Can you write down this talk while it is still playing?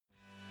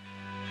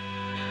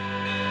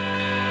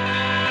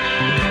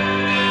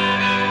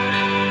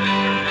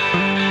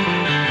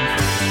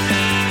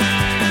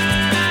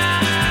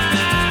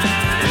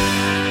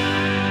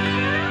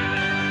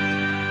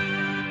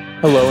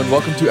Hello and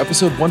welcome to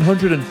episode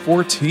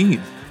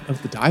 114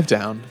 of The Dive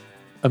Down,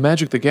 a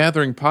Magic the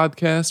Gathering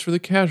podcast for the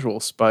casual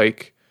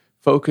spike,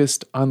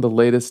 focused on the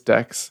latest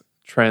decks,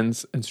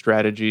 trends, and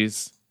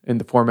strategies in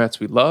the formats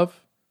we love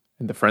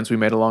and the friends we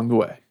made along the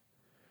way.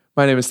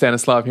 My name is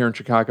Stanislav here in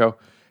Chicago,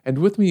 and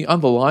with me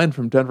on the line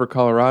from Denver,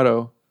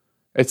 Colorado,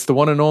 it's the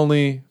one and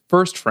only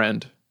first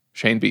friend,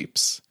 Shane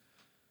Beeps.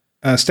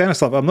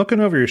 Stanislav, I'm looking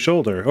over your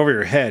shoulder, over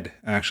your head,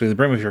 actually, the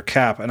brim of your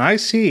cap, and I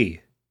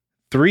see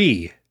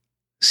 3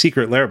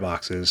 secret lair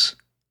boxes.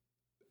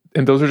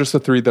 And those are just the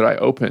 3 that I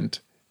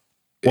opened.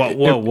 What?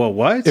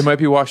 It might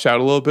be washed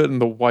out a little bit in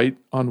the white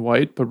on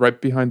white, but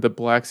right behind the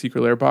black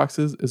secret lair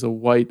boxes is a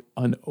white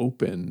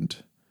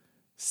unopened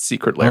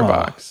secret lair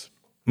box.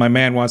 My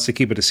man wants to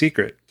keep it a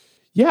secret.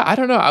 Yeah, I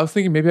don't know. I was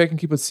thinking maybe I can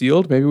keep it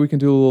sealed. Maybe we can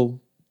do a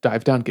little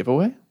dive down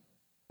giveaway.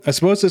 I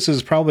suppose this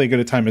is probably as good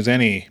a time as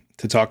any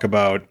to talk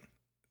about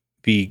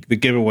the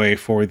giveaway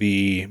for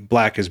the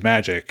Black is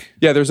Magic.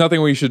 Yeah, there's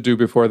nothing we should do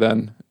before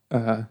then.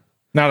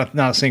 Not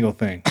a single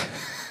thing.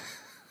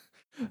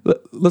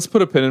 Let's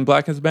put a pin in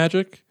Black is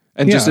Magic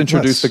and just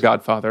introduce the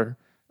Godfather,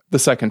 the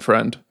second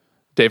friend,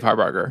 Dave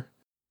Harbarger.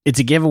 It's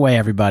a giveaway,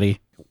 everybody.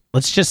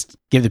 Let's just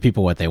give the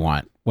people what they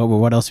want.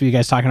 What else were you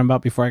guys talking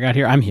about before I got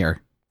here? I'm here.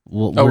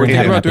 We're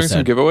thinking about doing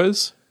some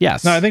giveaways?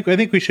 Yes. No, I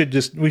think we should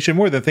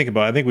more than think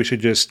about it. I think we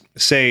should just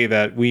say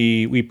that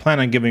we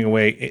plan on giving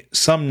away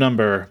some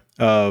number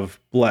of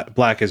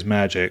Black is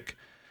Magic.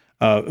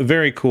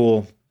 Very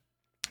cool,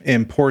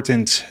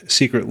 important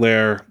secret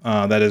lair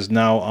that is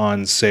now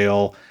on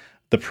sale.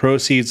 The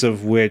proceeds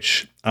of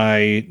which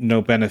I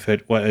know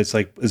benefit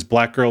is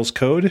Black Girls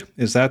Code.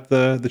 Is that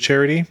the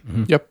charity?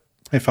 Mm-hmm. Yep.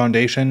 A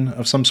foundation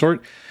of some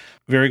sort.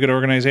 Very good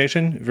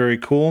organization. Very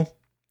cool.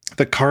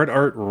 The card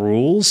art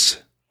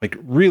rules,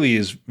 really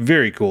is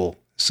very cool.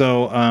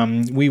 So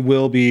we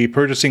will be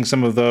purchasing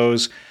some of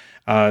those.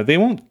 They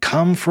won't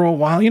come for a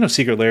while.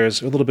 Secret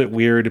Lairs are a little bit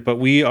weird, but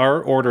we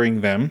are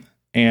ordering them,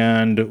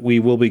 and we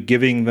will be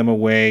giving them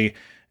away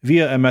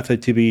via a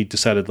method to be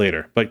decided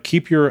later. But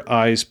keep your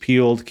eyes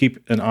peeled.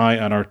 Keep an eye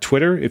on our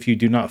Twitter. If you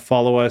do not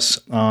follow us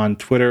on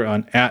Twitter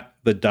on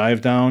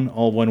 @thedivedown,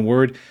 all one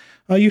word,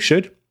 you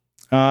should.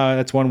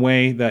 That's one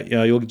way that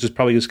you'll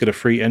probably get a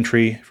free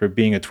entry for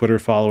being a Twitter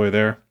follower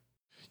there.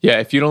 Yeah,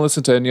 if you don't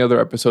listen to any other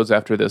episodes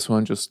after this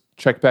one, just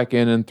check back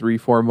in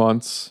 3-4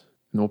 months,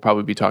 and we'll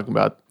probably be talking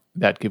about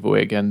that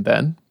giveaway again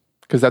then,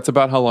 because that's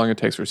about how long it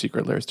takes for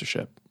Secret Lairs to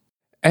ship.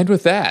 And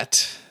with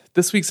that,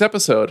 this week's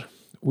episode,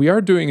 we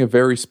are doing a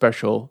very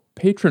special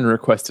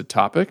patron-requested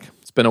topic.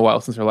 It's been a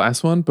while since our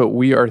last one, but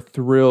we are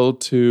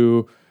thrilled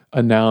to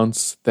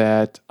announce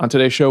that on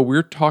today's show,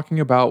 we're talking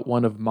about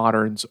one of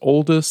modern's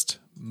oldest,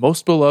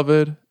 most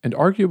beloved, and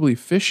arguably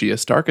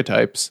fishiest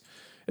archetypes.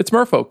 It's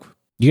Merfolk.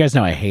 You guys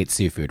know I hate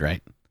seafood,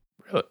 right?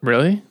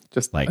 Really?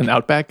 Just an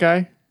Outback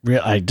guy?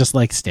 I just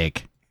like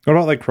steak. What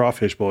about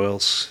crawfish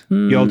boils?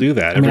 Y'all do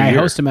that every year. I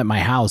host them at my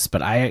house,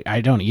 but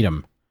I don't eat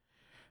them.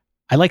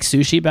 I like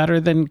sushi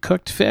better than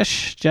cooked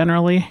fish,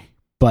 generally.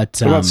 But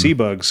what about sea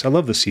bugs? I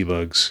love the sea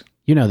bugs.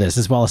 You know this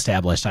is well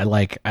established. I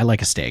like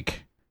a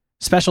steak.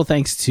 Special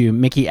thanks to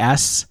Mickey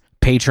S.,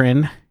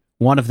 patron,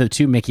 one of the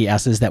 2 Mickey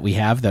S's that we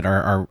have that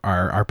are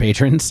our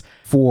patrons,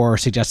 for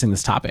suggesting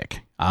this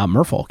topic.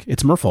 Merfolk.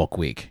 It's Merfolk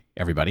week,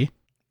 everybody.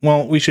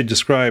 Well, we should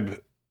describe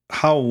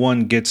how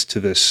one gets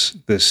to this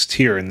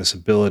tier and this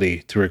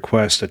ability to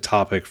request a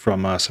topic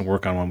from us and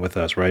work on one with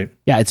us, right?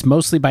 Yeah, it's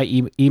mostly by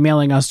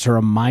emailing us to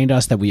remind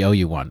us that we owe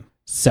you one.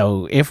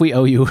 So if we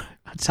owe you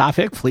a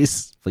topic,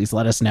 please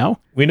let us know.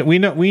 We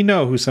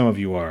know who some of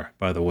you are,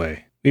 by the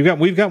way.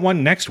 We've got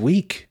one next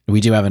week.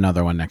 We do have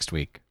another one next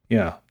week.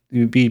 Yeah.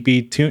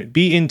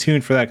 Be in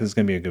tune for that, because it's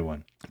going to be a good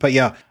one. But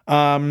yeah,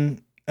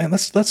 and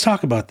let's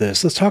talk about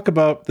this. Let's talk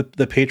about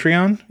the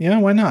Patreon. Yeah,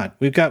 why not?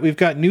 We've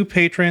got new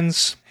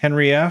patrons,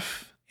 Henry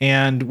F,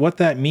 and what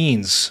that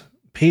means.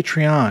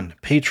 Patron.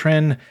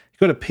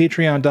 Go to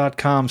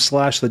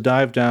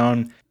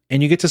patreon.com/thedivedown,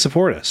 and you get to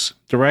support us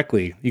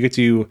directly. You get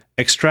to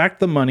extract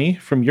the money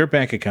from your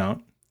bank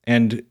account,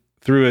 and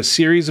through a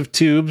series of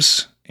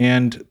tubes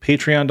and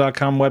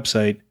patreon.com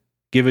website,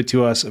 give it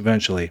to us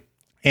eventually.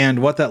 And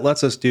what that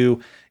lets us do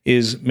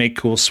is make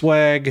cool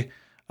swag,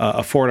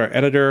 afford our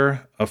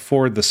editor,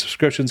 afford the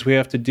subscriptions we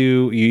have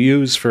to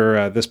use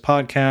for this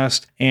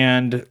podcast,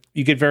 and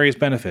you get various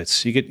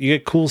benefits. You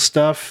get cool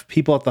stuff.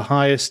 People at the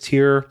highest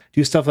tier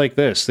do stuff like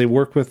this. They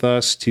work with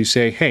us to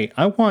say, hey,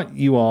 I want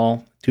you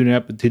all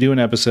to do an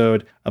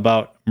episode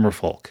about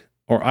Merfolk,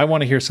 or I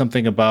want to hear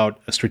something about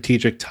a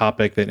strategic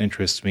topic that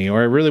interests me,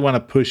 or I really want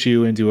to push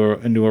you into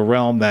a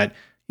realm that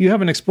you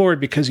haven't explored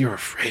because you're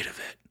afraid of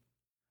it.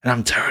 And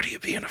I'm tired of you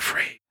being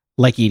afraid.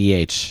 Like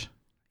EDH.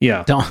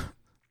 Yeah. Don't.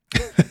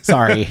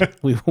 Sorry,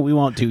 we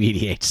won't do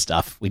EDH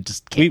stuff. We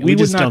just can't. We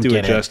just would not don't do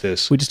get it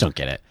justice. We just don't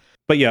get it.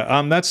 But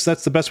yeah, that's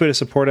the best way to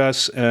support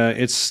us.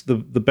 It's the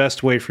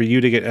best way for you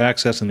to get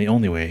access, and the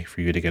only way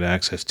for you to get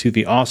access to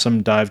the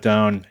awesome Dive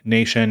Down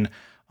Nation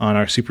on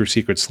our super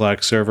secret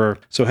Slack server.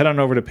 So head on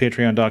over to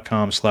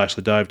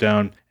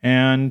patreon.com/thedivedown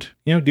and,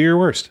 do your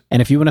worst.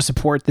 And if you want to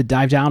support the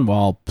Dive Down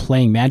while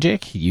playing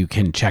Magic, you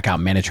can check out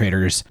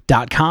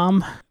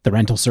manatraders.com, the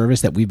rental service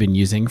that we've been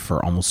using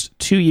for almost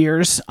 2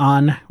 years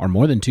or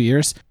more than 2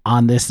 years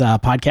on this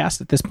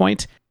podcast at this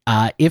point.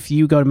 If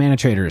you go to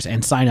ManaTraders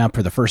and sign up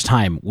for the first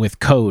time with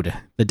code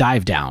the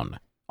Dive Down,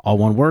 all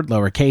one word,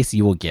 lowercase,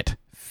 you will get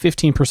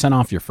 15%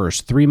 off your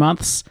first 3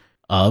 months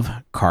of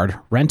card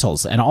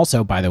rentals. And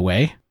also, by the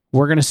way,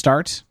 we're going to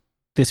start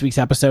this week's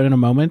episode in a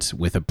moment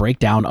with a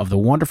breakdown of the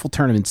wonderful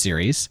tournament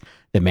series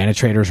that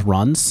ManaTraders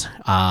runs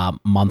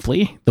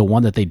monthly. The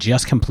one that they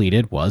just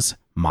completed was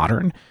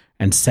Modern.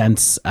 And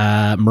since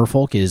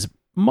Merfolk is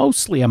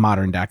mostly a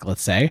Modern deck,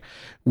 let's say,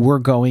 we're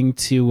going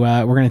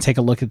to take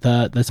a look at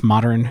this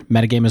Modern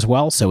metagame as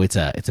well. So it's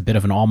a bit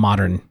of an all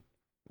Modern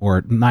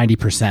or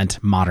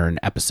 90% Modern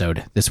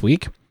episode this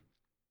week.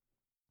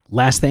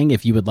 Last thing,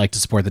 if you would like to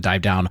support the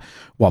Dive Down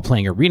while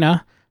playing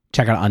Arena,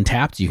 check out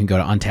Untapped. You can go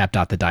to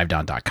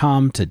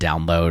untapped.thedivedown.com to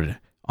download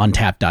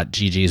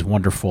untapped.gg's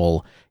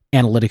wonderful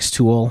analytics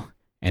tool,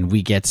 and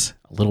we get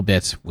a little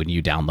bit when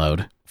you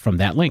download from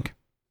that link.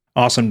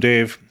 Awesome,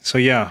 Dave. So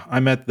yeah,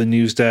 I'm at the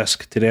news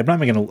desk today. I'm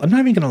not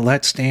even gonna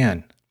let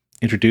Stan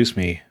introduce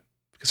me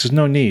because there's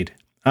no need.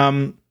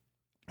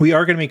 We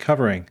are going to be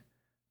covering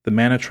the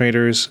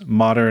ManaTraders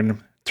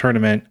Modern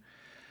Tournament,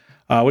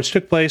 which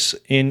took place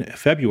in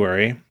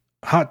February.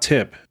 Hot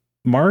tip: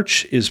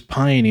 March is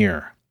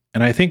Pioneer,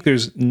 and I think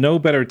there's no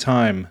better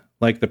time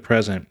like the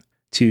present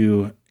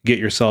to get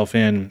yourself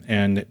in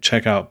and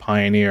check out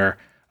Pioneer,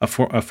 a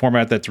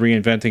format that's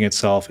reinventing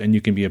itself, and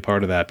you can be a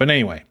part of that. But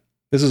anyway,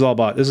 this is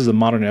a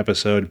Modern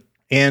episode,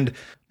 and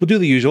we'll do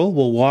the usual.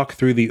 We'll walk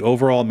through the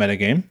overall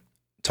metagame,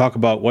 talk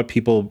about what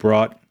people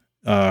brought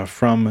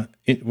from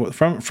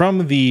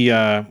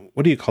the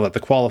what do you call it, the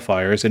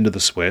qualifiers into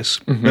the Swiss.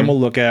 Mm-hmm. Then we'll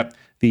look at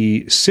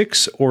the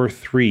 6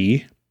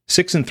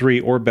 and 3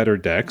 or better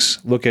decks,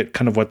 look at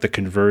kind of what the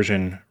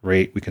conversion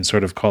rate, we can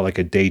sort of call like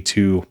a day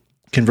 2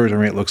 conversion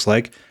rate, looks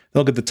like.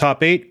 Then look at the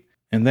top 8,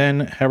 and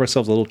then have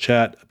ourselves a little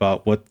chat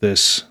about what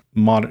this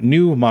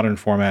new Modern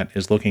format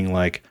is looking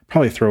like.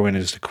 Probably throw in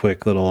just a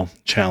quick little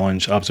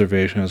challenge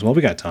observation as well.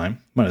 We got time,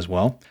 might as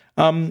well.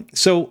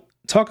 So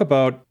talk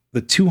about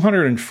the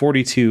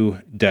 242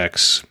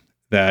 decks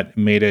that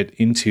made it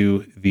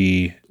into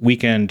the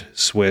weekend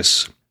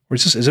Swiss. Or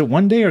is it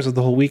one day or is it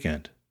the whole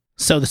weekend?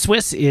 So the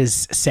Swiss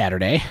is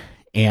Saturday,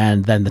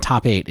 and then the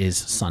top 8 is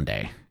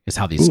Sunday, is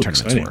how these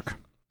tournaments work.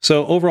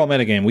 So overall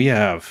metagame, we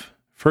have,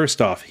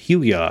 first off,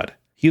 Heliod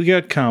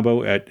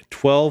combo at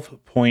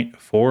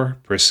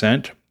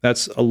 12.4%.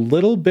 That's a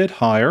little bit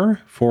higher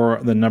for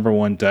the number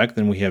one deck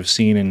than we have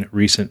seen in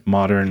recent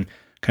Modern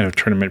kind of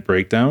tournament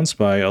breakdowns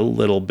by a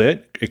little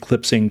bit,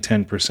 eclipsing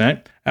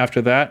 10%.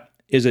 After that,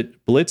 is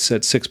it Blitz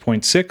at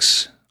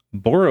 6.6%,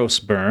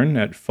 Boros Burn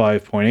at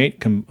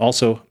 5.8%,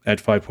 also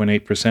at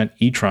 5.8%,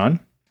 E-Tron,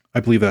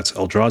 I believe that's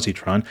Eldrazi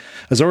Tron,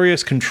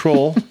 Azorius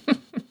Control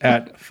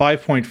at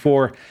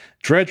 5.4%,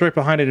 Dredge right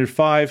behind it at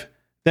 5%.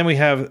 Then we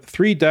have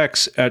 3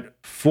 decks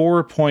at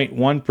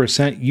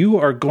 4.1%. You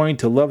are going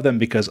to love them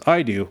because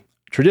I do.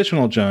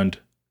 Traditional Jund,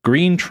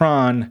 Green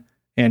Tron,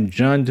 and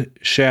Jund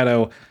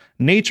Shadow.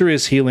 Nature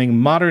is healing.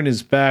 Modern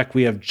is back.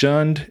 We have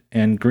Jund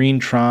and Green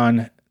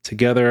Tron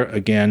together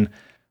again.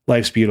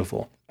 Life's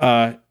beautiful.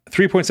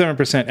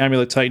 3.7%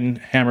 Amulet Titan,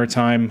 Hammer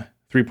Time.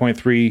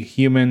 3.3%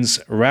 Humans,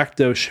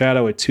 Rakdos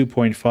Shadow at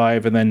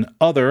 2.5%, and then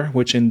Other,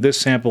 which in this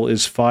sample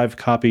is 5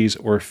 copies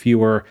or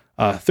fewer,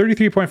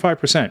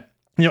 33.5%.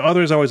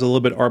 Other is always a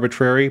little bit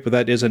arbitrary, but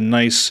that is a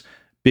nice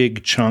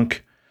big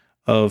chunk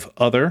of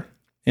Other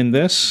in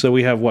this. So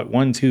we have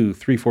 1, 2,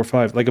 3, 4,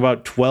 5, like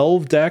about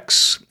 12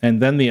 decks,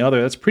 and then the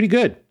Other. That's pretty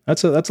good.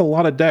 That's a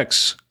lot of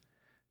decks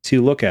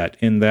to look at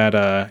in that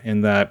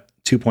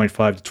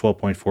 2.5 to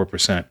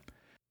 12.4%.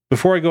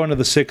 Before I go into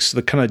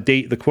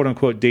the quote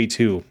unquote day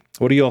 2,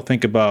 what do you all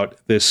think about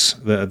the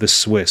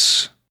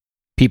Swiss?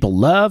 People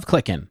love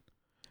clicking.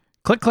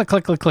 Click, click,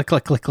 click, click, click,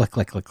 click, click, click,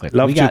 click, click, click.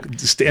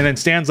 And then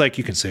Stan's like,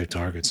 you can save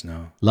targets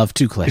now. Love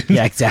to click.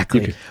 Yeah,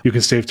 exactly. you can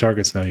save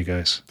targets now, you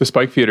guys. The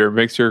Spike Feeder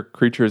makes your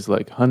creatures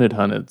like hunted.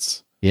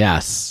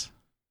 Yes.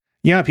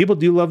 Yeah, people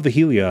do love the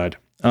Heliod.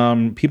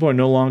 People are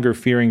no longer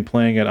fearing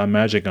playing it on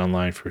Magic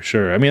Online for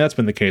sure. I mean, that's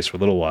been the case for a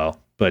little while,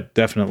 but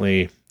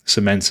definitely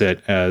cements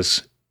it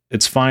as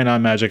it's fine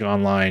on Magic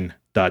Online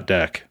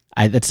 .deck.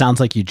 That sounds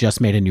like you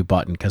just made a new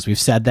button because we've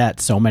said that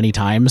so many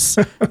times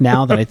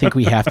now that I think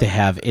we have to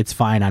have it's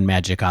fine on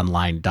Magic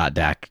Online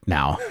 .deck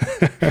now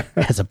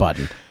as a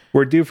button.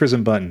 We're due for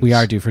some buttons. We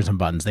are due for some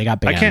buttons. They got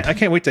banned. I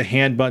can't wait to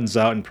hand buttons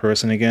out in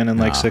person again in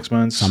like 6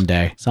 months.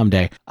 Someday.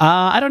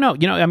 I don't know.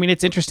 I mean,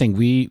 it's interesting.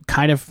 We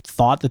kind of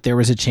thought that there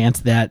was a chance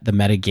that the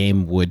meta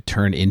game would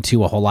turn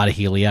into a whole lot of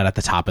Heliod at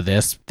the top of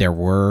this.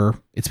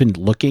 It's been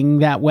looking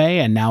that way,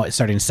 and now it's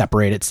starting to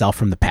separate itself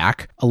from the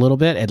pack a little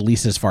bit, at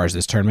least as far as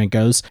this tournament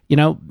goes.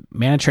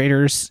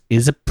 ManaTraders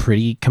is a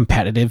pretty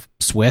competitive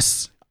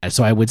Swiss,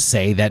 so I would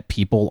say that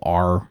people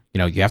are,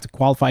 you have to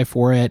qualify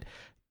for it.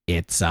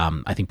 It's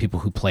I think people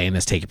who play in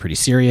this take it pretty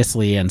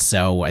seriously, and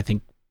so I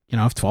think,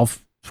 if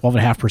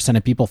 12.5%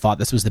 of people thought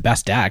this was the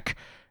best deck,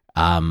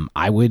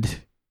 I would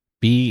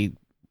be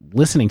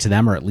listening to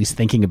them, or at least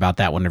thinking about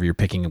that whenever you're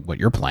picking what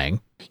you're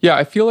playing. Yeah,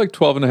 I feel like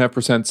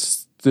 12.5%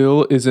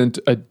 still isn't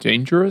a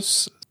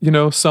dangerous,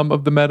 sum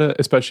of the meta,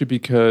 especially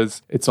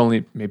because it's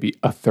only maybe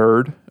a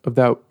third of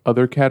that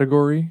other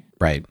category,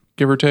 Right.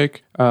 give or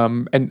take.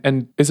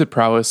 And is it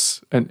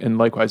prowess and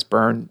likewise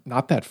burn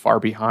not that far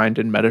behind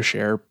in meta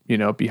share,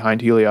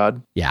 behind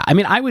Heliod? Yeah, I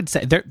mean, I would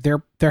say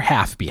they're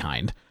half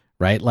behind,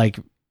 right? Like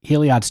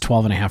Heliod's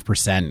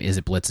 12.5%, Is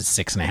It Blitz is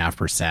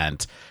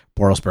 6.5%,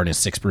 Boros Burn is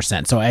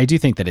 6%. So I do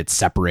think that it's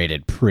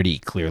separated pretty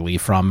clearly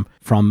from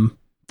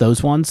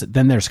those ones.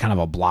 Then there's kind of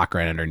a block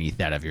right underneath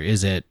that of your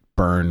Is It,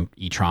 Burn,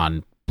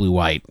 E-Tron, Blue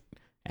White,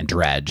 and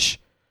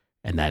Dredge.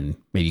 And then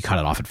maybe cut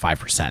it off at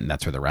 5%, and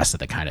that's where the rest of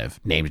the kind of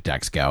named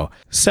decks go.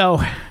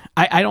 So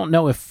I don't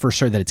know if for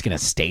sure that it's going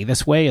to stay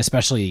this way,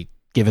 especially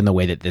given the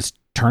way that this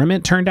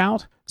tournament turned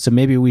out. So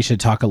maybe we should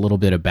talk a little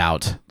bit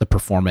about the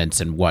performance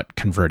and what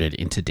converted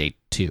into day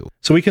 2.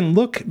 So we can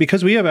look,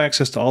 because we have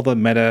access to all the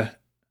meta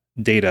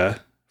data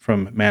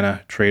from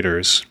Mana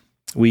Traders,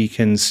 we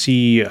can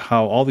see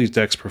how all these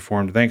decks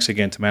performed. Thanks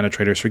again to Mana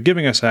Traders for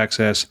giving us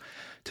access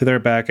to their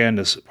back end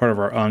as part of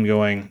our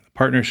ongoing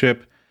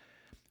partnership.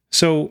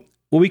 So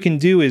what we can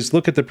do is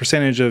look at the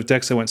percentage of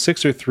decks that went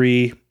 6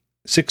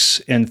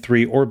 and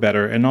 3 or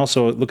better, and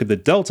also look at the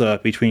delta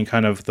between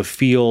kind of the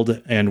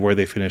field and where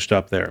they finished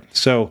up there.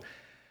 So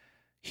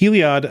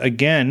Heliod,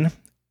 again,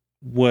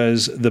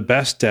 was the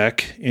best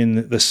deck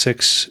in the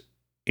 6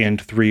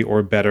 and 3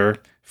 or better,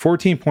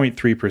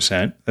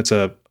 14.3%. That's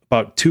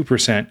about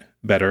 2%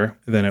 better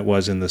than it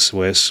was in the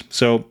Swiss.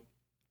 So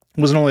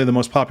it wasn't only the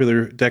most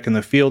popular deck in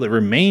the field, it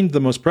remained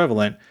the most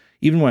prevalent,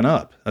 even went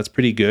up. That's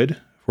pretty good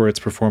for its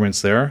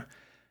performance there.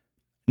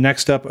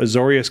 Next up,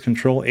 Azorius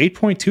Control,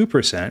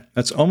 8.2%.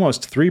 That's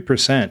almost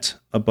 3%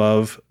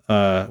 above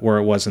where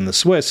it was in the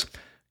Swiss.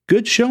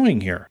 Good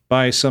showing here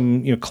by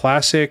some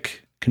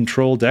classic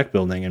control deck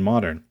building in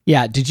Modern.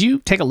 Yeah, did you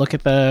take a look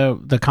at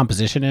the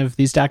composition of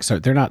these decks? Or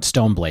they're not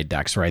Stoneblade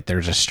decks, right?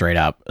 They're just straight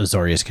up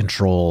Azorius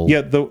Control.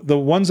 Yeah, the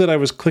ones that I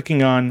was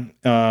clicking on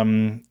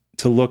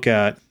to look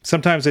at,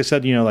 sometimes they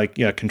said,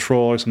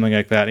 control or something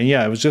like that. And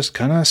yeah, it was just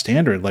kind of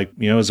standard, like,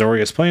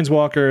 Azorius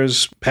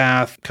Planeswalkers,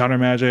 Path, Counter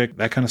Magic,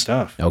 that kind of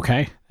stuff.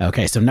 Okay.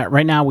 So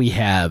right now we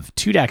have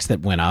 2 decks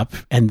that went up.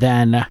 And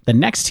then the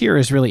next tier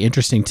is really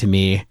interesting to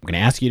me. I'm going to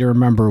ask you to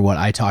remember what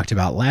I talked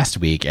about last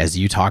week as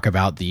you talk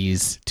about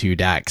these 2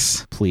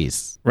 decks,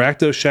 please.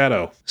 Rakdos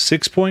Shadow,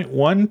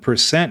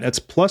 6.1%. That's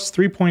plus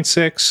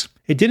 3.6.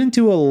 It didn't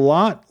do a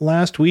lot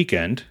last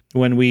weekend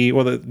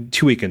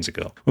 2 weekends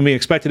ago, when we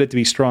expected it to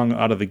be strong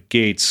out of the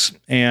gates.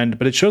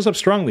 But it shows up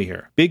strongly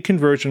here. Big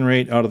conversion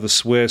rate out of the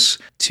Swiss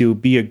to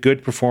be a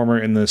good performer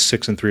in the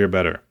 6 and 3 or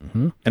better.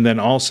 Mm-hmm. And then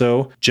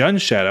also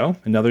Jund Shadow,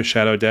 another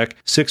Shadow deck,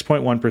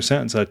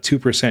 6.1%. It's a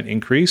 2%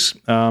 increase.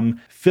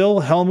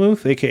 Phil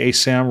Hellmuth, aka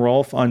Sam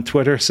Rolfe on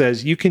Twitter,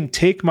 says, "You can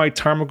take my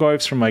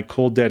Tarmogoyfs from my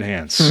cold dead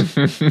hands."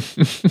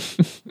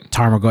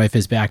 Tarmogoyf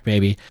is back,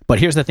 baby. But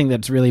here's the thing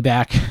that's really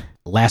back.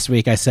 Last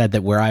week I said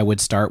that where I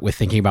would start with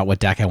thinking about what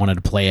deck I wanted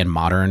to play in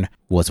Modern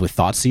was with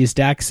Thoughtseize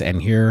decks,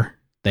 and here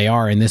they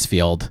are in this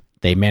field.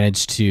 They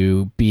managed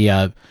to be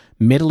a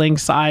middling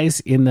size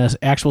in the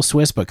actual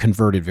Swiss, but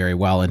converted very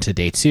well into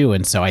day 2.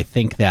 And so I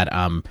think that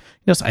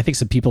I think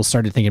some people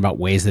started thinking about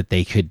ways that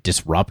they could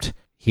disrupt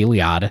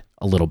Heliod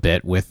a little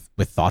bit with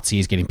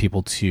Thoughtseize, getting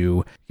people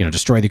to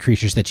destroy the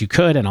creatures that you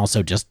could, and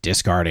also just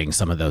discarding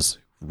some of those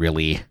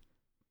really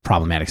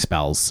problematic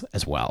spells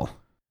as well.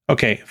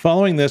 Okay,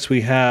 following this,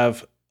 we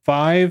have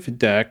 5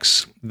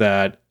 decks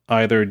that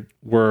either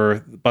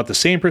were about the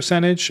same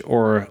percentage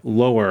or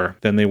lower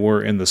than they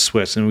were in the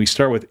Swiss. And we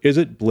start with Is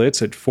It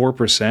Blitz at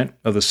 4%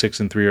 of the 6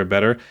 and 3 or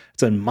better.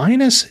 It's a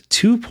minus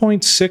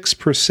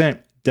 2.6%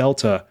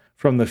 delta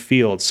from the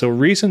field. So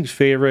recent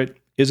favorite,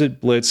 Is It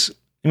Blitz,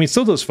 it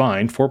still does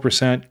fine.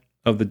 4%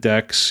 of the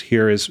decks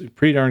here is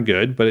pretty darn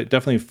good, but it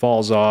definitely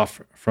falls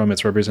off from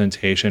its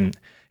representation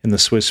in the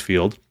Swiss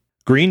field.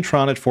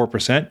 Greentron at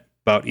 4%.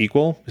 About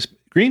equal.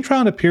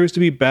 Greentron appears to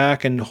be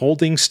back and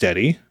holding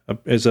steady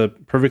as a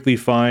perfectly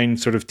fine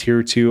sort of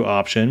tier 2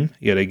 option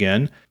yet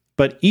again.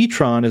 But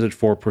E-Tron is at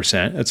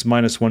 4%. That's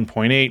minus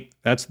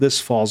 1.8.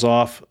 This falls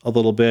off a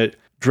little bit.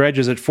 Dredge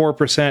is at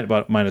 4%,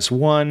 about minus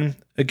 1.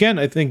 Again,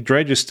 I think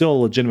Dredge is still a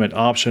legitimate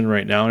option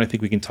right now, and I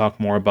think we can talk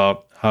more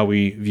about how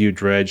we view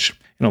Dredge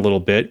in a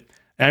little bit.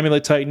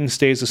 Amulet Titan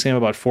stays the same,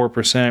 about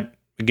 4%.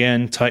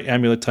 Again,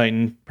 Amulet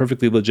Titan,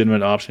 perfectly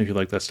legitimate option if you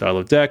like that style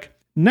of deck.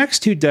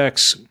 Next 2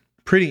 decks,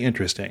 pretty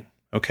interesting,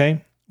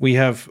 okay? We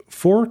have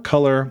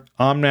 4-color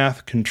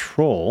Omnath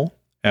Control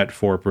at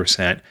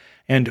 4%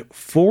 and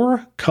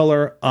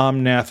 4-color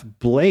Omnath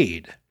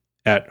Blade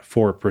at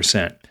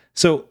 4%.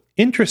 So,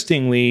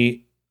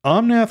 interestingly,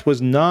 Omnath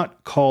was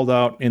not called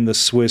out in the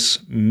Swiss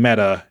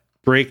meta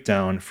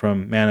breakdown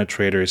from Mana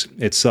Traders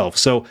itself.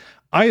 So,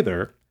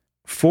 either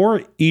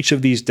 4 each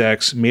of these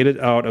decks made it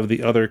out of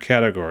the other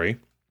category,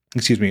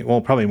 Excuse me.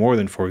 Well, probably more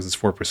than 4 because it's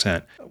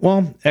 4%.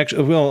 Well,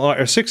 actually,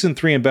 our 6 and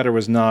 3 and better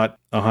was not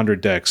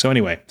 100 decks. So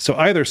anyway, so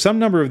either some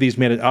number of these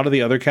made it out of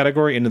the other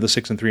category into the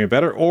 6 and 3 and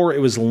better, or it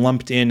was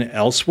lumped in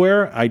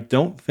elsewhere. I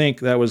don't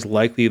think that was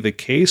likely the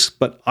case,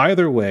 but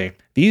either way,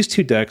 these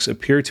two decks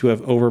appear to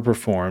have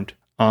overperformed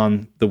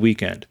on the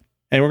weekend.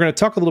 And we're going to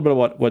talk a little bit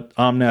about what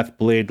Omnath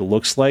Blade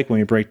looks like when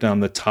we break down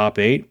the top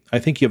 8. I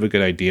think you have a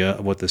good idea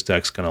of what this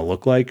deck's going to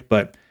look like,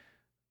 but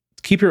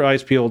keep your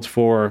eyes peeled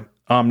for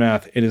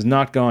Omnath. It is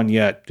not gone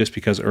yet just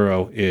because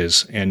Uro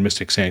is and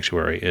Mystic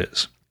Sanctuary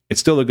is. It's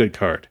still a good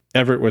card.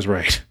 Everett was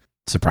right.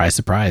 Surprise,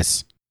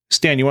 surprise.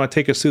 Stan, you want to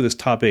take us through this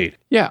top 8?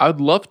 Yeah,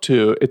 I'd love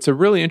to. It's a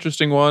really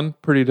interesting one,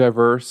 pretty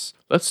diverse.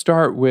 Let's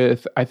start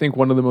with, I think,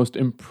 one of the most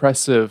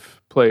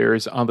impressive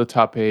players on the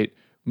top 8,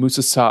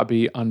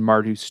 Musasabi on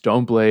Mardu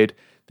Stoneblade.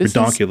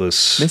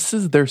 This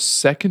is their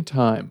second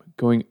time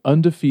going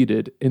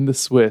undefeated in the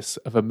Swiss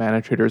of a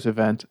Mana Traders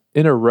event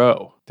in a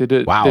row. They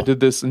did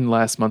this in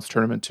last month's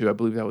tournament too. I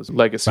believe that was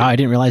Legacy. Wow, I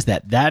didn't realize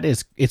that.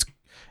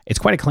 It's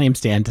quite a claim,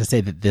 Stan, to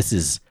say that this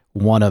is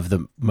one of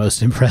the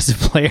most impressive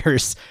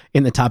players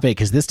in the top 8,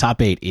 because this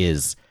top 8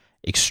 is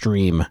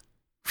extreme,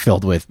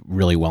 filled with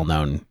really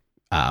well-known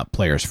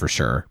players for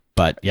sure.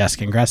 But yes,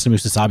 congrats to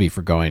Musasabi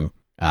for going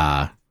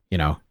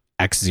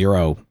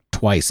X0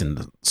 twice in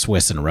the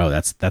Swiss in a row.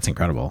 That's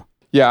incredible.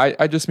 Yeah,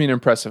 I just mean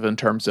impressive in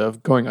terms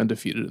of going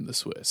undefeated in the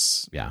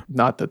Swiss. Yeah.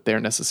 Not that they're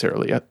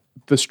necessarily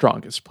the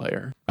strongest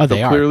player. Oh,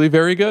 they are clearly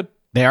very good.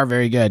 They are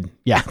very good.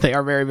 Yeah, they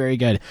are very, very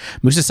good.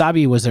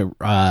 Musasabi was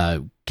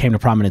came to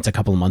prominence a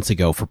couple of months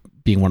ago for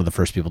being one of the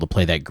first people to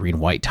play that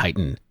green-white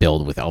Titan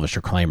build with Elvish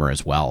Reclaimer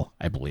as well,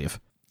 I believe.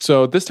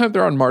 So this time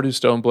they're on Mardu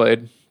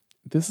Stoneblade.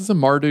 This is a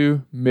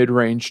Mardu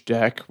mid-range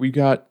deck. We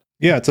got...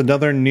 Yeah, it's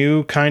another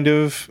new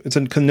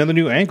another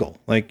new angle.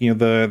 Like,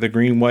 the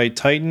green-white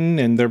Titan,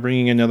 and they're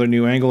bringing another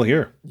new angle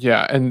here.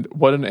 Yeah, and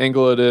what an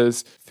angle it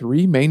is.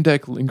 3 main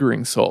deck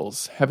Lingering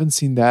Souls. Haven't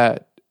seen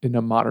that in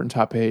a modern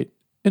top 8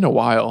 in a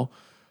while.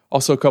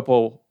 Also a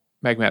couple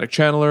Magmatic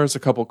Channelers, a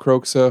couple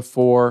Kroxa,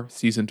 4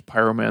 Seasoned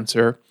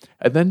Pyromancer,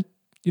 and then,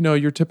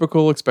 your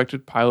typical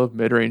expected pile of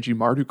mid-rangey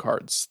Mardu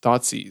cards.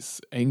 Thoughtseize,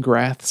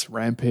 Angrath's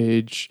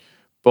Rampage,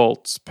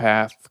 Bolts,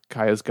 Path,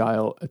 Kaya's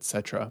Guile,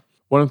 etc.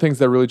 One of the things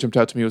that really jumped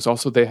out to me was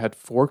also they had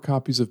 4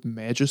 copies of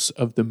Magus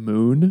of the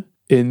Moon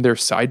in their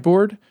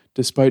sideboard,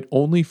 despite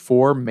only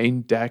 4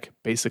 main deck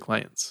basic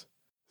lands.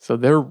 So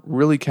they're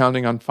really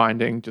counting on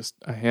finding just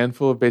a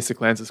handful of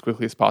basic lands as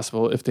quickly as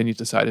possible if they need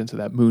to side into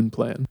that Moon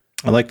plan.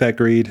 I like that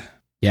greed.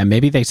 Yeah,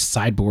 maybe they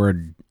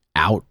sideboard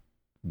out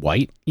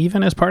white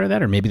even as part of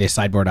that, or maybe they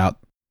sideboard out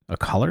a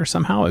color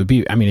somehow. It would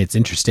be, it's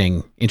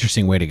interesting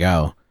way to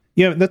go.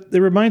 Yeah, that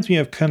reminds me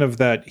of kind of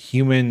that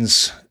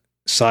Humans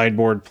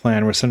sideboard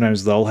plan where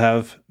sometimes they'll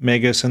have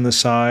Magus in the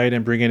side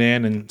and bring it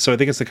in. And so I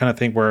think it's the kind of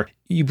thing where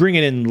you bring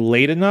it in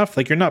late enough,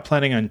 like you're not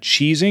planning on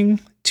cheesing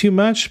too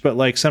much, but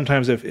like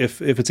sometimes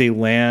if it's a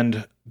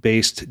land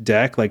based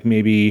deck, like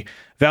maybe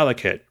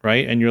Valakut,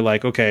 right? And you're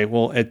like, okay,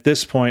 well at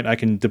this point I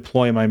can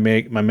deploy my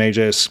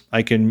Magus,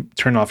 I can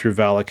turn off your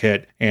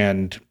Valakut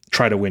and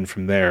try to win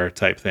from there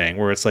type thing,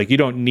 where it's like you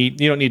don't need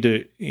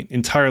to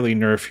entirely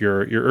nerf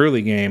your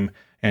early game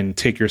and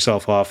take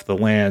yourself off the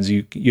lands.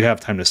 You have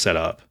time to set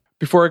up.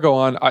 Before I go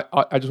on,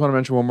 I just want to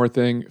mention one more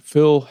thing.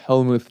 Phil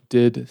Hellmuth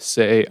did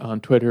say on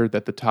Twitter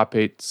that the top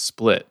 8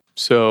 split.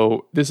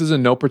 So this is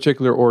in no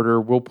particular order.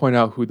 We'll point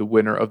out who the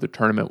winner of the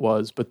tournament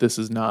was, but this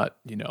is not,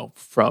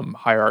 from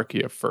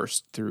hierarchy of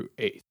 1st through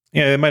 8th.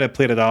 Yeah, they might have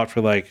played it out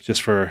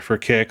for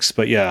kicks,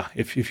 but yeah,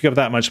 if you have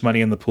that much money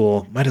in the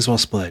pool, might as well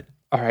split.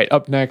 All right,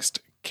 up next,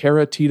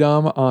 Kara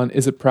Tidam on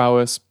Is It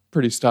Prowess?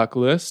 Pretty stock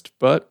list,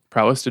 but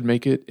Prowess did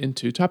make it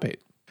into top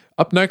 8.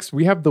 Up next,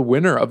 we have the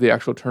winner of the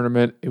actual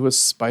tournament. It was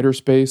Spider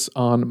Space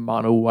on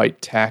Mono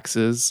White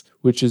Taxes,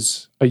 which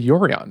is a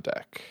Yorion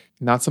deck.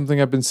 Not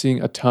something I've been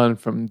seeing a ton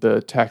from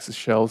the Taxes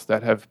shells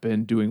that have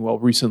been doing well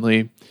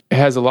recently. It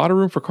has a lot of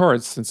room for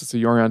cards since it's a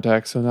Yorion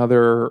deck, so now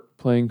they're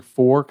playing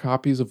 4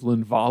 copies of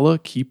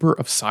Linvala, Keeper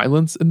of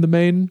Silence in the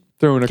main.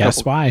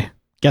 Guess why?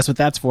 Guess what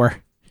that's for?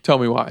 Tell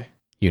me why.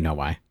 You know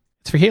why.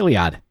 It's for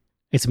Heliod.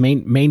 It's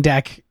main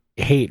deck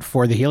hate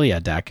for the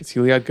Heliod deck. Is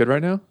Heliod good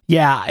right now?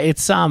 Yeah,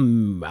 it's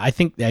I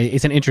think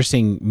it's an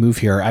interesting move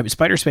here.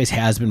 Spider Space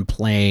has been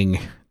playing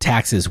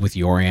Taxes with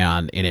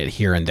Yorion in it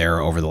here and there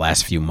over the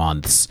last few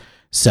months.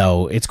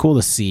 So it's cool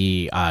to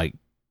see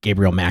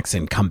Gabriel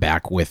Maxon come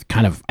back with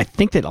kind of, I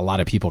think that a lot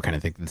of people kind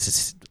of think this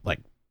is like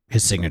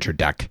his signature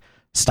deck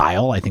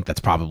style. I think that's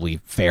probably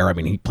fair.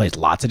 He plays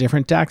lots of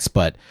different decks,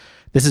 but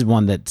this is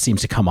one that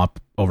seems to come up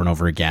over and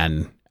over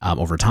again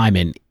over time.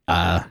 And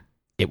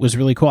it was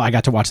really cool. I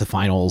got to watch the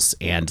finals,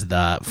 and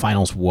the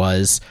finals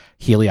was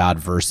Heliod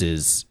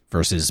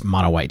versus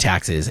Mono White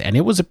Taxes, and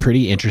it was a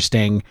pretty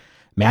interesting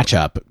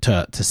matchup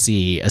to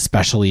see,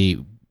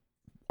 especially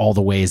all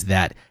the ways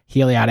that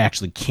Heliod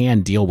actually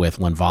can deal with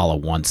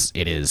Linvala once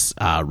it is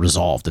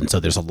resolved. And so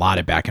there's a lot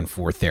of back and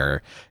forth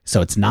there.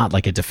 So it's not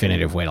like a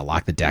definitive way to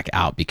lock the deck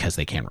out because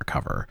they can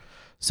recover.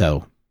 So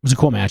it was a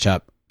cool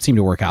matchup. Seemed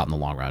to work out in the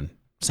long run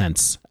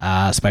since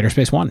Spider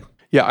Space won.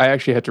 Yeah, I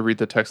actually had to read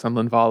the text on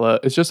Linvala.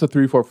 It's just a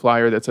 3/4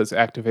 flyer that says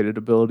activated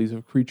abilities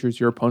of creatures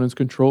your opponents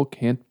control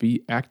can't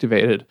be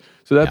activated.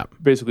 So that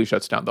basically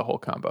shuts down the whole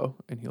combo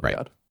in Heliod.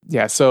 Right.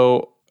 Yeah,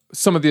 so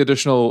some of the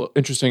additional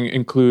interesting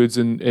includes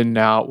in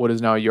now what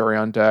is now a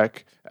Yorion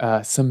deck,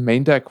 some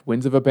main deck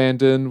Winds of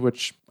Abandon,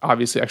 which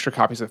obviously extra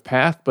copies of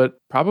Path, but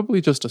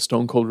probably just a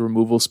Stone Cold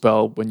removal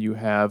spell when you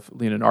have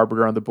Leonin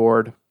Arbiter on the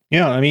board.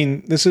 Yeah, I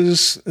mean, this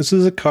is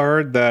a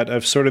card that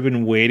I've sort of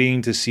been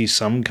waiting to see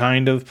some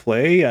kind of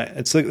play.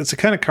 It's a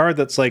kind of card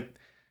that's like,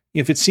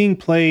 if it's seeing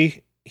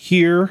play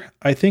here,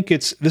 I think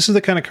this is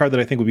the kind of card that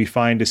I think would be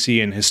fine to see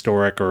in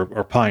Historic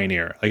or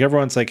Pioneer. Like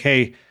everyone's like,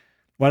 hey,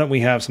 why don't we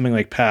have something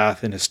like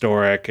Path in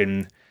Historic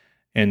and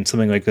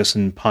something like this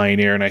in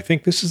Pioneer? And I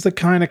think this is the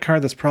kind of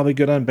card that's probably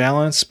good on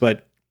balance,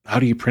 but how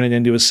do you print it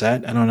into a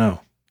set? I don't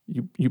know.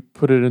 You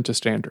put it into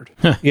Standard.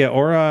 Yeah,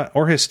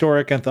 or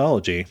Historic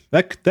Anthology.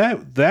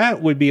 That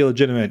would be a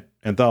legitimate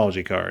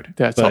anthology card.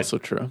 That's also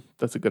true.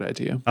 That's a good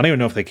idea. I don't even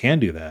know if they can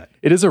do that.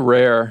 It is a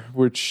rare,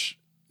 which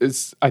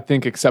is, I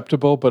think,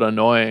 acceptable but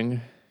annoying,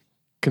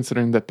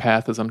 considering that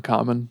Path is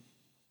uncommon.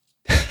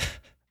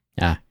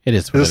 Yeah, it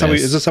is.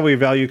 Is this how we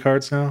value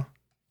cards now?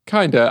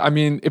 Kinda. I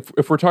mean,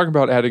 if we're talking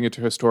about adding it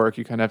to Historic,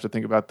 you kind of have to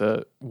think about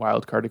the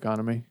wild card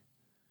economy.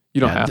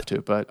 You don't have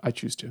to, but I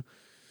choose to.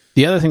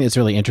 The other thing that's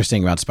really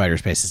interesting about Spider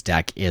Space's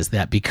deck is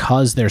that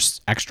because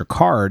there's extra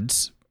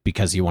cards,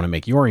 because you want to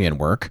make Yorion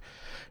work,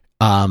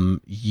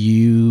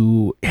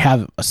 you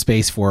have a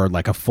space for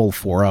like a full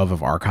 4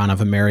 of Archon of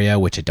Emeria,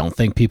 which I don't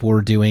think people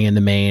were doing in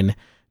the main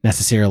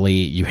necessarily.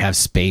 You have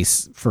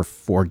space for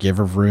 4 Give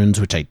of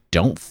Runes, which I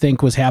don't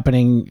think was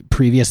happening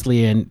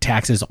previously in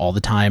Taxes all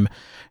the time.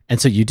 And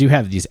so you do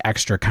have these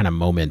extra kind of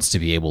moments to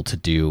be able to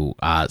do,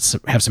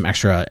 have some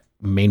extra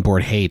main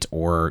board hate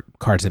or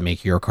cards that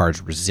make your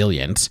cards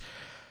resilient.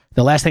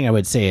 The last thing I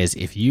would say is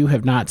if you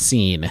have not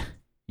seen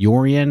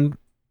Yorion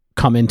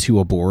come into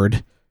a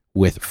board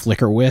with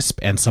Flicker Wisp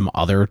and some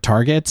other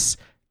targets,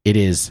 it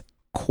is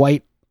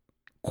quite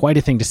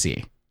a thing to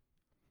see.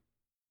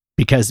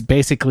 Because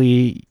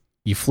basically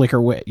you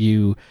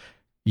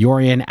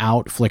Yorion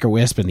out Flicker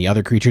Wisp and the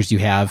other creatures you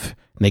have,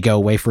 and they go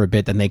away for a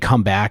bit, then they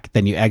come back,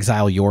 then you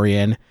exile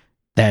Yorion,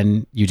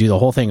 then you do the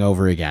whole thing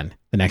over again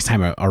the next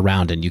time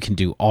around, and you can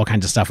do all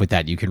kinds of stuff with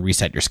that. You can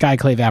reset your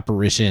Skyclave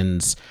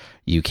apparitions.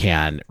 You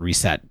can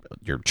reset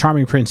your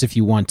Charming Prince if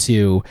you want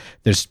to.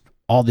 There's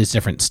all this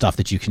different stuff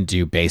that you can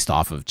do based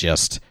off of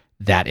just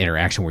that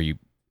interaction where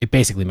it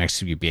basically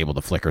makes you be able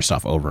to flicker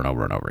stuff over and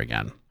over and over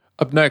again.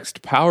 Up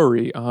next,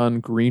 Powery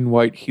on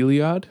Green-White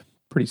Heliod.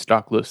 Pretty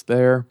stock list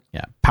there.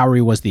 Yeah,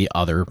 Powery was the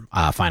other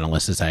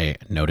finalist, as I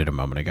noted a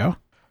moment ago.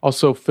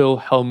 Also, Phil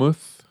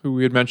Hellmuth, who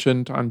we had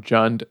mentioned on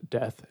Jund,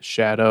 Death,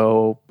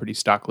 Shadow, pretty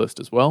stock list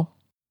as well.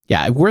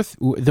 Yeah,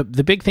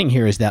 the big thing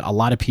here is that a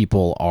lot of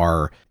people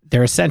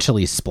they're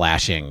essentially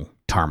splashing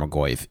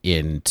Tarmogoyf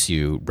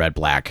into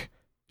Red-Black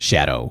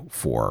Shadow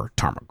for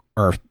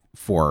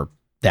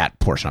that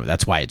portion of it.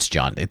 That's why it's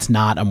Jund. It's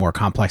not a more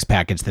complex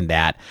package than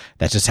that.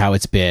 That's just how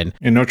it's been.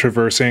 And no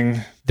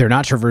traversing. They're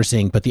not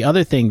traversing, but the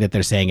other thing that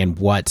they're saying, and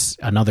what's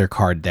another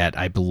card that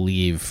I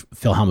believe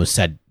Phil Hellmuth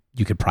said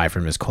you could pry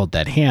from his Cold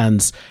Dead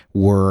Hands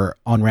were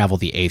Unravel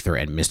the Aether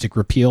and Mystic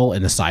Repeal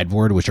in the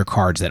sideboard, which are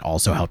cards that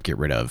also help get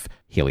rid of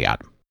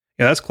Heliod.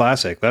 Yeah, that's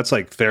classic. That's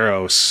like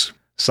Theros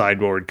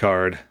sideboard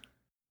card.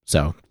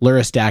 So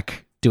Luris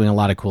deck doing a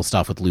lot of cool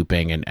stuff with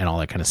looping and all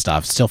that kind of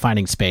stuff. Still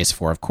finding space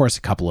for, of course,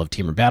 a couple of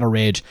Temur Battle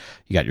Rage.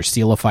 You got your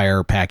Seal of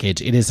Fire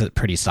package. It is a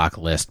pretty stock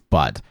list,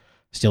 but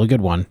still a good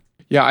one.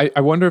 Yeah,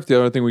 I wonder if the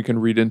other thing we can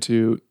read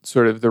into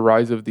sort of the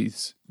rise of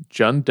these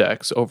Jund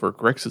decks over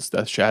Grixis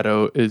Death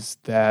Shadow is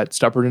that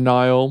Stubborn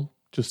Denial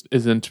just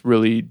isn't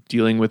really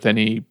dealing with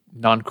any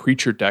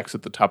non-creature decks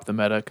at the top of the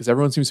meta, because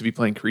everyone seems to be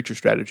playing creature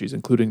strategies,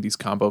 including these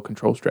combo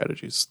control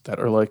strategies that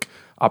are like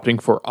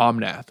opting for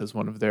Omnath as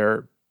one of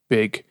their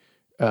big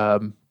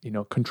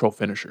control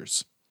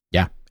finishers.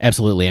 Yeah,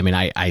 absolutely. I mean,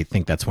 I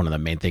think that's one of the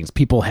main things.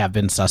 People have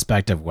been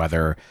suspect of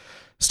whether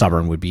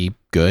Stubborn would be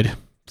good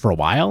for a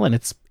while, and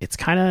it's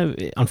kind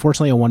of,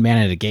 unfortunately, a one man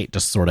at a gate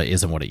just sort of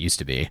isn't what it used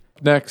to be.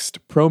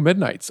 Next, Pro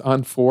Midnights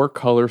on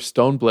 4-color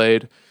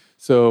Stoneblade.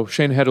 So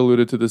Shane had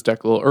alluded to this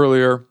deck a little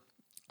earlier.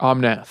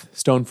 Omnath,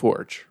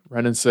 Stoneforge,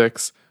 Wrenn and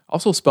 6,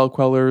 also Spell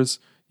Quellers.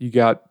 You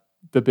got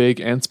the big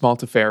and small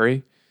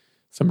Teferi,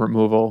 some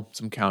removal,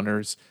 some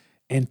counters,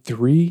 and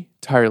 3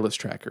 Tireless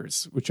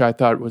Trackers, which I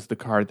thought was the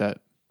card that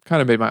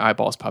kind of made my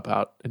eyeballs pop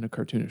out in a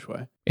cartoonish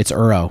way. It's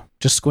Uro.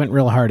 Just squint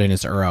real hard and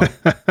it's Uro.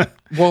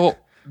 Well,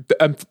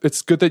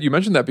 it's good that you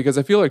mentioned that, because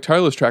I feel like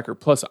Tireless Tracker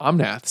plus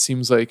Omnath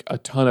seems like a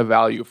ton of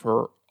value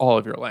for all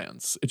of your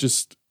lands. It's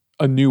just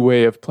a new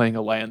way of playing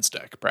a lands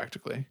deck,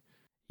 practically.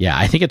 Yeah,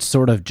 I think it's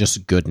sort of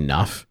just good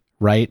enough,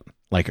 right?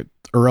 Like,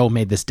 Uro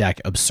made this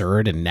deck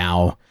absurd, and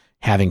now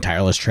having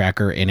Tireless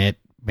Tracker in it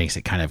makes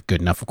it kind of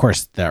good enough. Of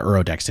course, the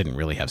Uro decks didn't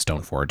really have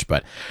Stoneforge,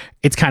 but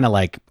it's kind of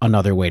like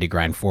another way to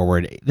grind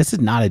forward. This is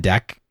not a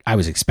deck I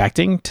was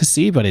expecting to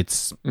see, but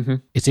it's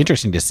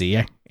interesting to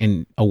see.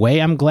 In a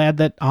way, I'm glad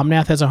that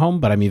Omnath has a home,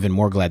 but I'm even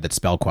more glad that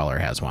Spellqueller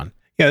has one.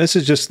 Yeah, this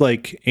is just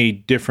like a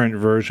different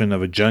version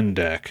of a Jund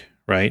deck,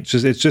 right?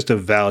 It's just a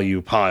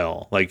value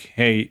pile. Like,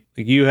 hey,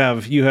 you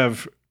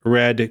have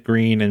red,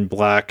 green, and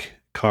black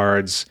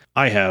cards.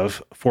 I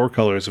have 4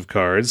 colors of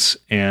cards,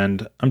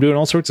 and I'm doing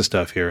all sorts of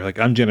stuff here. Like,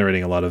 I'm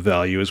generating a lot of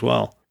value as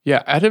well.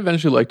 Yeah, I'd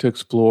eventually like to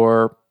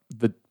explore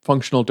the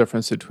functional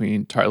difference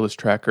between Tireless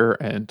Tracker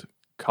and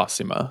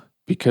Cosima,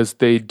 because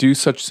they do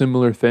such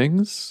similar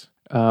things.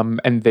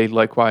 And they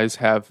likewise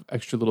have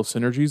extra little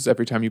synergies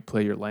every time you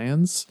play your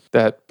lands,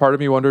 that part of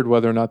me wondered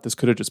whether or not this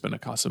could have just been a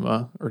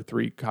Cosima or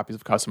 3 copies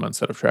of Cosima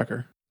instead of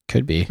Tracker.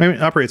 Could be. I mean,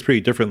 it operates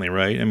pretty differently,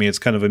 right? I mean, it's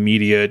kind of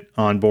immediate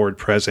onboard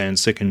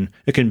presence. It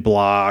can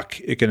block,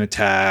 it can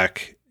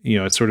attack. You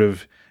know,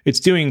 it's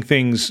doing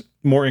things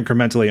more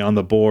incrementally on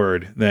the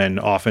board than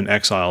often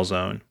Exile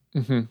Zone.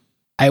 Mm-hmm.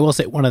 I will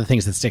say one of the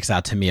things that sticks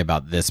out to me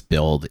about this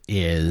build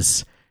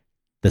is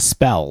the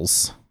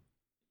spells.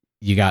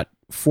 You got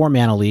 4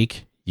 Mana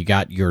Leak, you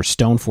got your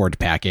Stoneforge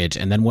package,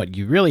 and then what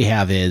you really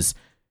have is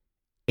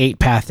 8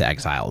 Path to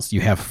Exiles.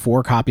 You have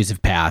 4 copies of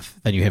Path,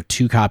 then you have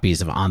 2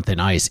 copies of On Thin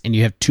Ice, and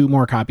you have 2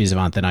 more copies of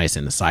On Thin Ice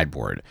in the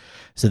sideboard.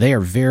 So they are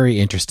very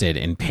interested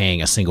in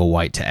paying a single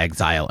white to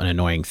exile an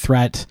annoying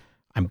threat.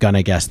 I'm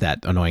gonna guess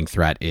that annoying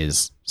threat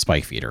is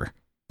Spike Feeder.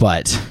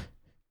 But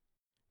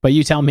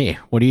you tell me,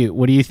 what do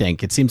you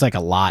think? It seems like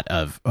a lot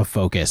of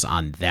focus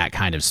on that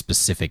kind of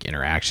specific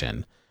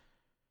interaction.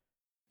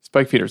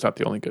 Spike Feeder's not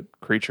the only good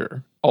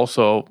creature.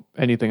 Also,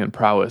 anything in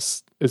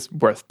prowess is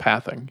worth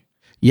pathing.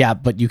 Yeah,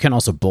 but you can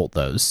also bolt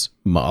those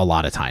a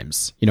lot of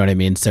times. You know what I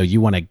mean? So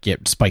you want to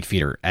get Spike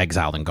Feeder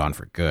exiled and gone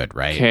for good,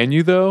 right? Can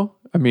you, though?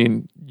 I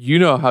mean, you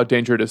know how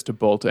dangerous it is to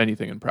bolt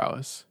anything in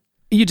prowess.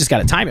 You just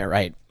got to time it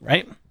right?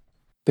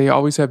 They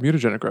always have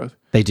mutagenic growth.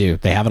 They do.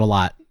 They have it a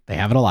lot.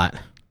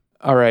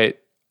 All right.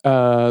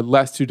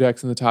 Last 2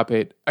 decks in the top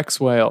 8.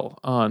 X-Whale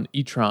on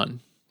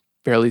Etron.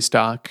 Fairly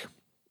stock.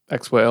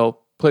 X-Whale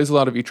plays a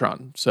lot of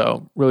Etron,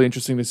 so really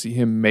interesting to see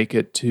him make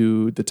it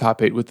to the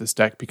top 8 with this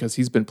deck, because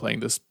he's been playing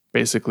this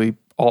basically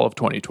all of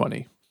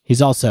 2020.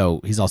 He's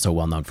also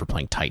well known for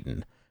playing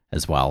Titan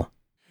as well.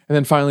 And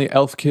then finally,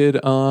 Elf Kid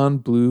on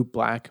Blue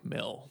Black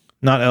Mill.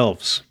 Not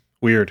elves.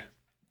 Weird.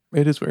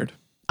 It is weird.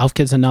 Elf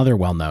Kid's another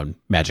well known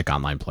Magic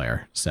Online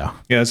player. So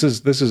yeah, this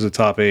is a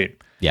top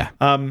 8. Yeah.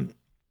 All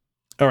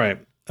right.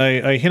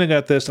 I hinted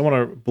at this. I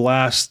want to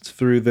blast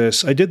through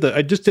this. I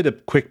just did a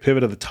quick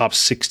pivot of the top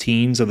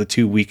 16s of the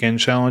 2 weekend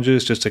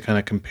challenges just to kind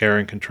of compare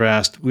and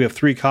contrast. We have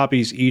 3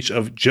 copies each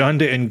of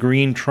Jund and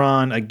Green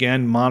Tron.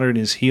 Again, Modern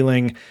is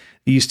healing.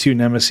 These 2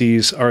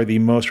 nemesis are the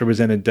most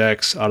represented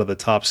decks out of the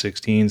top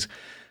 16s.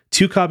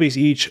 2 copies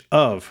each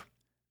of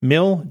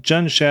Mill,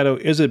 Jund Shadow,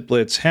 Izzet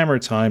Blitz, Hammer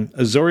Time,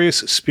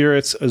 Azorius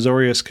Spirits,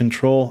 Azorius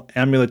Control,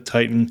 Amulet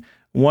Titan,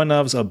 one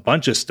ofs a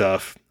bunch of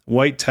stuff,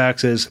 White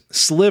Taxes,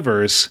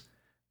 Slivers,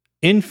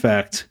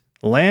 Infect,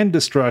 Land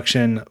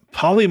Destruction,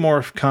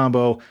 Polymorph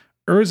Combo,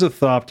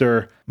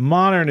 Urzethopter.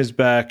 Modern is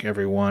back,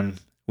 everyone.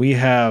 We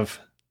have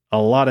a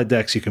lot of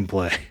decks you can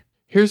play.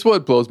 Here's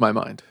what blows my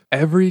mind.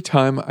 Every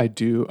time I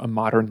do a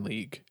Modern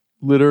League,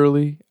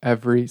 literally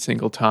every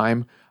single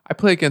time, I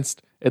play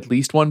against at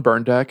least 1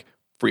 burn deck,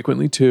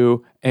 frequently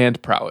 2,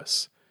 and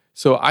prowess.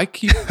 So I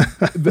keep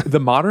the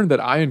Modern that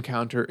I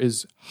encounter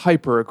is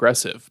hyper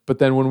aggressive, but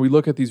then when we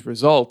look at these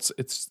results,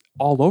 it's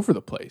all over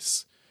the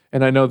place.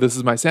 And I know this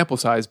is my sample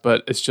size,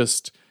 but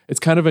it's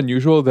kind of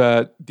unusual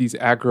that these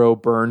aggro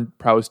burn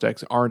prowess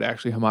decks aren't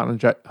actually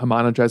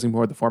homogenizing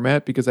more of the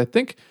format, because I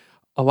think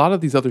a lot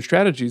of these other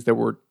strategies that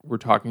we're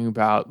talking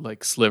about,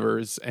 like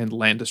Slivers and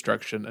Land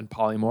Destruction and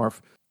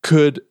Polymorph,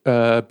 could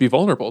be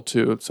vulnerable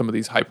to some of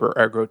these hyper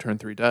aggro turn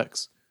 3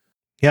 decks.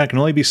 Yeah, it can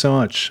only be so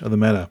much of the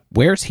meta.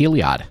 Where's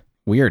Heliod?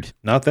 Weird.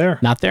 Not there.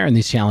 Not there in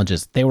these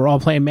challenges. They were all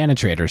playing Mana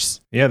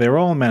Traders. Yeah, they were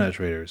all Mana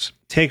Traders.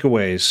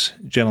 Takeaways,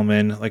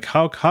 gentlemen. Like,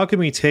 how can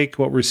we take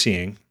what we're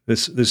seeing,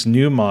 this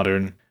new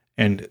Modern,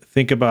 and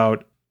think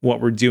about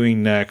what we're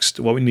doing next,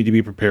 what we need to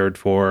be prepared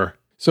for?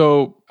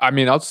 So, I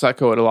mean, I'll just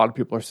echo what a lot of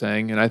people are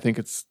saying, and I think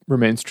it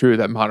remains true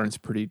that Modern's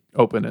pretty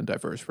open and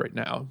diverse right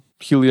now.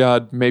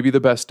 Heliod may be the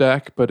best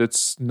deck, but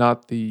it's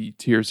not the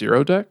tier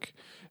 0 deck.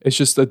 It's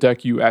just a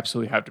deck you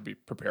absolutely have to be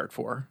prepared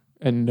for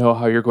and know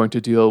how you're going to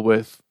deal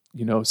with,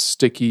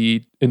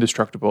 sticky,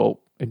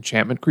 indestructible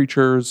enchantment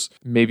creatures,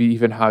 maybe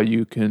even how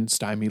you can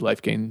stymie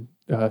life gain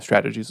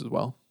strategies as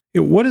well.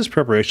 What does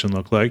preparation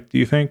look like, do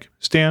you think,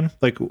 Stan?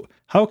 Like,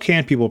 how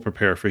can people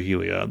prepare for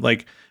Heliod?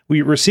 Like,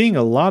 we're seeing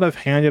a lot of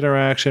hand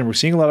interaction, we're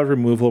seeing a lot of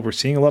removal, we're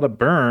seeing a lot of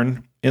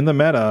burn in the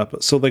meta.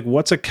 So, like,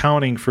 what's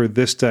accounting for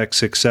this deck's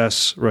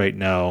success right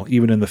now,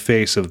 even in the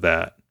face of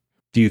that,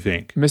 do you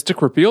think?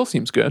 Mystic Repeal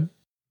seems good.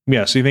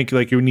 Yeah, so you think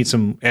like you would need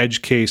some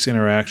edge case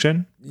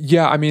interaction?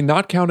 Yeah, I mean,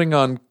 not counting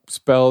on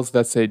spells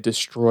that say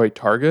destroy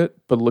target,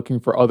 but looking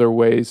for other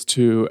ways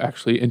to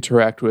actually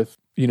interact with,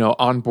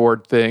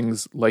 onboard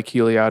things like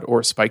Heliod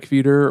or Spike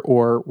Feeder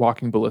or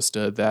Walking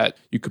Ballista that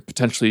you could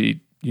potentially,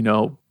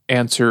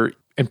 answer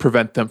and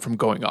prevent them from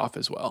going off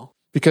as well.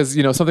 Because,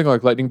 something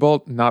like Lightning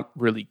Bolt, not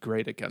really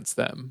great against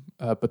them.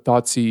 But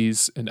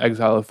Thoughtseize and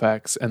Exile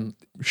effects and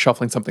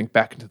shuffling something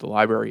back into the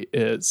library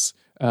is.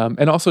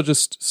 And also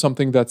just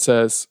something that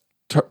says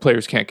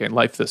players can't gain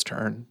life this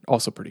turn,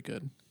 also pretty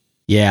good.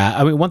 Yeah,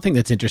 I mean, one thing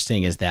that's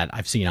interesting is that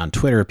I've seen on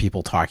Twitter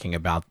people talking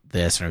about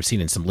this, and I've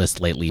seen in some lists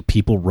lately,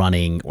 people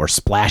running or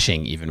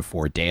splashing even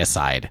for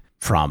Deicide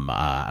from,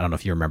 I don't know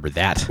if you remember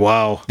that.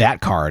 Wow. That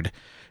card.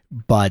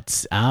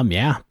 But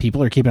yeah,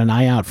 people are keeping an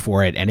eye out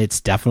for it, and it's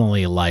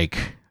definitely like,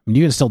 I mean,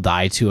 you can still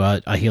die to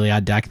a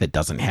Heliod deck that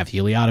doesn't have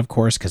Heliod, of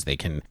course, because they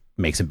can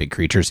make some big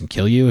creatures and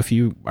kill you if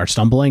you are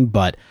stumbling,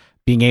 but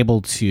being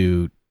able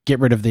to get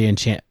rid of the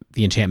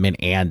enchantment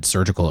and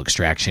surgical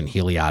extraction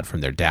Heliod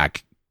from their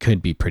deck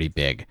could be pretty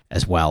big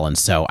as well. And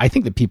so I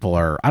think that people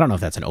are, I don't know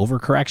if that's an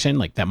overcorrection,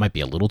 like that might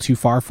be a little too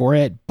far for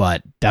it,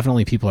 but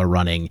definitely people are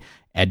running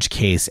edge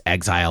case,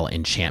 exile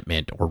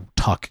enchantment, or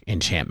tuck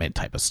enchantment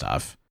type of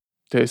stuff.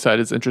 Deicide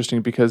is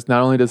interesting because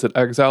not only does it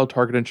exile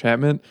target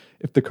enchantment,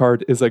 if the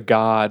card is a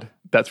god,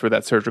 that's where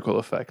that surgical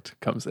effect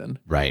comes in.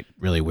 Right.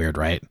 Really weird,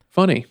 right?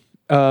 Funny.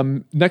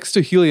 Next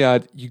to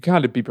Heliod, you got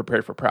to be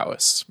prepared for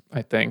prowess,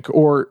 I think,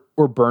 or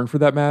burn for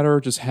that matter.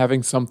 Just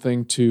having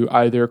something to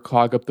either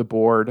clog up the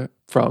board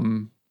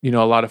from a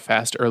lot of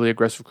fast, early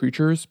aggressive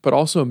creatures, but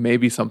also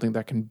maybe something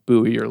that can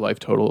buoy your life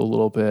total a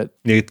little bit.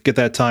 You get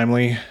that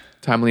timely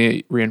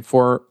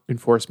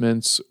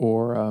reinforcements,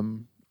 or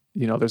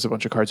there's a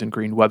bunch of cards in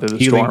green. Weather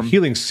the storm,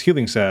 healing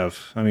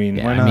salve. I mean,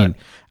 yeah, why not?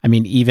 I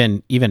mean,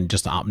 even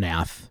just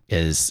Omnath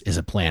is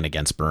a plan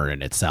against burn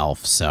in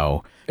itself.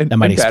 So that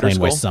might explain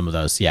why some of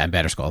those. Yeah, and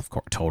Batterskull, of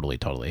course,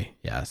 totally.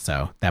 Yeah,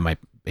 so that might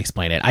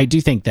explain it. I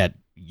do think that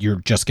you're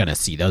just going to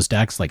see those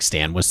decks, like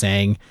Stan was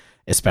saying,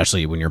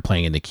 especially when you're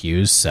playing in the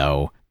queues.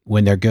 So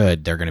when they're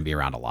good, they're going to be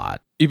around a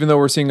lot. Even though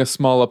we're seeing a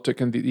small uptick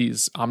in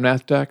these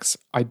Omnath decks,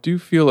 I do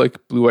feel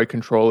like Blue-White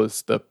Control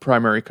is the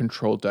primary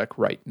control deck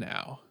right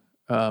now.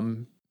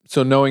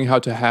 So knowing how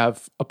to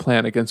have a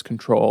plan against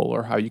control,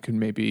 or how you can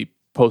maybe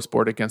post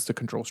board against a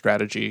control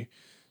strategy,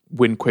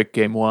 win quick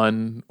game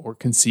 1 or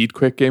concede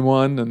quick game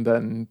 1, and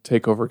then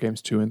take over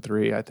games 2 and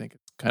 3, I think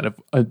it's kind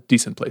of a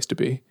decent place to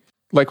be.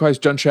 Likewise,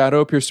 Jund Shadow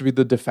appears to be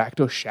the de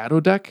facto shadow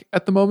deck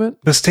at the moment.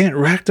 But Stan,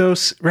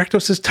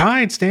 Rakdos is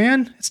tied,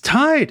 Stan. It's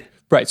tied.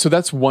 Right, so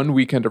that's one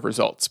weekend of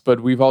results,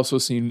 but we've also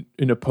seen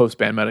in a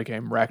post-ban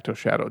metagame, Rakdos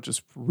Shadow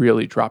just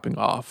really dropping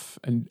off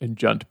and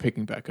Jund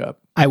picking back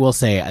up. I will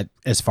say,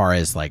 as far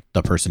as like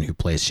the person who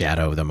plays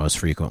Shadow the most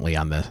frequently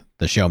on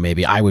the show,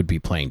 maybe I would be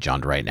playing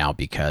Jund right now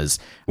because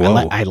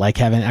I like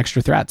having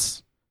extra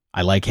threats.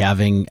 I like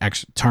having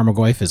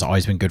Tarmogoyf has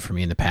always been good for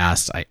me in the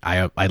past.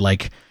 I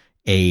like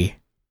a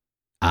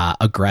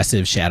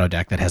aggressive Shadow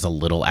deck that has a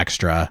little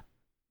extra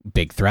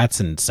big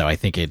threats, and so I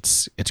think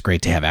it's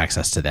great to have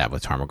access to that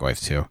with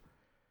Tarmogoyf too.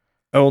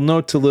 I will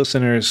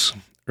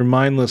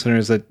remind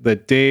listeners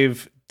that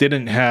Dave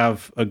didn't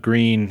have a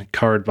green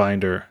card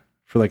binder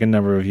for like a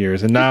number of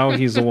years, and now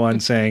he's the one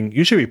saying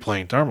you should be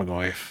playing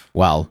Tarmogoyf.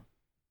 Well,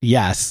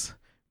 yes,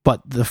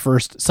 but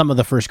some of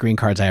the first green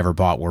cards I ever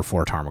bought were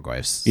for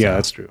Tarmogoyfs. So yeah,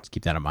 that's true. Let's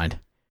keep that in mind.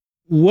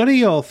 What do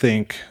y'all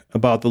think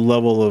about the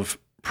level of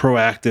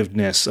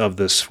proactiveness of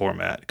this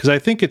format? Because I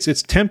think it's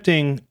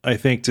tempting, I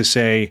think, to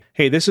say,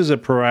 hey, this is a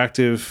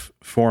proactive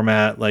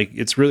format, like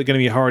it's really going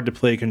to be hard to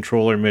play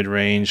controller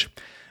mid-range.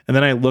 And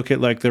then I look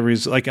at like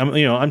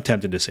I'm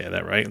tempted to say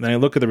that, right? And then I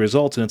look at the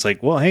results and it's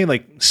like, well, hey,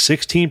 like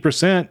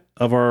 16%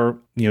 of our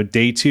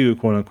day 2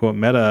 quote unquote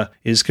meta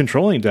is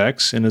controlling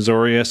decks in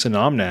Azorius and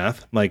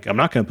Omnath. Like, I'm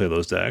not going to play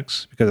those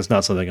decks because it's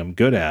not something I'm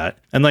good at.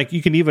 And like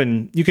you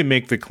can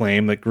make the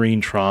claim that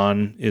Green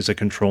Tron is a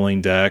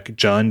controlling deck.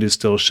 Jund is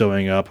still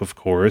showing up, of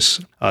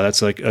course.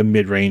 That's like a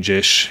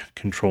mid-range-ish,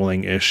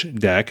 controlling-ish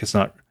deck. It's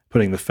not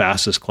putting the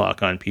fastest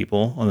clock on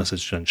people unless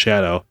it's Jund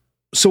Shadow.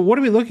 So what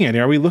are we looking at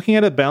here? Are we looking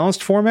at a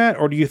balanced format,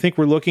 or do you think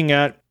we're looking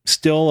at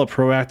still a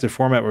proactive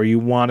format where you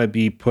want to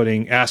be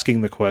asking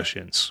the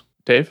questions?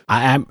 Dave?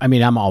 I'm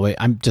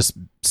just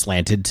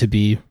slanted to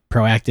be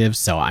proactive,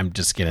 so I'm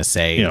just going to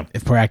say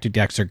if proactive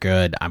decks are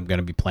good, I'm going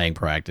to be playing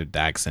proactive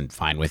decks and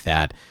fine with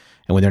that.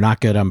 And when they're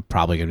not good, I'm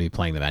probably going to be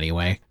playing them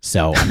anyway.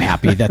 So I'm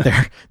happy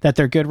that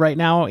they're good right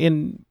now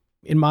in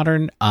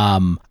Modern.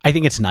 I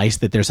think it's nice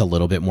that there's a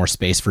little bit more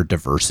space for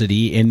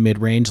diversity in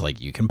mid-range. Like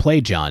you can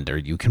play Jund, or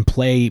you can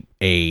play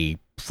a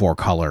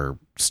 4-color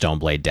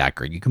Stoneblade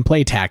deck, or you can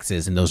play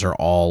Taxes, and those are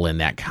all in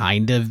that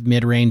kind of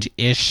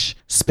mid-range-ish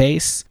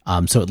space.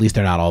 So at least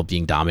they're not all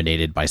being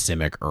dominated by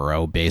Simic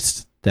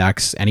Uro-based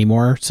decks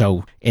anymore.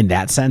 So in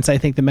that sense, I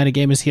think the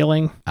metagame is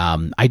healing.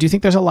 I do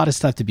think there's a lot of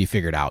stuff to be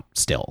figured out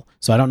still.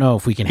 So I don't know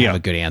if we can have a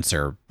good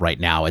answer right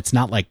now. It's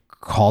not like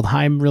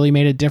Kaldheim really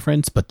made a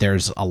difference, but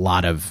there's a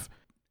lot of...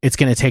 It's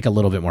going to take a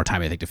little bit more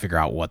time, I think, to figure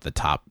out what the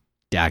top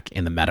deck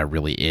in the meta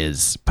really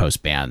is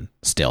post-ban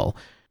still,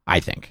 I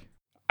think.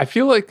 I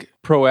feel like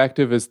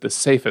proactive is the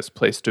safest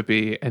place to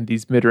be, and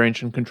these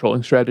mid-range and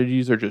controlling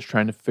strategies are just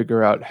trying to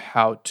figure out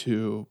how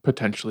to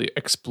potentially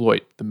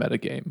exploit the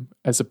metagame,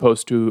 as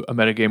opposed to a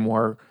metagame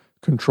where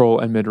control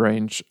and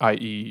mid-range,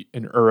 i.e.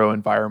 an Uro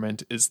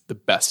environment, is the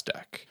best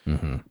deck.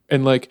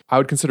 And like, I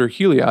would consider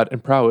Heliod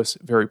and Prowess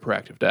very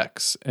proactive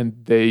decks,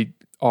 and they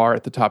are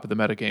at the top of the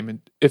metagame, and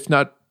if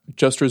not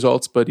just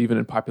results, but even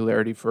in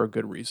popularity for a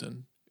good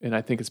reason. And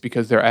I think it's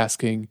because they're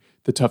asking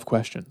the tough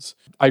questions.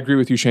 I agree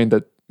with you, Shane,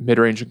 that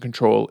mid-range and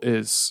control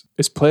is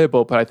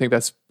playable, but I think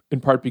that's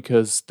in part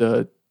because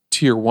the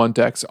tier 1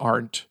 decks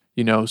aren't,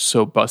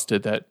 so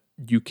busted that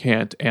you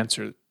can't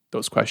answer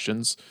those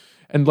questions.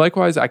 And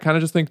likewise, I kind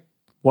of just think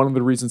one of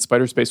the reasons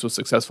Spider Space was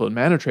successful in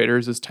Mana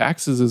Traders is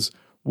taxes is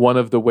one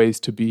of the ways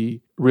to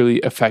be really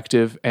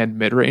effective and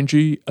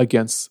mid-rangey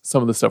against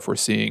some of the stuff we're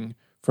seeing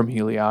from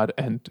Heliod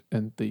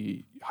and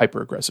the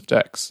hyper-aggressive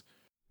decks.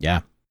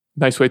 Yeah.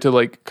 Nice way to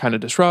like kind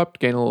of disrupt,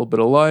 gain a little bit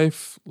of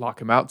life,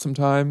 lock him out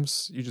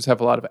sometimes. You just have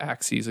a lot of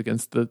axes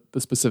against the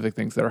specific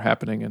things that are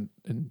happening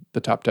in the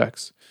top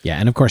decks. Yeah,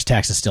 and of course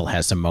Taxes still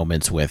has some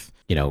moments with,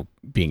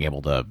 being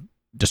able to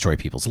destroy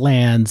people's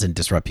lands and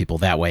disrupt people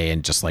that way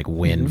and just like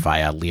win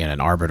via Leon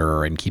and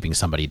Arbiter and keeping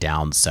somebody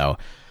down. So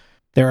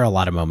there are a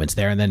lot of moments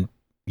there, and then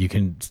you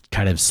can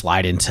kind of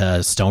slide into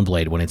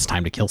Stoneblade when it's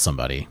time to kill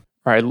somebody.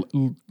 All right,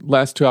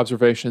 last two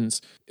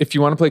observations. If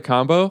you want to play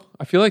combo,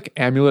 I feel like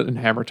Amulet and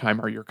Hammer Time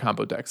are your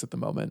combo decks at the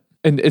moment.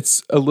 And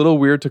it's a little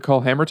weird to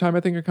call Hammer Time, I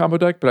think, a combo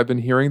deck, but I've been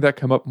hearing that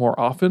come up more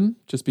often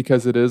just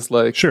because it is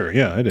like... Sure,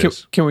 yeah, it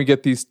is. Can we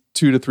get these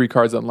 2 to 3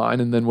 cards online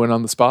and then win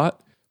on the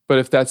spot? But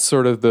if that's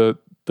sort of the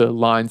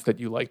lines that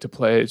you like to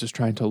play, just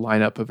trying to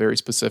line up a very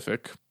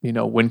specific,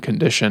 win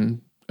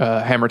condition,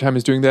 Hammer Time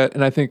is doing that.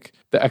 And I think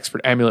the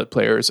expert Amulet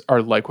players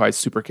are likewise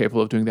super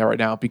capable of doing that right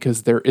now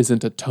because there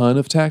isn't a ton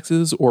of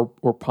taxes or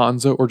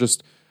Ponza or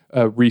just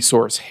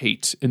resource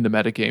hate in the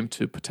metagame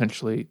to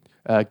potentially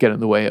get in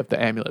the way of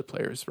the Amulet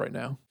players right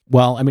now.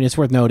 Well, I mean, it's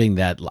worth noting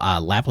that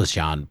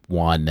Laplasjan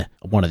won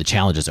one of the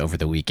challenges over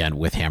the weekend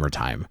with Hammer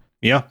Time.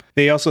 Yeah.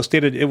 They also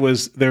stated it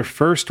was their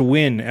first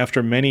win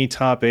after many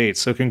top 8s.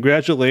 So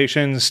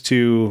congratulations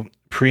to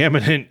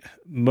preeminent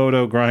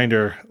Moto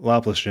grinder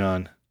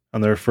Laplasjan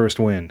on their first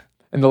win.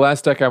 And the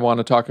last deck I want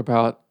to talk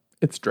about,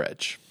 it's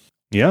Dredge.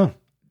 Yeah.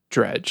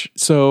 Dredge.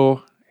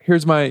 So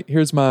here's my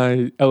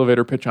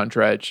elevator pitch on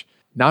Dredge.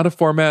 Not a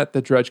format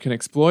that Dredge can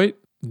exploit.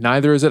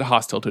 Neither is it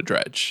hostile to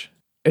Dredge.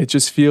 It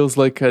just feels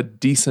like a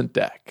decent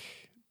deck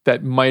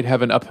that might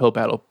have an uphill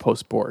battle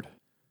post-board.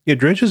 Yeah,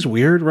 Dredge is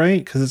weird,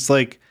 right? Because it's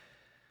like,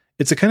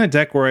 it's a kind of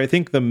deck where I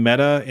think the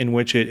meta in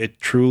which it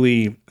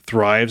truly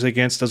thrives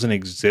against doesn't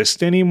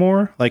exist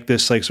anymore. Like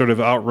this like sort of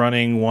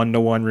outrunning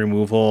 1-to-1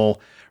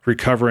 removal,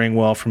 recovering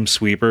well from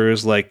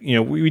sweepers. Like,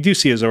 we do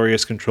see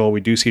Azorius control. We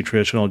do see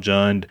traditional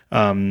Jund.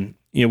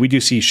 We do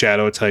see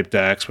shadow type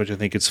decks, which I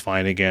think it's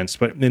fine against.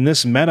 But in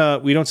this meta,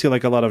 we don't see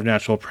like a lot of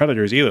natural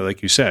predators either,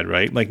 like you said,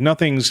 right? Like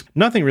nothing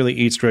really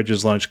eats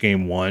Dredge's lunch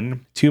game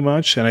 1 too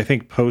much. And I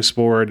think post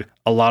board,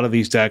 a lot of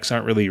these decks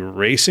aren't really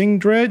racing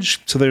Dredge.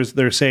 So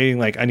they're saying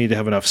like, I need to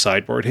have enough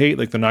sideboard hate.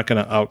 Like they're not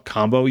going to out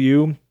combo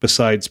you.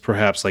 Besides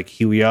perhaps like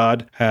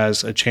Heliod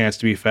has a chance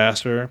to be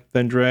faster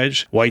than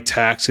Dredge. White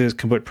Taxes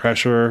can put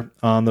pressure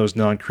on those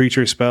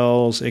non-creature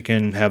spells. It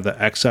can have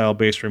the exile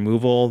based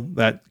removal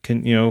that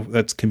can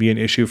be an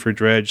issue for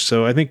Dredge.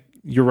 So I think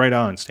you're right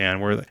on, Stan,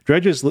 where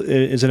Dredge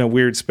is in a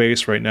weird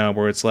space right now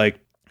where it's like,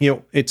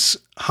 it's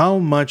how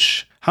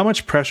much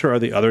pressure are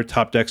the other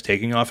top decks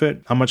taking off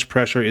it? How much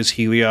pressure is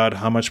Heliod?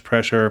 How much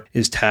pressure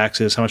is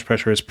Taxes? How much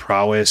pressure is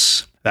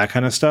Prowess? That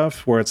kind of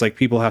stuff, where it's like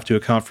people have to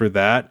account for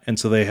that. And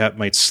so they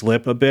might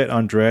slip a bit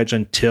on Dredge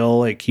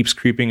until it keeps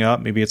creeping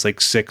up. Maybe it's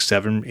like 6,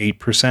 7,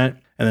 8%, and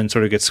then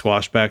sort of gets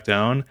squashed back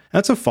down.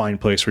 That's a fine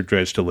place for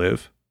Dredge to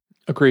live.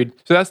 Agreed.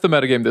 So that's the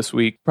metagame this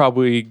week.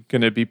 Probably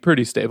going to be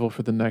pretty stable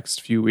for the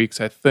next few weeks,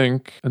 I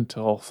think,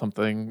 until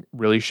something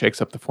really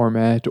shakes up the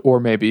format, or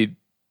maybe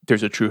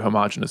there's a true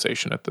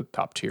homogenization at the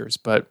top tiers.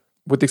 But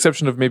with the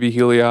exception of maybe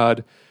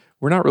Heliod,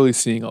 we're not really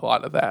seeing a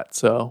lot of that.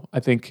 So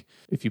I think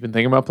if you've been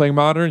thinking about playing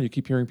Modern, you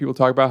keep hearing people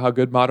talk about how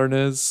good Modern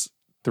is,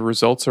 the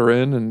results are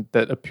in, and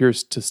that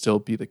appears to still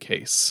be the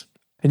case.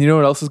 And you know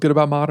what else is good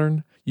about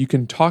Modern? You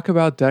can talk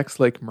about decks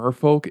like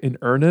Merfolk in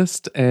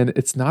earnest, and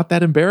it's not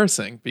that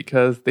embarrassing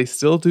because they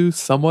still do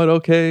somewhat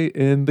okay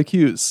in the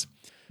queues.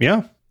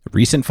 Yeah.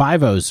 Recent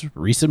 5-0s,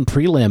 recent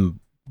prelim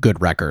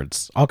good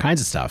records, all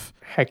kinds of stuff.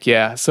 Heck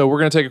yeah. So we're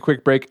going to take a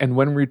quick break, and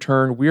when we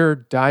return, we are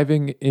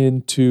diving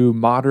into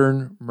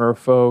Modern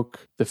Merfolk.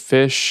 The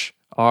fish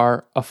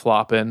are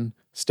a-floppin'.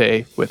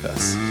 Stay with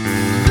us.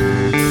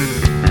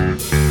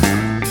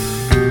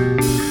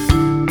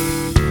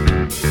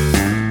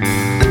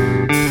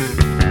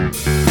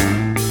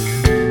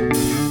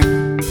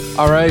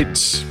 All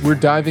right, we're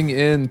diving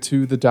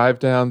into the dive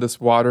down this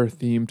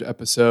water-themed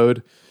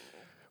episode.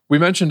 We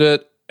mentioned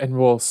it, and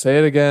we'll say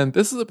it again.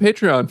 This is a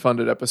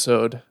Patreon-funded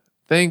episode.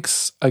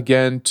 Thanks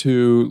again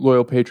to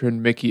loyal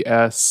patron Mickey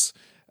S.,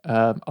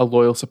 a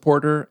loyal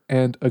supporter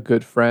and a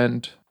good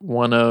friend,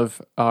 one of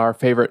our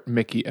favorite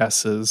Mickey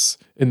S's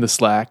in the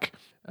Slack.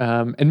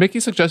 And Mickey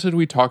suggested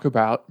we talk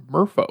about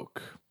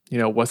Merfolk.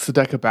 What's the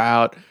deck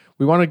about?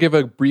 We want to give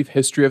a brief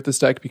history of this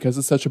deck because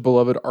it's such a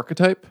beloved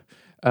archetype.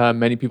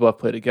 Many people have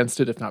played against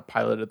it, if not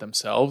piloted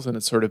themselves, and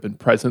it's sort of been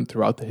present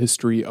throughout the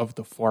history of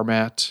the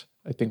format.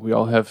 I think we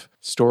all have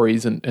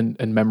stories and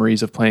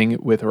memories of playing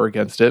it with or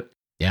against it.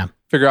 Yeah.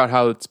 Figure out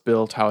how it's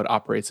built, how it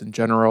operates in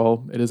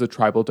general. It is a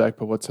tribal deck,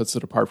 but what sets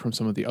it apart from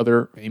some of the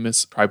other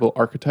famous tribal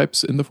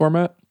archetypes in the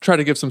format? Try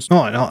to give some...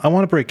 Oh, I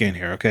want to break in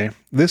here, okay?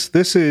 This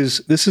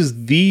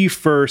is the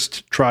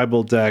first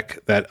tribal deck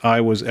that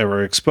I was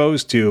ever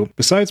exposed to,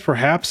 besides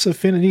perhaps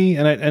Affinity,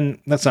 and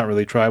that's not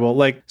really tribal.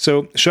 Like,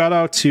 so shout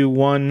out to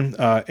one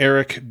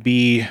Eric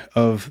B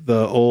of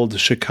the old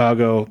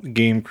Chicago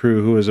game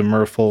crew, who is a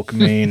Merfolk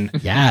main.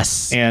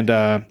 Yes. And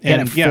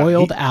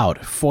foiled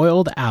out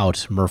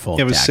Merfolk.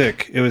 It was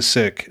deck. sick. It was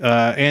sick.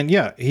 And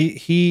yeah,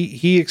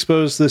 he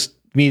exposed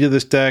me to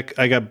this deck.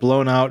 I got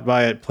blown out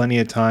by it plenty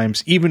of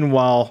times, even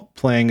while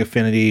playing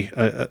Affinity,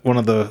 one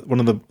of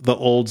the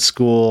old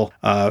school,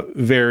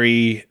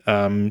 very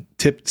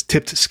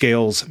tipped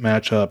scales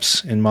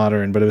matchups in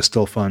Modern, but it was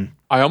still fun.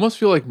 I almost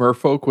feel like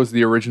Merfolk was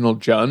the original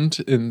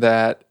Jund in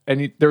that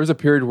there was a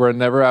period where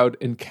whenever I would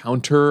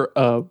encounter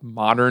a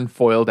Modern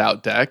foiled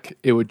out deck,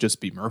 it would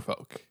just be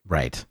Merfolk.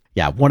 Right.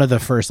 Yeah, one of the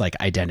first like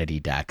identity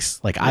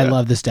decks. Like, I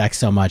love this deck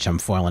so much, I'm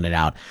foiling it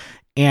out.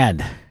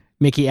 And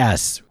Mickey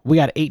S., we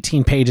got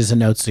 18 pages of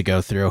notes to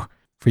go through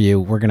for you.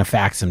 We're going to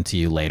fax them to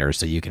you later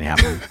so you can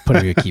have them put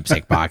in your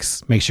keepsake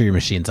box. Make sure your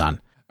machine's on.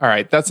 All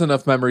right, that's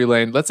enough memory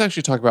lane. Let's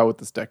actually talk about what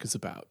this deck is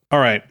about. All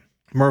right.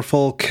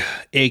 Merfolk,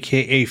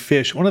 aka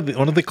Fish, one of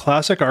the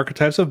classic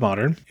archetypes of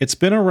Modern. It's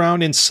been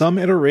around in some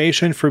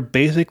iteration for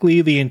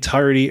basically the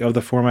entirety of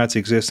the format's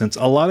existence.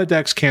 A lot of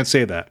decks can't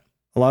say that.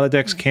 A lot of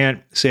decks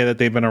can't say that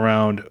they've been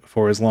around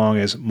for as long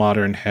as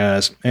Modern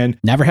has, and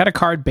never had a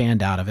card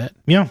banned out of it.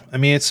 Yeah, I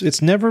mean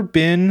it's never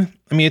been.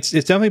 I mean it's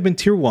definitely been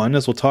tier 1,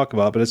 as we'll talk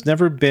about, but it's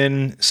never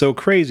been so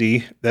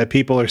crazy that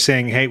people are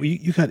saying, "Hey,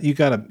 you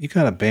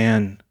gotta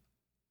ban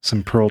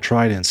some Pearl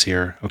Tridents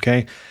here."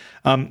 Okay,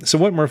 so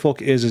what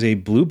Merfolk is a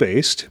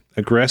blue-based,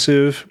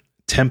 aggressive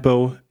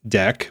tempo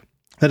deck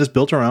that is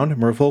built around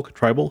Merfolk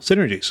tribal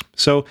synergies.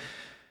 So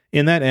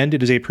in that end,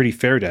 it is a pretty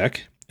fair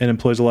deck. It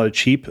employs a lot of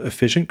cheap,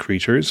 efficient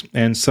creatures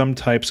and some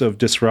types of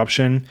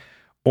disruption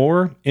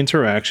or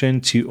interaction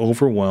to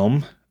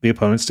overwhelm the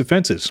opponent's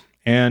defenses.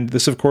 And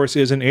this, of course,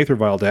 is an Aether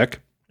Vial deck.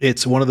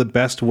 It's one of the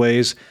best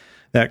ways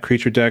that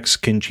creature decks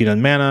can cheat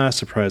on mana,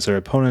 surprise their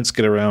opponents,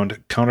 get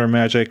around counter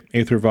magic,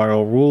 Aether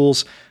Vial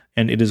rules,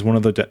 and it is one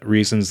of the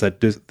reasons that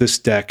this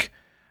deck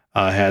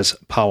has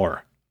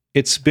power.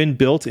 It's been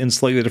built in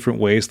slightly different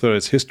ways throughout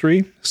its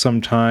history,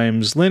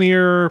 sometimes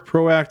linear,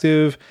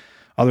 proactive,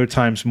 other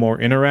times more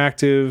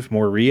interactive,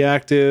 more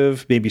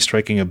reactive, maybe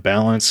striking a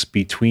balance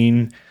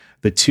between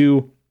the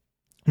two.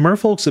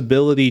 Merfolk's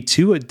ability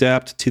to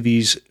adapt to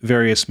these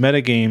various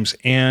metagames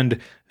and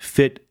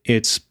fit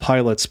its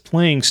pilot's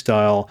playing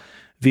style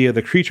via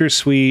the creature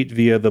suite,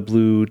 via the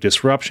blue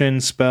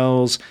disruption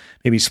spells,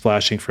 maybe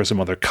splashing for some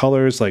other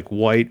colors like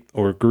white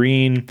or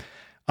green.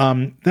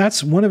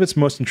 That's one of its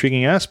most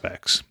intriguing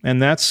aspects.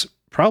 And that's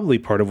probably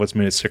part of what's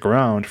made it stick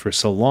around for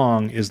so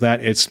long, is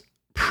that it's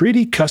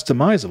pretty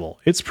customizable.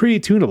 It's pretty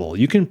tunable.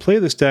 You can play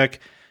this deck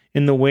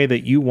in the way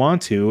that you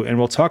want to, and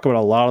we'll talk about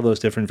a lot of those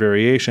different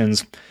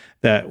variations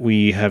that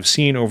we have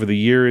seen over the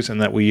years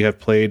and that we have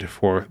played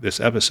for this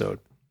episode.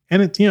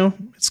 And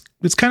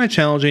it's kind of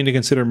challenging to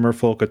consider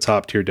Merfolk a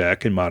top tier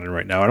deck in Modern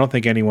right now. I don't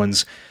think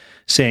anyone's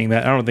saying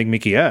that. I don't think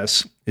Mickey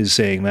S. is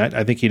saying that.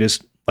 I think he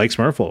just likes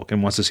Merfolk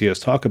and wants to see us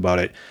talk about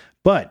it.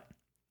 But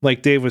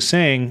like Dave was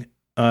saying,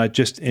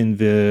 just in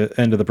the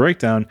end of the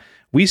breakdown,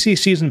 we see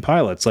seasoned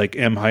pilots like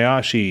M.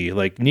 Hayashi,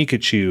 like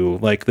Nikachu,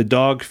 like the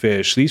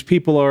Dogfish. These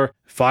people are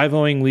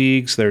 5-0ing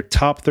leagues. They're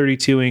top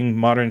 32ing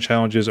Modern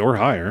challenges or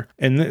higher.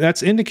 And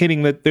that's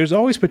indicating that there's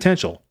always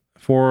potential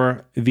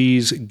for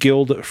these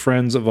guild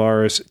friends of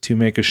ours to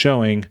make a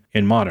showing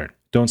in Modern.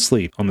 Don't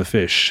sleep on the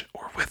fish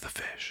or with the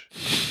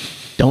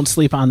fish. Don't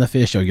sleep on the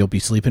fish or you'll be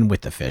sleeping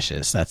with the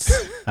fishes. That's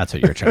what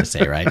you're trying to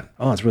say, right?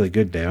 Oh, it's really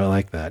good, Dave. I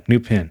like that. New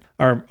pin.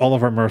 All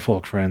of our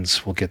Merfolk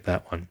friends will get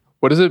that one.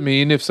 What does it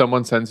mean if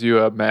someone sends you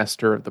a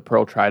Master of the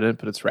Pearl Trident,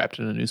 but it's wrapped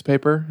in a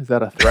newspaper? Is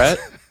that a threat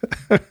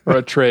or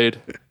a trade?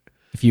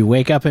 If you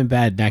wake up in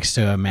bed next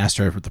to a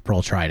Master of the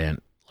Pearl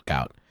Trident, look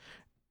out.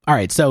 All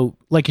right, so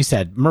like you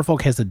said,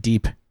 Merfolk has a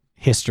deep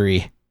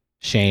history.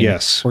 Shane,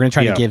 yes, we're going to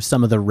try to give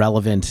some of the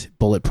relevant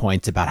bullet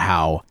points about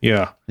how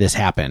this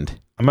happened.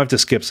 I'm going to have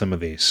to skip some of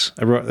these.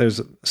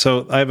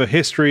 I have a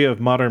history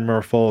of Modern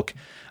Merfolk.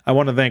 I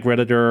want to thank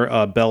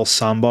Redditor Bell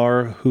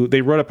Sambar, who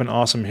they wrote up an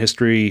awesome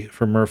history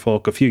for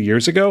Merfolk a few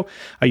years ago.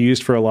 I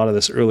used for a lot of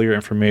this earlier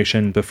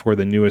information before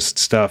the newest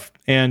stuff.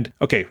 And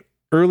okay,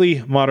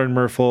 early Modern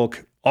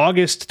Merfolk,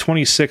 August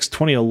 26,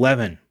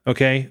 2011.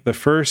 Okay, the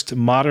first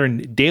Modern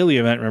daily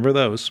event. Remember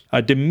those?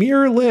 A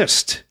Demir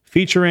list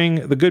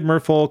featuring the good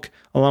Merfolk,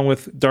 along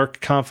with Dark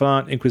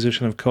Confidant,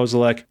 Inquisition of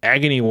Kozilek,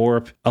 Agony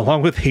Warp,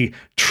 along with a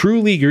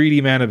truly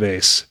greedy mana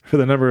base for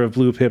the number of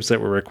blue pips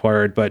that were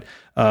required. But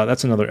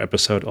that's another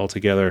episode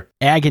altogether.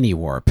 Agony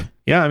Warp.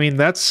 Yeah, I mean,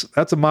 that's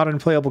a Modern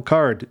playable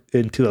card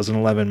in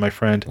 2011, my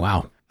friend.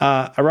 Wow.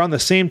 Around the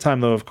same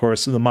time, though, of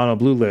course, the mono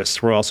blue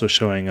lists were also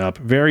showing up,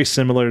 very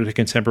similar to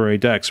contemporary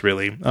decks,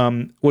 really.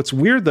 What's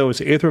weird, though,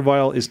 is Aether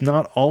Vial is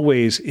not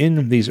always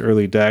in these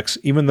early decks,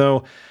 even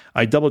though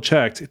I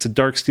double-checked. It's a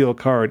Dark Steel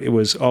card. It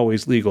was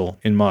always legal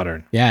in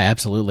Modern. Yeah,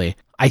 absolutely.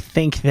 I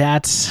think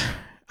that's...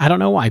 I don't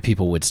know why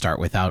people would start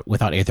without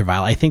Aether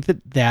Vial. I think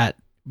that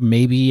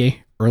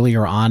maybe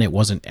earlier on it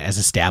wasn't as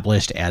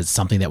established as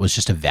something that was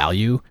just a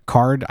value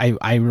card.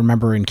 I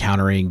remember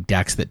encountering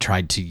decks that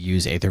tried to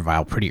use Aether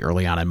Vial pretty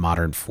early on in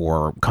Modern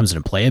for comes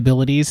into play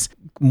abilities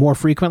more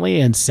frequently,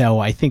 and so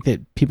I think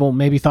that people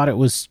maybe thought it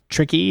was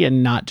tricky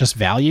and not just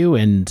value,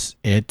 and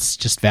it's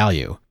just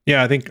value.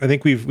 Yeah, I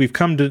think we've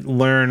come to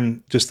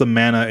learn just the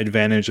mana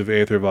advantage of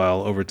Aether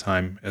Vial over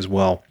time as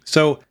well.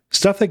 So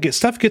stuff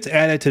gets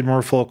added to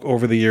Merfolk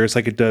over the years,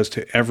 like it does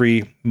to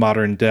every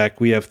Modern deck.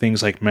 We have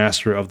things like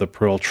Master of the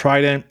Pearl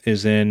Trident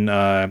is in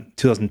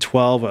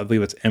 2012. I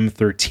believe it's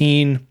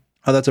M13.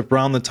 That's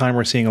around the time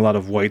we're seeing a lot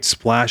of white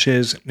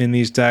splashes in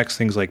these decks,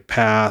 things like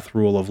Path,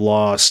 Rule of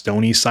Law,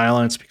 Stony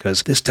Silence,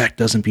 because this deck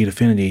doesn't beat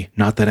Affinity.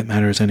 Not that it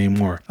matters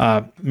anymore.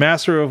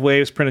 Master of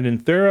Waves printed in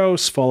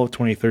Theros, fall of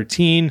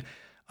 2013.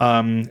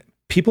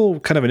 People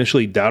kind of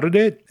initially doubted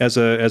it as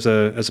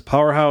a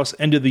powerhouse.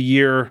 End of the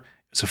year,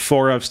 it's a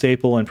 4-up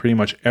staple in pretty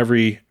much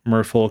every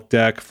Merfolk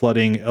deck,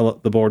 flooding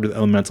the board with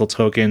elemental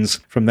tokens.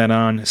 From then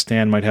on,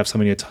 Stan might have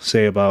something to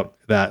say about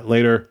that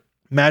later.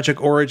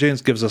 Magic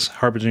Origins gives us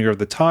Harbinger of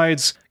the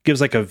Tides, gives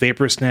like a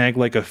Vapor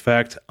Snag-like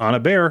effect on a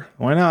bear.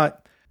 Why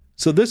not?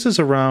 So this is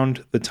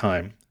around the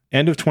time,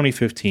 end of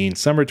 2015,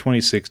 summer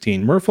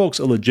 2016. Merfolk's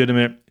a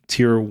legitimate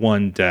tier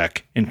 1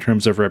 deck in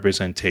terms of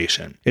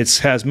representation. It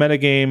has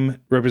metagame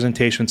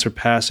representation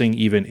surpassing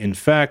even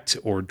Infect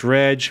or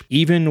Dredge,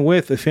 even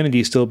with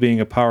Affinity still being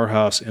a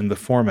powerhouse in the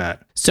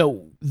format.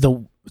 So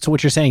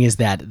what you're saying is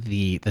that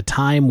the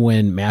time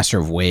when Master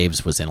of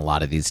Waves was in a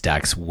lot of these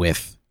decks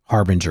with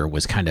Harbinger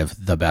was kind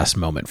of the best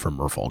moment for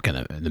Merfolk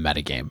in the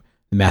metagame.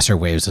 Master of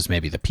Waves was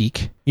maybe the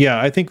peak.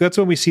 Yeah, I think that's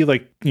when we see 4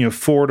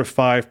 to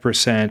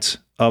 5%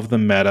 of the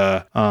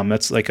meta.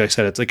 That's, like I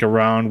said, it's like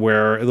around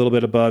where a little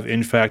bit above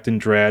Infect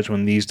and Dredge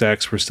when these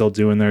decks were still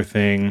doing their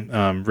thing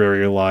very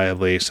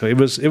reliably. So it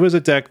was a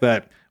deck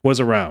that was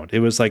around.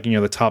 It was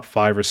the top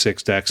 5 or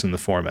 6 decks in the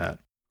format.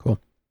 Cool.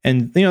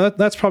 And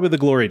that's probably the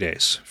glory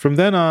days. From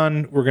then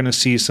on, we're going to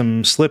see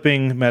some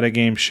slipping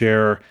metagame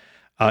share.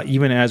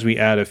 Even as we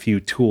add a few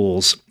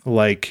tools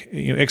like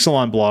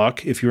Ixalan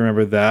Block, if you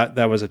remember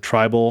that was a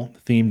tribal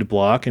themed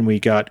block, and we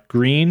got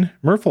green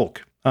Merfolk.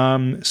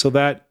 So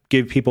that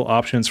gave people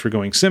options for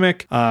going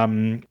Simic.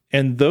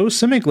 And those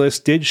Simic lists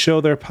did show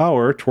their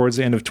power towards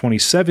the end of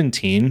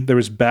 2017. There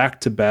was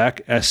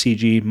back-to-back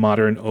SCG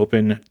Modern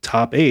Open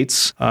top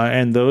 8s,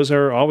 and those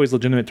are always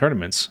legitimate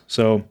tournaments.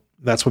 So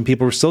that's when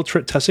people were still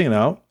testing it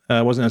out.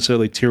 It wasn't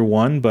necessarily tier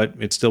 1, but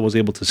it still was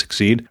able to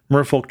succeed.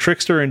 Merfolk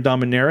Trickster and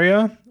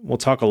Dominaria. We'll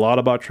talk a lot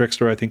about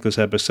Trickster, I think, this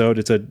episode.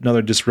 It's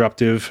another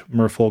disruptive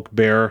Merfolk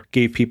bear.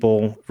 Gave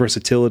people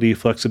versatility,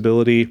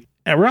 flexibility.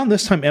 Around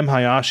this time, M.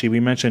 Hayashi, we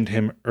mentioned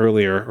him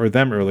earlier, or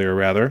them earlier,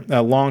 rather,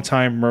 a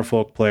longtime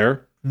Merfolk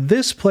player.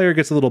 This player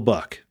gets a little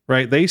buck,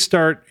 right? They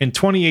start in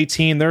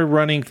 2018, they're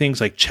running things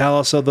like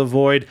Chalice of the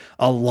Void,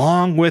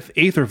 along with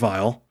Aether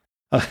Vial.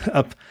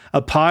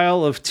 A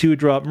pile of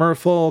 2-drop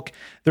Merfolk.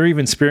 They're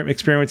even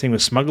experimenting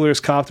with Smuggler's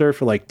Copter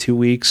for 2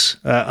 weeks.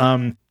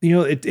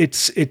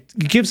 It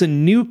gives a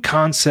new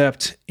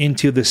concept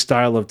into this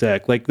style of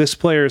deck. This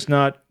player is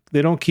not,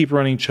 they don't keep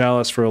running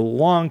Chalice for a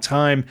long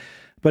time,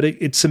 but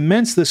it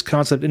cements this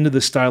concept into the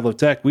style of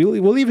deck.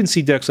 We'll even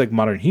see decks like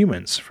Modern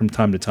Humans from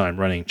time to time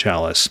running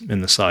Chalice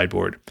in the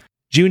sideboard.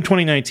 June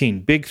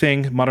 2019, big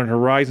thing, Modern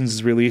Horizons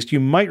is released.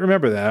 You might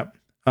remember that.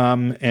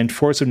 And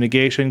Force of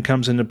Negation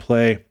comes into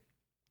play.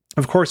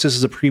 Of course, this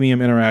is a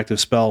premium interactive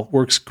spell.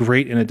 Works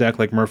great in a deck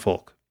like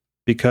Merfolk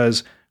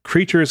because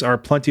creatures are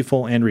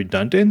plentiful and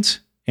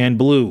redundant and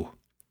blue.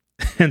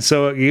 And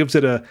so it gives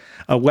it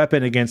a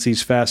weapon against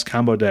these fast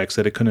combo decks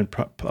that it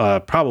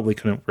probably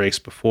couldn't race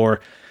before.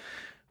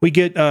 We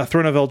get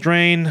Throne of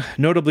Eldraine,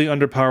 notably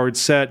underpowered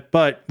set,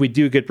 but we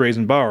do get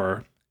Brazen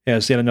Borrower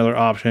as yet another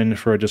option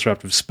for a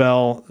disruptive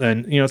spell.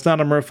 And, it's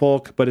not a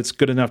Merfolk, but it's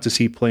good enough to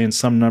see play in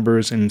some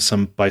numbers and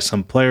by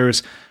some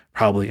players,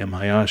 probably M.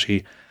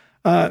 Hayashi.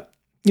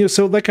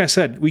 So like I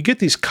said, we get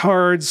these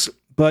cards,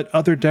 but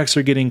other decks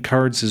are getting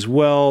cards as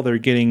well. They're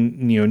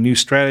getting, new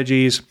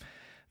strategies.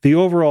 The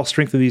overall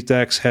strength of these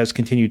decks has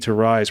continued to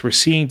rise. We're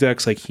seeing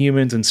decks like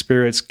Humans and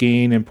Spirits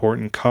gain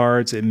important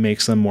cards. It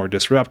makes them more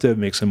disruptive,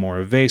 makes them more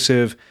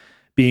evasive,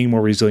 being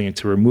more resilient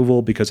to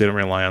removal because they don't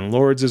rely on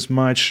Lords as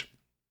much.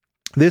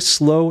 This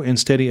slow and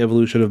steady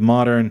evolution of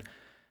Modern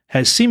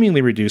has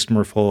seemingly reduced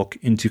Merfolk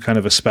into kind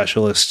of a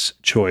specialist's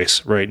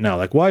choice right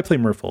now. Why play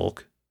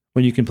Merfolk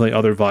when you can play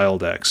other Vial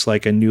decks,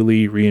 like a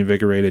newly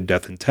reinvigorated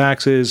Death and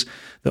Taxes,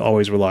 the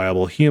always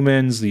reliable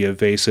Humans, the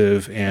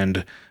evasive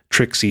and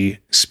tricksy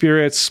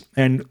Spirits.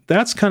 And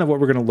that's kind of what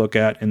we're going to look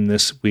at in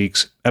this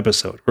week's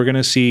episode. We're going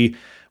to see,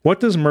 what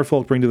does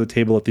Merfolk bring to the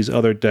table that these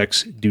other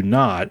decks do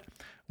not?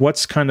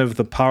 What's kind of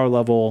the power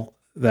level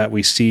that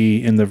we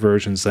see in the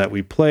versions that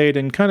we played,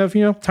 and kind of,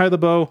 tie the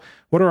bow.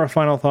 What are our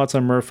final thoughts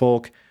on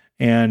Merfolk,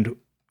 and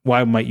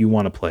why might you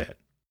want to play it?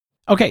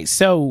 Okay,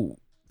 so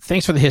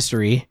thanks for the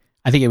history.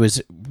 I think it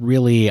was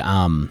really,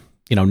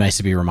 nice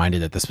to be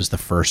reminded that this was the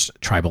first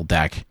tribal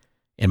deck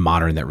in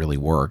Modern that really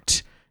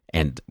worked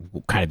and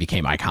kind of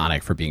became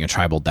iconic for being a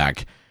tribal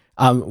deck.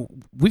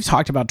 We've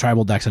talked about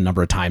tribal decks a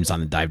number of times on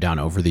the Dive Down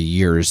over the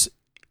years,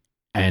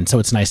 and so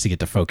it's nice to get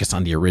to focus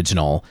on the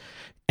original.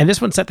 And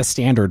this one set the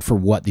standard for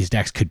what these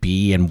decks could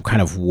be and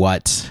kind of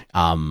what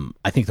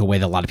I think the way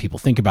that a lot of people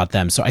think about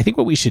them. So I think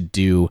what we should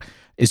do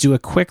is do a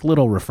quick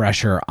little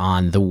refresher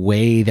on the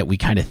way that we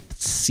kind of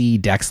see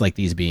decks like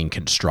these being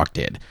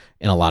constructed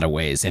in a lot of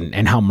ways,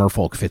 and how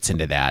Merfolk fits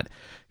into that.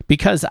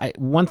 Because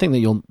one thing that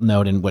you'll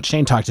note, and what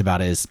Shane talked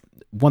about, is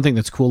one thing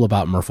that's cool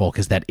about Merfolk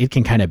is that it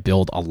can kind of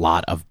build a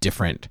lot of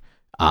different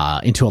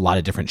into a lot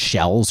of different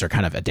shells, or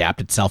kind of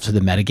adapt itself to the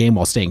metagame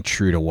while staying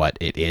true to what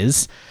it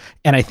is.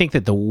 And I think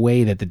that the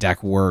way that the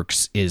deck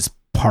works is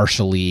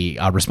partially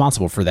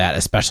responsible for that,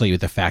 especially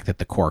with the fact that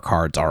the core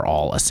cards are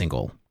all a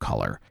single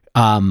color.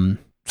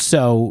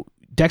 So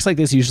decks like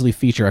this usually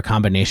feature a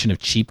combination of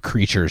cheap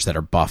creatures that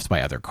are buffed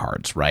by other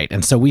cards, right?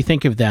 And so we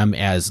think of them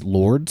as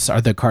lords are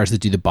the cards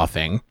that do the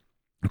buffing.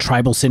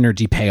 Tribal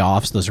synergy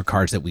payoffs, those are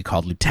cards that we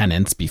called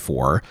lieutenants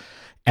before.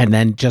 And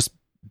then just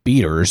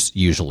beaters,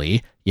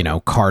 usually,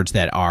 cards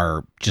that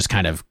are just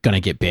kind of going to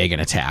get big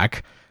and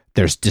attack.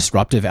 There's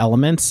disruptive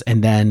elements,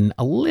 and then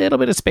a little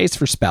bit of space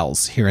for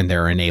spells here and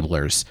there,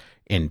 enablers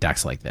in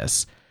decks like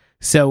this.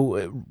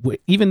 So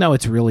even though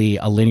it's really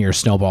a linear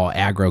snowball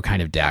aggro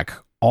kind of deck,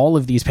 all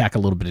of these pack a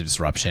little bit of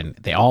disruption.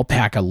 They all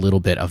pack a little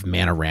bit of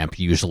mana ramp,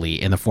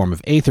 usually in the form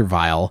of Aether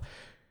Vial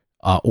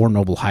or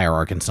Noble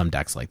Hierarch in some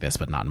decks like this,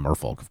 but not in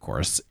Merfolk, of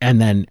course. And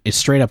then it's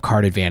straight up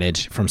card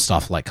advantage from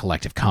stuff like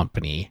Collected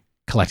Company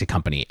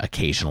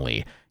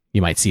occasionally.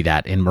 You might see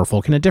that in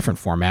Merfolk in a different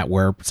format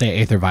where, say,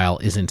 Aether Vial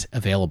isn't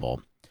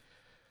available.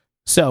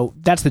 So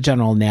that's the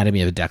general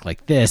anatomy of a deck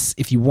like this.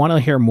 If you want to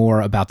hear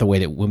more about the way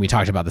that when we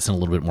talked about this in a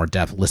little bit more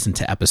depth, listen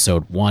to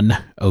episode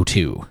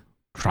 102,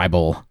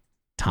 Tribal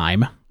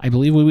Time, I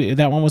believe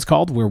that one was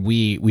called, where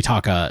we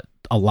talk a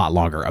lot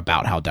longer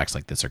about how decks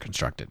like this are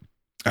constructed.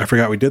 I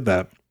forgot we did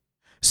that.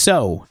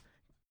 So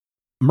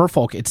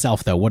Merfolk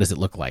itself, though, what does it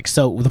look like?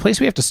 So the place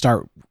we have to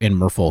start in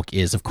Merfolk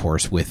is, of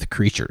course, with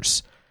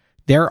creatures.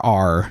 There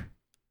are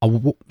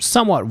a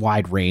somewhat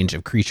wide range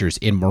of creatures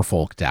in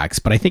Merfolk decks,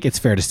 but I think it's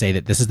fair to say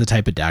that this is the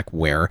type of deck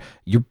where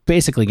you're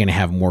basically going to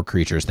have more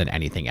creatures than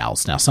anything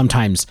else. Now,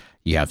 sometimes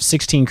you have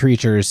 16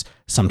 creatures,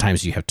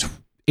 sometimes you have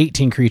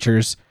 18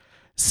 creatures,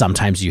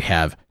 sometimes you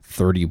have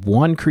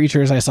 31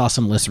 creatures. I saw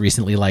some lists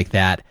recently like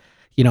that.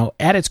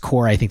 At its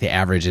core, I think the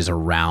average is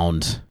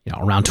around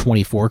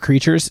 24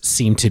 creatures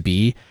seem to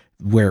be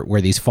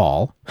where these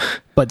fall.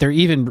 But there are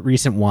even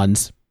recent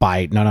ones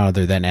by none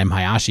other than M.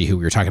 Hayashi, who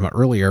we were talking about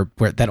earlier,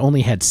 that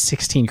only had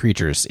 16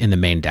 creatures in the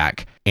main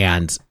deck.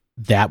 And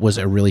that was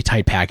a really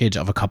tight package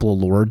of a couple of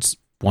lords,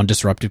 one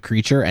disruptive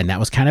creature, and that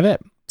was kind of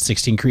it.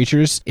 16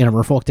 creatures in a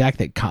Merfolk deck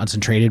that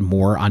concentrated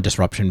more on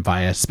disruption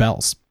via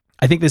spells.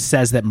 I think this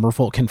says that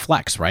Merfolk can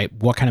flex, right?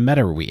 What kind of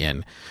meta are we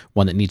in?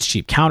 One that needs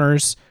cheap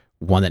counters,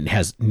 one that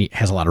has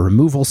a lot of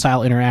removal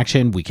style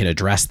interaction. We can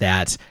address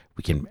that.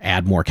 We can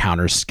add more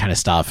counters kind of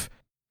stuff.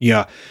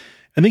 Yeah.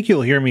 I think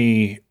you'll hear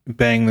me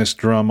bang this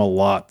drum a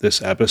lot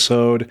this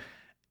episode.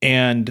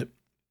 And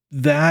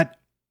that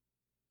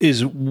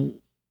is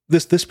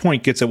this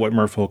point gets at what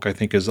Merfolk I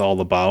think is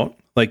all about.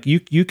 Like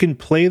you can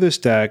play this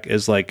deck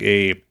as like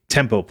a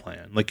tempo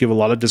plan. Like you have a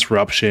lot of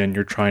disruption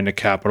you're trying to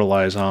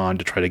capitalize on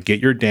to try to get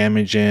your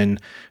damage in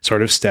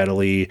sort of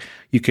steadily.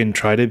 You can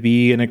try to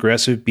be an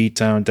aggressive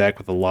beatdown deck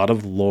with a lot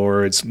of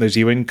lords. There's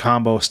even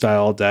combo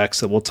style decks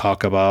that we'll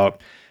talk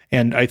about.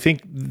 And I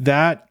think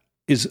that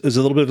is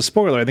a little bit of a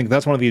spoiler. I think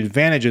that's one of the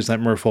advantages that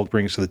Merfolk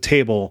brings to the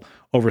table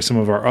over some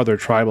of our other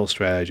tribal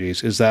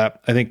strategies, is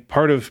that I think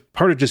part of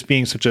just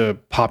being such a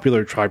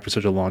popular tribe for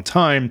such a long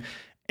time,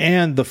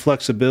 and the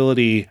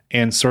flexibility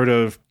and sort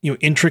of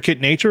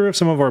intricate nature of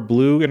some of our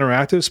blue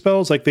interactive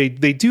spells, like they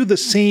do the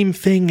same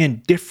thing in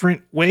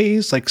different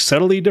ways, like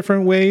subtly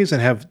different ways,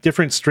 and have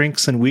different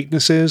strengths and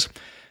weaknesses,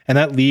 and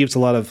that leaves a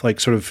lot of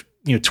like sort of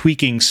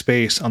tweaking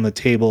space on the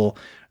table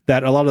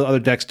that a lot of the other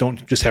decks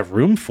don't just have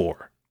room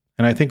for.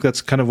 And I think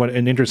that's kind of what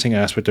an interesting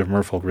aspect of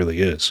Merfolk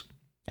really is.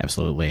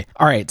 Absolutely.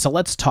 All right, so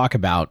let's talk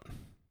about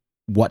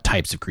what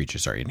types of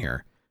creatures are in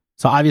here.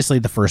 So obviously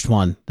the first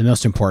one, the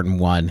most important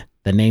one,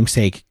 the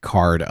namesake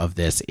card of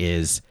this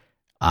is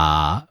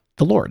the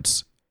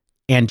Lords.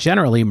 And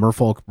generally,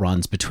 Merfolk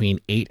runs between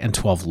 8 and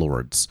 12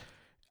 Lords.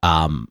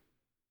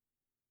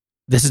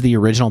 This is the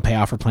original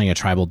payoff for playing a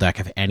tribal deck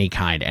of any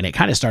kind. And it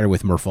kind of started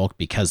with Merfolk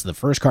because the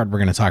first card we're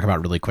going to talk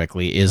about really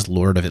quickly is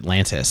Lord of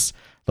Atlantis.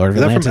 Lord of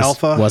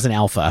Atlantis was an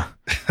alpha.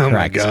 Oh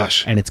my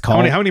gosh. And it's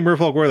called... How many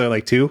Merfolk were there?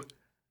 Like 2?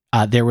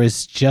 There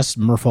was just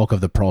Merfolk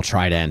of the Pearl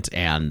Trident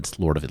and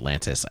Lord of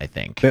Atlantis, I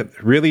think.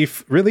 Really,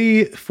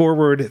 really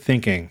forward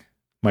thinking,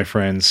 my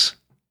friends.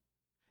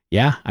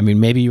 Yeah, I mean,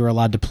 maybe you were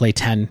allowed to play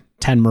 10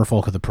 10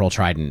 Merfolk with the Pearl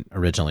Trident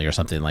originally or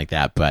something like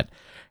that. But,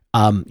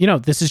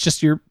 this is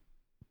just your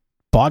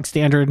bog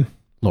standard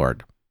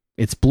Lord.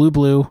 It's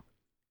blue.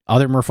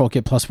 Other Merfolk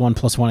get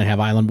 +1/+1 and have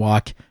Island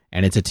Walk,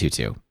 and it's a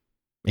 2/2.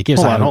 It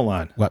gives hold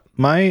on. What?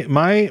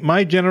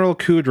 My General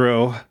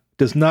Kudrow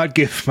does not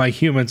give my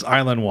humans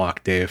Island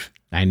Walk, Dave.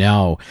 I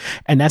know.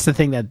 And that's the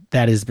thing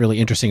that is really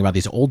interesting about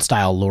these old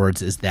style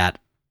lords is that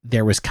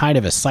there was kind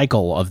of a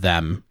cycle of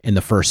them in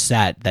the first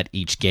set that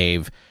each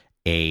gave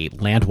a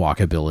land walk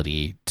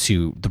ability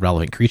to the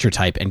relevant creature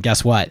type. And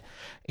guess what?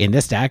 In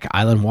this deck,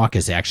 Island Walk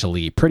is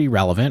actually pretty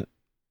relevant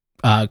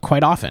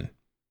quite often.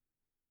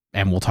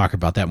 And we'll talk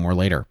about that more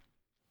later.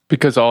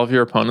 Because all of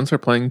your opponents are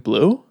playing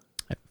blue?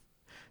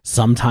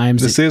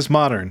 Sometimes this is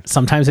modern.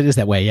 Sometimes it is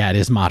that way. Yeah, it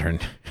is modern.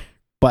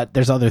 But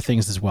there's other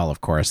things as well,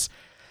 of course.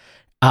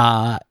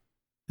 The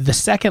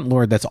second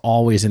Lord that's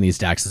always in these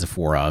decks is a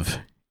 4 of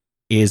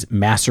is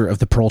Master of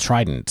the Pearl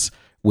Trident,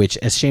 which,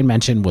 as Shane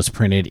mentioned, was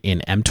printed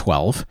in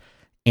M12.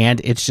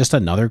 And it's just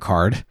another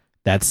card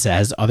that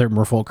says other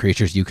Merfolk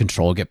creatures you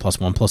control get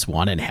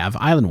 +1/+1 and have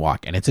Island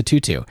Walk. And it's a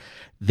 2/2.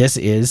 This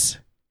is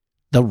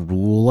the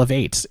rule of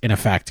 8 in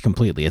effect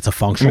completely. It's a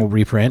functional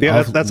reprint. Yeah,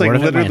 of that's Lord like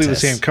of literally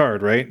Atlantis. the same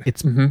card, right?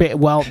 It's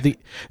well,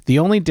 the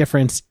only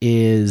difference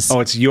is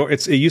it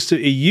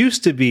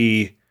used to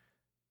be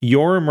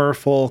your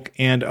Merfolk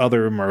and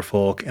other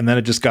Merfolk, and then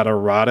it just got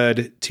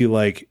errated to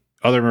like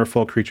other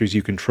Merfolk creatures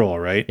you control,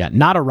 right? Yeah,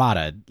 not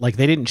errated. Like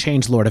they didn't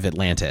change Lord of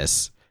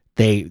Atlantis.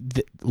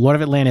 Lord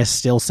of Atlantis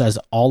still says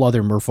all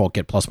other Merfolk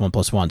get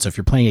 +1/+1. So if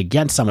you're playing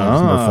against someone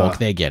with Merfolk,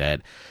 they get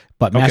it.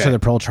 But Master of the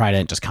Pearl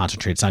Trident just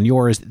concentrates on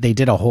yours. They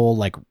did a whole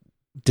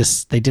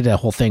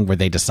thing where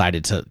they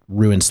decided to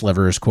ruin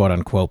slivers, quote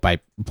unquote, by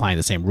applying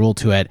the same rule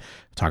to it.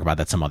 We'll talk about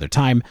that some other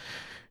time.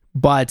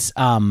 But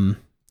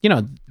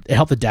it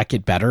helped the deck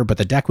get better, but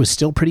the deck was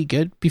still pretty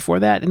good before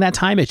that. In that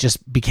time, it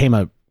just became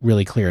a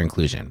really clear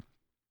inclusion.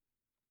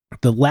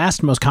 The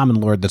last most common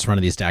Lord that's run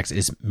of these decks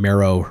is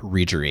Marrow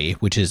Regery,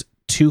 which is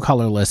 2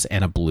 colorless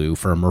and a blue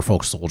for a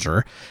Merfolk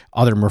soldier.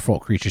 Other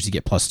Merfolk creatures you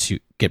get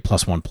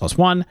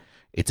 +1/+1.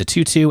 It's a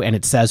 2/2, and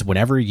it says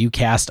whenever you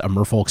cast a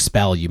Merfolk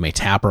spell, you may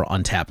tap or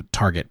untap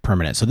target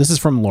permanent. So this is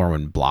from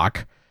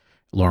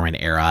Lorwyn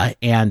era,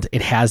 and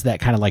it has that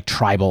kind of like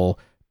tribal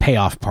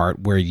payoff part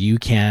where you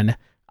can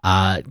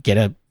get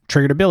a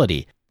triggered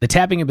ability. The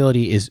tapping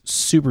ability is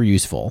super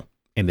useful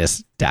in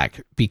this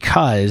deck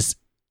because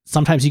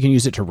sometimes you can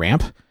use it to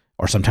ramp,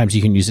 or sometimes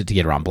you can use it to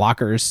get around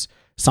blockers.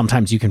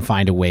 Sometimes you can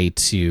find a way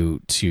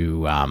to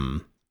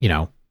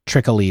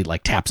trickily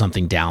like tap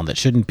something down that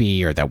shouldn't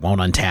be or that won't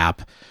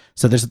untap.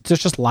 So there's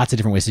just lots of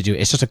different ways to do it.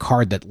 It's just a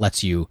card that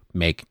lets you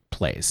make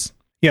plays.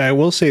 Yeah, I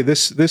will say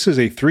this is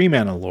a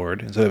 3-mana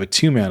Lord instead of a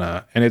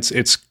 2-mana, and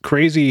it's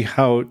crazy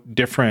how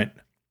different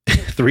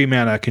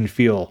 3-mana can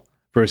feel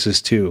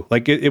versus 2.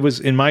 Like it was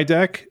in my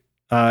deck,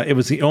 it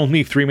was the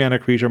only 3-mana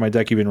creature my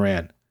deck even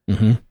ran.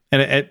 Mm-hmm.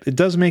 And it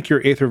does make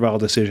your Aether Vial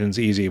decisions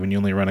easy when you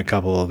only run a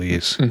couple of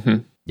these. Mm-hmm.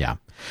 Yeah,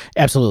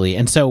 absolutely.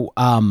 And so,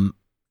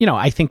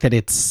 I think that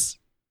it's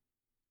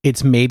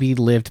maybe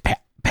lived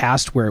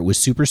past where it was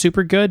super,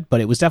 super good, but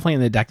it was definitely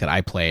in the deck that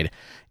I played.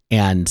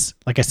 And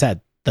like I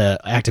said, the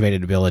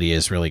activated ability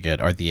is really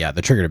good, or the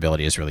triggered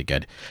ability is really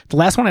good. The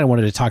last one I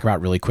wanted to talk about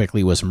really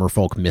quickly was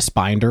Merfolk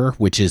Mistbinder,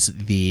 which is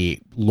the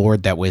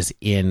Lord that was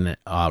in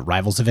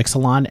Rivals of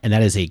Ixalan, and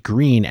that is a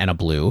green and a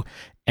blue.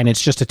 And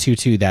it's just a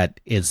 2/2 that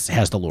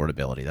has the Lord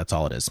ability. That's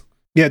all it is.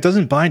 Yeah, it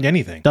doesn't bind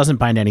anything. Doesn't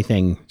bind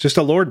anything. Just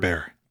a Lord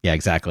Bear. Yeah,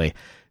 exactly.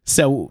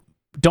 So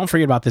don't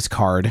forget about this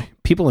card.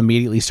 People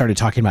immediately started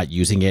talking about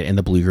using it in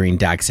the blue-green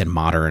decks in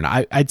Modern.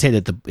 I'd say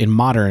that in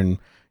Modern,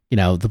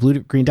 the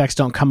blue-green decks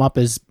don't come up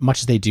as much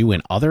as they do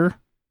in other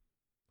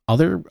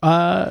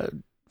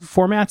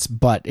formats,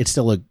 but it's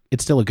still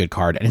a good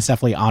card, and it's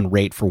definitely on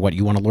rate for what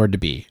you want a Lord to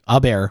be. A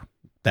bear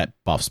that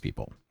buffs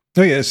people.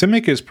 Oh yeah,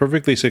 Simic is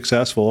perfectly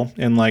successful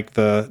in like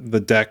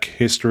the deck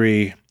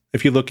history.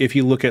 If you look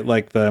at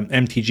like the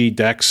MTG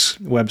Decks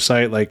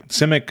website, like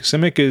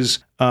Simic is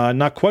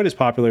not quite as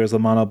popular as the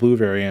mono blue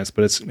variants,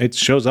 but it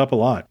shows up a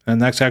lot,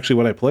 and that's actually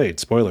what I played.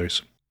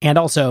 Spoilers. And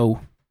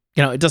also,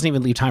 it doesn't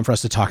even leave time for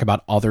us to talk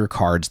about other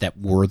cards that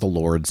were the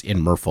Lords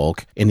in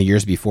Merfolk in the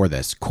years before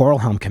this.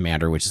 Coralhelm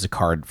Commander, which is a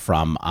card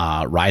from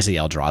Rise of the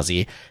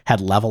Eldrazi,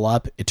 had level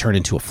up. It turned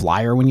into a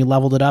flyer when you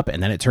leveled it up,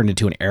 and then it turned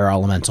into an air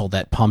elemental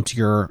that pumped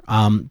your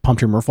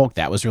Merfolk.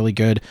 That was really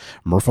good.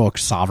 Merfolk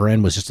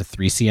Sovereign was just a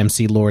 3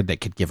 CMC Lord that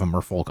could give a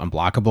Merfolk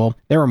unblockable.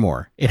 There were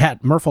more.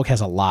 Merfolk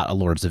has a lot of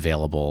Lords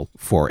available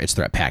for its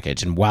threat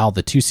package, and while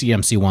the 2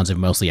 CMC ones have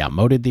mostly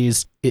outmoded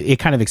these, it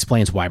kind of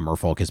explains why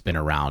Merfolk has been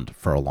around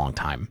for a long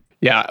time.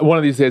 Yeah, one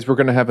of these days we're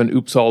going to have an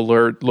Oops All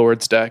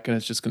Lords deck, and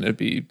it's just going to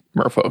be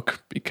Merfolk,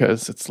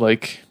 because it's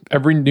like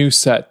every new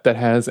set that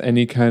has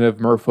any kind of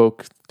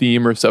Merfolk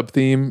theme or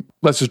sub-theme,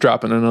 let's just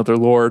drop in another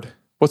Lord.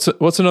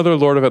 What's another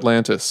Lord of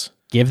Atlantis?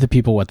 Give the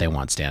people what they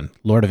want, Stan.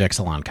 Lord of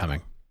Ixalan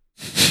coming.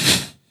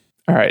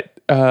 All right,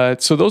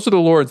 so those are the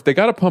Lords. They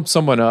got to pump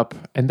someone up,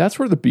 and that's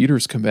where the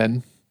beaters come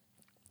in.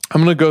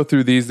 I'm going to go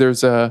through these.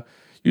 There's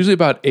usually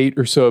about 8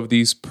 or so of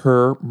these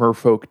per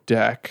Merfolk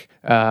deck.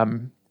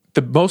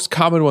 The most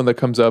common one that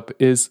comes up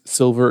is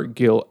Silver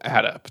Gill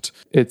Adept.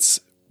 It's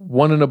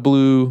 1 and a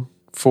blue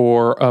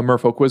for a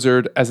Merfolk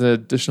Wizard. As an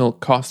additional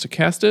cost to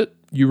cast it,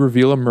 you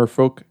reveal a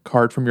Merfolk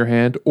card from your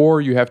hand,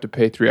 or you have to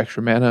pay 3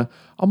 extra mana.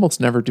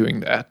 Almost never doing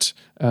that.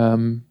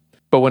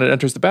 But when it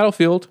enters the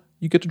battlefield,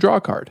 you get to draw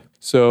a card.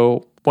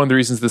 So one of the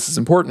reasons this is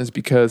important is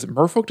because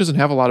Merfolk doesn't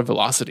have a lot of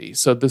velocity.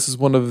 So this is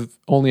one of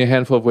only a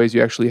handful of ways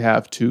you actually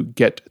have to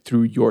get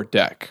through your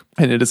deck.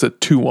 And it is a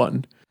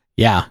 2/1.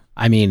 Yeah,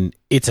 I mean,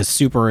 it's a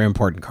super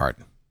important card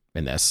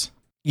in this.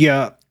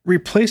 Yeah,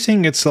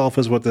 replacing itself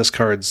is what this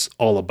card's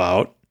all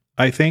about,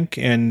 I think.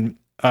 And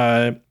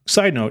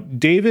side note,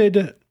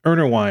 David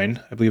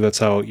Ernerwine, I believe that's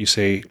how you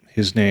say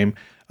his name,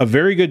 a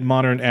very good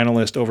Modern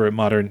analyst over at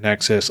Modern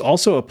Nexus,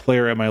 also a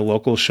player at my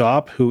local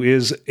shop who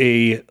is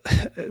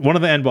one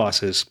of the end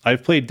bosses.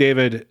 I've played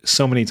David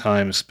so many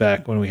times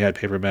back when we had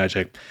Paper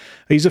Magic.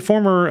 He's a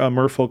former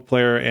Merfolk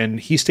player, and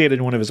he stated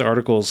in one of his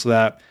articles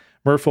that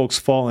Merfolk's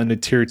fall into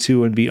tier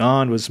 2 and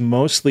beyond was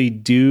mostly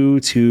due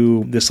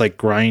to this like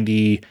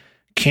grindy,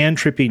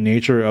 cantrippy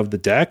nature of the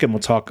deck, and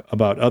we'll talk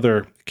about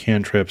other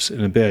cantrips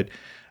in a bit.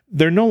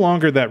 They're no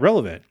longer that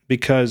relevant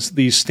because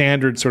these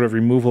standard sort of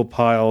removal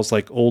piles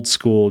like old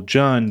school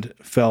Jund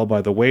fell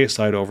by the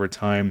wayside over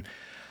time.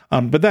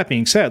 But that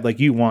being said,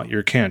 like you want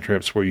your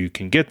cantrips where you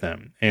can get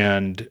them.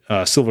 And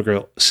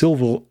Silver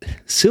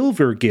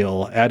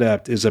Gill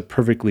Adept is a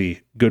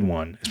perfectly good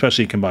one,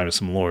 especially combined with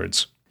some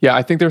lords. Yeah,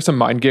 I think there's some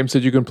mind games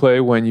that you can play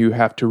when you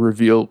have to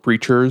reveal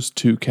Breachers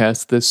to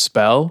cast this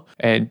spell.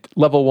 And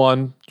level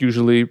 1,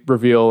 usually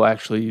reveal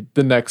actually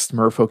the next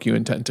Merfolk you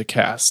intend to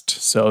cast,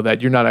 so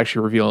that you're not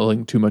actually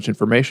revealing too much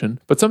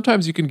information. But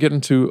sometimes you can get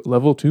into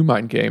level 2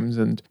 mind games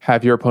and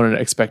have your opponent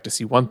expect to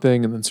see one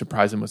thing and then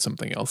surprise them with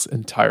something else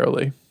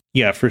entirely.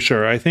 Yeah, for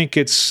sure. I think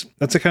that's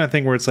the kind of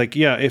thing where it's like,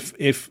 yeah,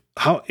 if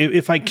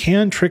I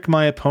can trick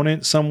my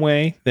opponent some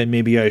way, then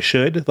maybe I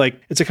should.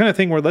 Like, it's the kind of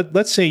thing where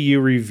let's say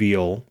you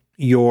reveal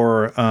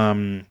your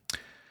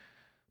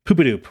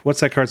Poopadoop.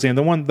 What's that card's name?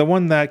 The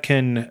one that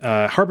can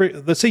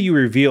harbor. Let's say you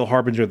reveal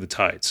Harbinger of the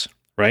Tides,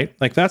 right?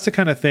 Like that's the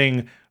kind of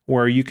thing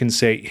where you can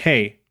say,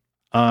 "Hey,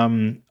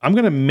 I'm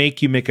going to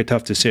make you make a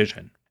tough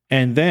decision,"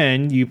 and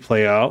then you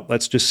play out,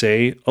 let's just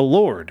say, a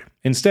Lord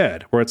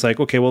instead, where it's like,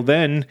 okay, well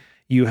then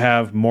you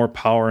have more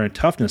power and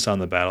toughness on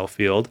the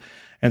battlefield,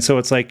 and so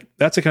it's like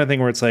that's the kind of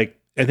thing where it's like,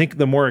 I think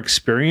the more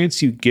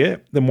experience you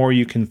get, the more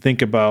you can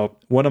think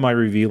about what am I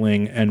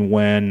revealing and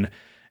when.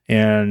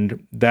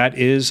 And that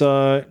is,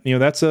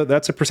 that's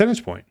a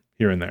percentage point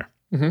here and there.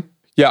 Mm-hmm.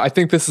 Yeah, I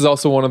think this is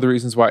also one of the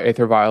reasons why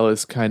Aether Vial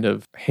is kind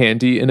of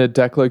handy in a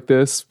deck like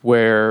this,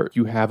 where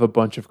you have a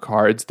bunch of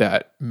cards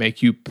that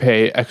make you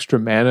pay extra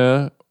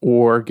mana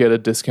or get a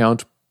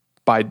discount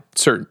by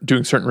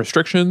doing certain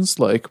restrictions,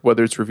 like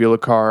whether it's reveal a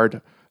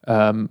card.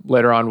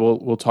 Later on,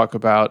 we'll talk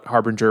about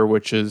Harbinger,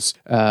 which is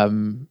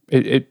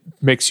it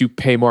makes you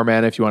pay more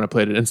mana if you want to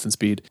play it at instant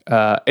speed.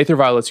 Aether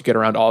Vial lets you get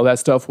around all that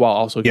stuff while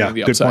also getting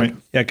the upside. Good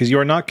point. Yeah, because you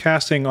are not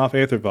casting off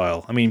Aether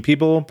Vial. I mean,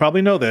 people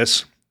probably know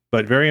this,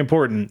 but very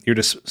important, you're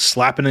just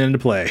slapping it into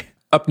play.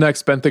 Up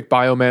next, Benthic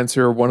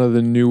Biomancer, one of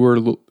the newer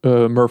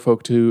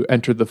Merfolk to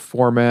enter the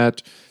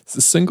format. It's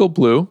a single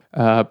blue,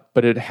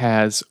 but it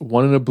has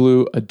 1 and a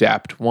blue,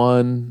 adapt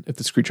 1. If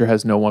this creature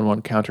has no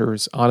 1/1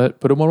 counters on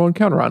it, put a 1/1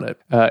 counter on it.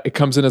 It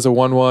comes in as a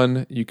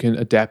 1/1. You can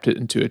adapt it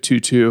into a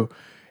 2/2.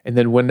 And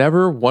then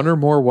whenever 1 or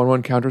more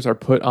 1/1 counters are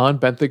put on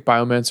Benthic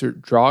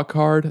Biomancer, draw a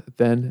card,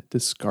 then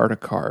discard a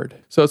card.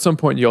 So at some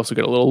point, you also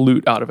get a little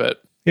loot out of it.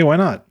 Yeah, why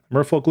not?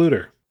 Merfolk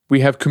looter. We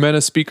have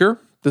Kumena Speaker.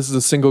 This is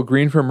a single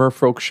green for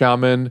Merfolk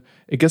Shaman.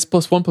 It gets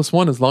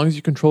 +1/+1 as long as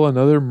you control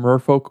another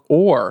Merfolk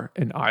or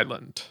an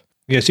island.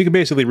 Yes, you can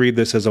basically read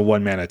this as a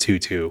 1-mana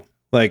 2/2.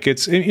 Like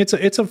it's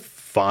a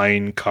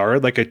fine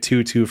card. Like a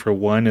 2/2 for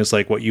 1 is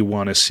like what you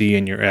want to see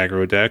in your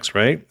aggro decks,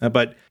 right?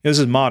 But this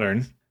is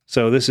modern,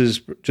 so this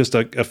is just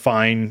a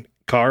fine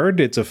card.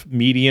 It's a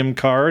medium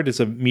card. It's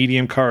a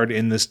medium card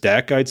in this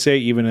deck, I'd say,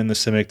 even in the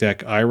Simic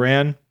deck I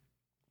ran.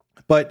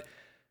 But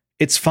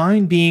it's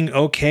fine being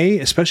okay,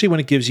 especially when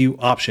it gives you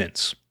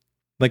options.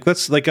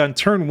 Like on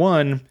turn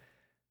 1,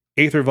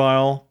 Aether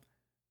Vial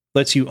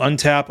lets you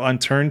untap on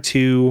turn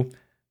 2.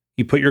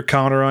 You put your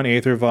counter on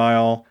Aether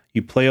Vial.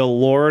 You play a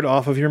Lord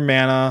off of your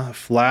mana,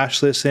 flash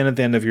this in at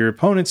the end of your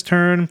opponent's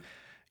turn.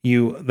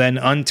 You then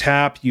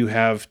untap. You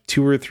have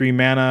 2 or 3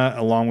 mana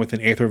along with an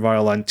Aether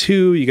Vial on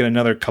 2. You get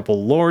another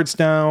couple Lords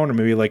down, or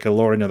maybe like a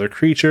Lord, another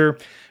creature.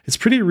 It's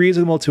pretty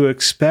reasonable to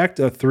expect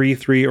a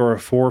 3/3 or a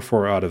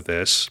 4/4 out of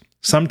this.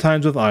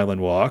 Sometimes with Island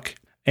Walk,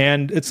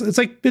 and it's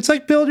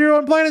like build your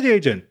own Blinded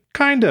Agent,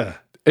 kinda.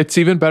 It's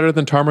even better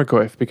than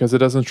Tarmogoyf because it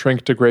doesn't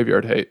shrink to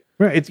graveyard hate.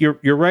 Right,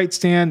 you're right,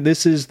 Stan.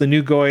 This is the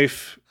new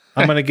Goyf.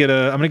 I'm gonna get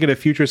a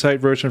Future Sight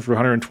version for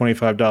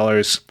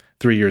 $125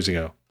 3 years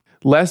ago.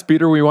 Last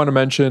beater we want to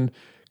mention,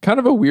 kind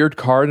of a weird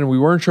card, and we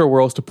weren't sure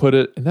where else to put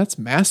it, and that's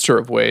Master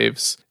of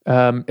Waves.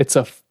 It's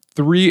a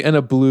 3 and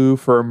a blue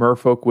for a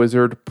Merfolk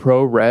Wizard,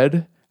 pro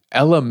red.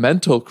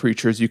 Elemental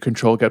creatures you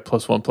control get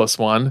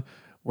 +1/+1.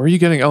 Where are you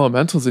getting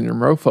elementals in your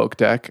Merfolk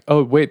deck?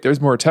 Oh, wait,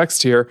 there's more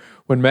text here.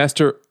 When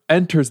Master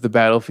enters the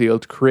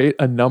battlefield, create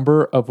a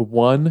number of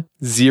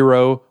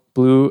 1/0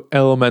 blue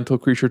elemental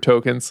creature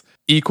tokens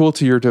equal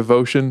to your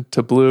devotion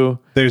to blue.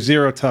 There's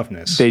 0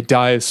 toughness. They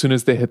die as soon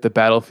as they hit the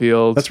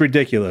battlefield. That's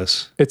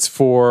ridiculous. It's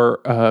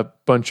for a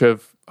bunch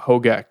of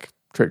Hogak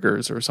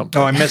triggers or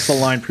something. Oh, I missed the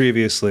line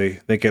previously.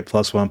 They get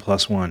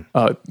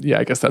 +1/+1. Yeah,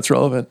 I guess that's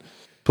relevant.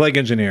 Plague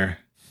Engineer.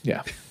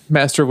 Yeah.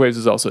 Master of Waves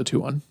is also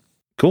 2/1.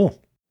 Cool.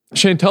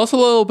 Shane, tell us a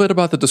little bit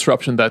about the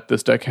disruption that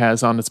this deck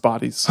has on its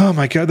bodies. Oh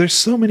my god, there's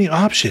so many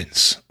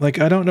options. Like,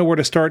 I don't know where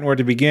to start and where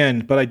to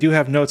begin, but I do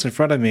have notes in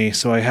front of me,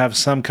 so I have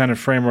some kind of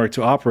framework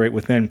to operate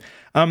within.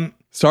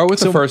 Start with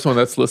the first one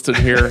that's listed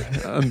here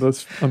on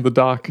the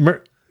doc.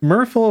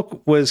 Merfolk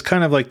was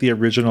kind of like the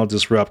original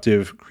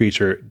disruptive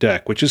creature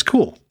deck, which is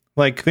cool.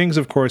 Like, things,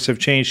 of course, have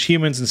changed.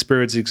 Humans and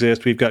spirits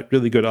exist. We've got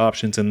really good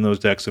options in those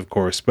decks, of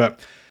course.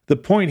 But the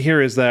point here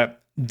is that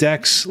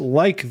decks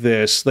like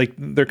this, like,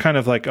 they're kind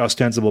of like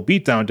ostensible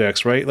beatdown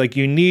decks, right? Like,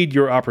 you need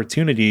your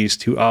opportunities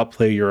to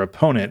outplay your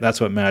opponent. That's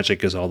what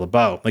Magic is all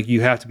about. Like,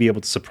 you have to be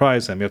able to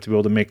surprise them. You have to be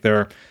able to make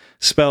their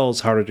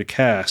spells harder to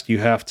cast. You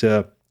have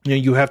to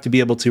be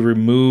able to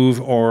remove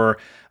or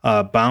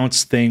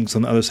bounce things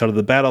on the other side of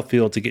the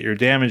battlefield to get your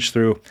damage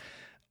through.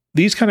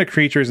 These kind of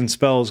creatures and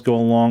spells go a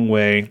long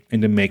way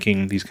into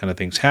making these kind of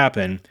things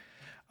happen,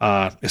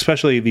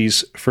 especially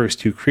these first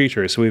 2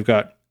 creatures. So we've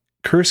got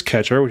Curse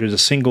Catcher, which is a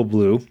single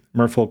blue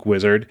Merfolk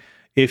wizard.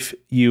 If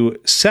you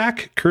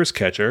sack Curse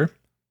Catcher,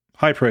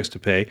 high price to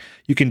pay,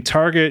 you can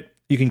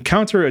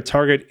counter a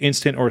target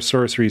instant or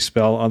sorcery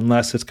spell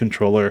unless its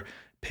controller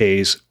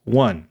pays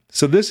 1.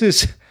 So this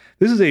is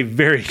a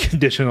very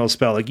conditional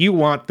spell. Like, you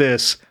want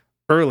this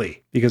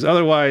early, because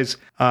otherwise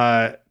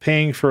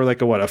paying for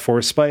like a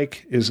 4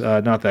 spike is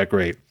not that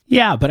great.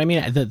 Yeah, but I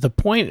mean, the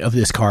point of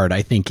this card,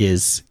 I think,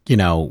 is,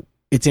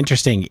 it's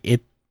interesting.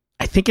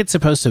 I think it's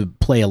supposed to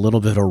play a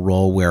little bit of a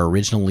role where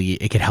originally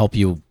it could help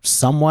you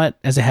somewhat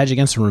as a hedge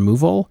against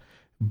removal,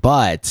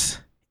 but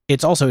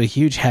it's also a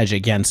huge hedge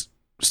against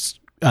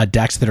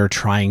decks that are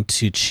trying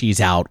to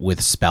cheese out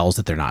with spells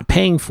that they're not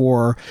paying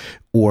for,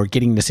 or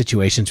getting into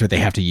situations where they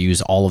have to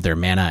use all of their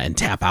mana and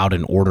tap out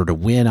in order to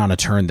win on a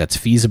turn that's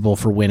feasible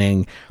for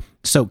winning.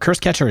 So Curse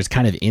Catcher is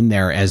kind of in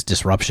there as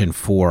disruption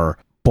for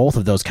both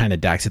of those kind of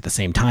decks at the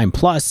same time.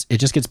 Plus, it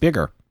just gets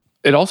bigger.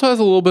 It also has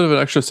a little bit of an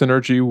extra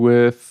synergy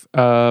with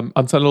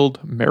Unsettled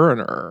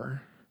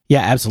Mariner.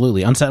 Yeah,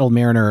 absolutely. Unsettled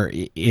Mariner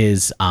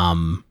is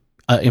an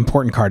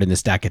important card in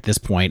this deck at this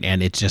point,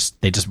 and they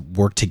just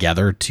work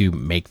together to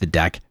make the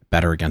deck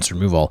better against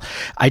removal.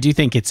 I do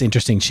think it's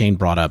interesting. Shane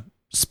brought up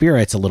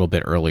Spirits a little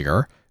bit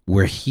earlier,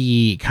 where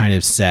he kind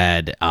of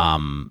said,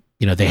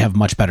 they have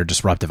much better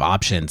disruptive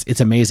options. It's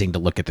amazing to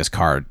look at this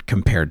card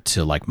compared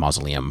to like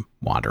Mausoleum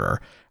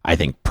Wanderer, I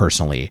think,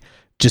 personally.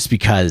 Just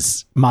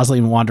because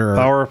Mausoleum Wanderer...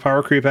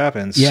 Power creep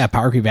happens. Yeah,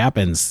 power creep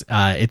happens.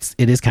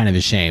 It is kind of a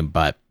shame,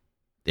 but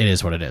it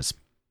is what it is.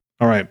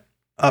 All right.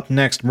 Up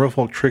next,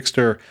 Merfolk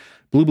Trickster,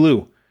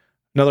 blue.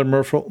 Another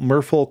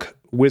Merfolk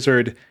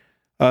wizard.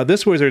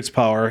 This wizard's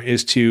power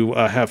is to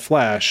have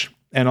flash,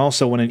 and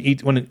also when it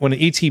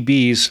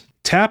ETBs,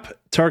 tap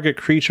target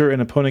creature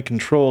an opponent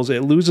controls,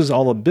 it loses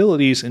all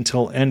abilities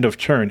until end of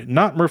turn.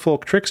 Not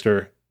Merfolk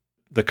Trickster,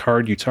 the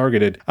card you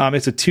targeted.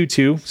 It's a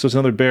 2/2, so it's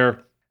another bear.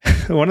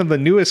 One of the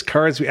newest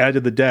cards we added to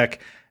the deck,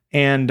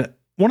 and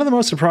one of the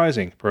most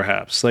surprising,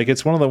 perhaps. Like,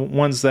 it's one of the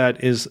ones that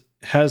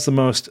has the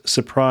most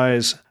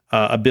surprise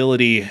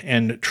ability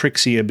and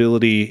tricksy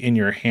ability in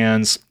your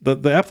hands.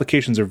 The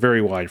applications are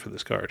very wide for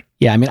this card.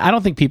 Yeah, I mean, I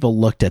don't think people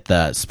looked at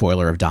the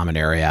spoiler of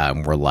Dominaria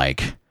and were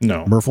like,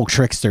 no, Merfolk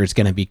Trickster is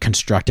going to be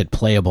constructed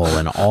playable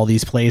in all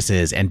these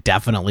places and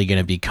definitely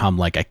going to become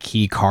like a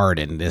key card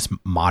in this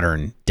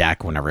modern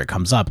deck whenever it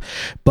comes up.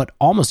 But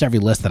almost every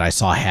list that I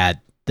saw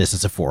had this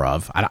as a 4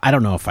 of. I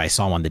don't know if I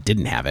saw one that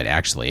didn't have it,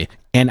 actually.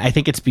 And I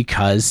think it's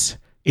because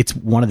it's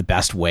one of the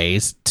best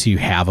ways to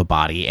have a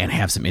body and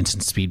have some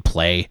instant speed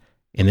play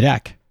in the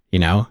deck,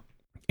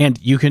 And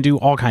you can do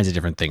all kinds of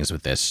different things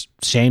with this.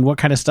 Shane, what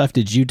kind of stuff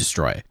did you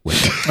destroy with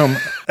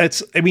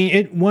it?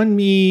 It won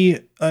me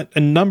a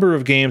number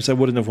of games I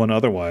wouldn't have won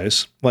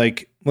otherwise.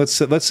 Like,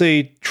 let's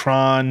say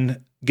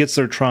Tron gets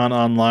their Tron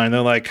online. They're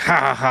like,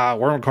 ha,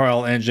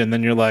 Wormcoil engine.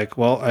 Then you're like,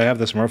 well, I have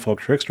this Merfolk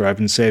Trickster I've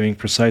been saving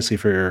precisely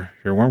for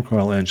your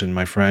Wormcoil engine,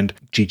 my friend.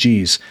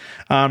 GG's.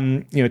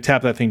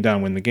 Tap that thing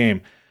down, win the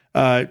game.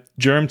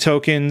 Germ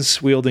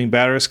tokens wielding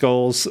Batter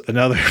Skulls,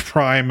 another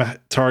prime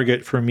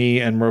target for me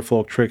and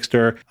Merfolk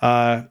Trickster.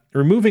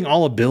 Removing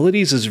all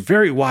abilities is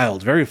very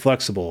wild, very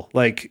flexible.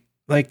 Like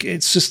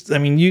it's just,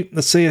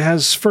 let's say it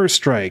has first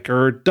strike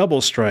or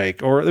double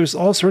strike, or there's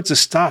all sorts of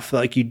stuff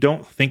like you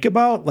don't think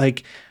about.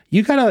 Like,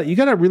 you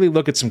gotta really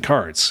look at some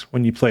cards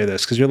when you play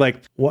this, because you're like,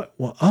 what?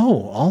 Well,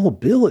 all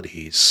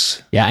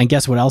abilities. Yeah, and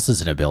guess what else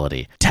is an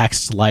ability?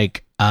 Text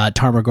like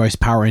Tarmogoyf's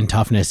power and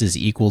toughness is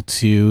equal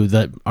to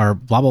or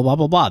blah, blah, blah,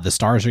 blah, blah. The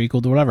stars are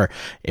equal to whatever.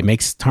 It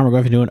makes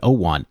Tarmogoyf into an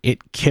 0-1.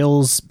 It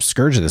kills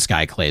Scourge of the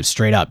Skyclaves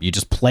straight up. You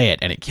just play it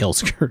and it kills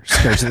Scourge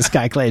of the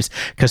Skyclaves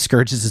because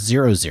Scourge is a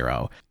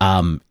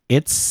 0-0.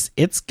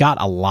 It's got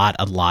a lot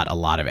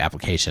of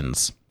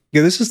applications.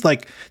 Yeah, this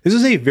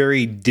is a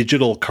very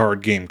digital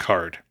card game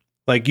card.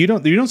 Like you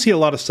don't see a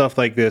lot of stuff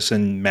like this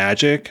in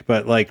Magic,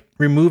 but like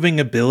removing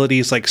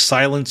abilities, like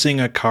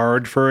silencing a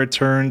card for a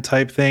turn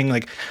type thing,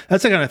 like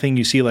that's the kind of thing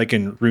you see like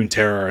in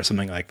Runeterra or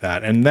something like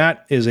that. And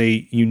that is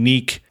a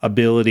unique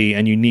ability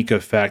and unique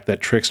effect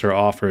that Trickster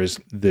offers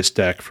this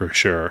deck for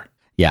sure.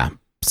 Yeah.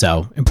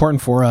 So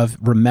important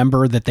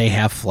remember that they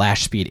have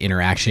flash speed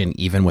interaction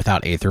even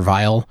without Aether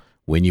Vial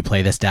when you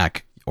play this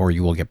deck, or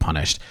you will get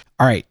punished.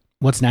 All right,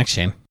 what's next,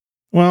 Shane?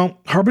 Well,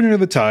 Harbinger of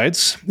the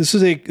Tides. This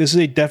is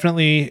a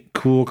definitely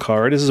cool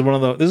card. This is one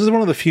of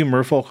the few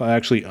Merfolk I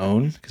actually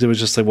own because it was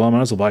just like, well, I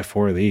might as well buy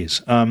 4 of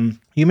these.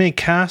 You may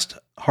cast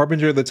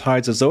Harbinger of the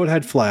Tides as though it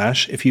had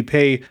flash if you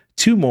pay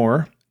 2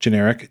 more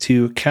generic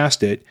to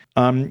cast it.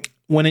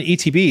 When it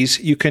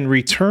ETBs, you can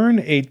return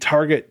a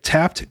target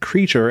tapped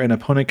creature an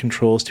opponent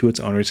controls to its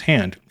owner's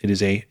hand. It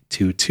is a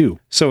 2/2.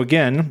 So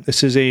again,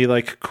 this is a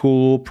like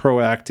cool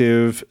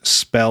proactive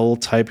spell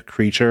type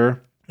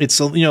creature. It's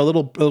a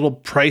little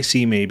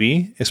pricey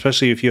maybe,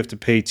 especially if you have to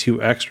pay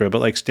 2 extra.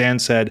 But like Stan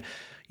said,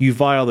 you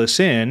vial this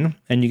in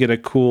and you get a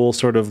cool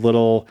sort of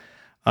little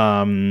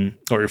or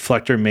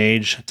Reflector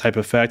Mage type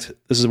effect.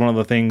 This is one of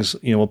the things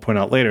we'll point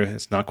out later.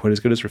 It's not quite as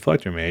good as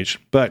Reflector Mage,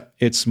 but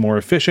it's more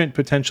efficient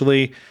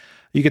potentially.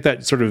 You get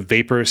that sort of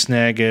Vapor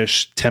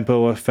Snag-ish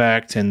tempo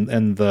effect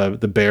and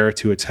the bear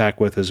to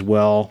attack with as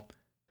well.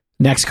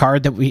 Next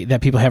card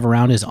that people have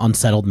around is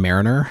Unsettled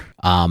Mariner.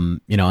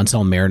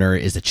 Unsettled Mariner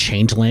is a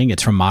changeling.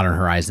 It's from Modern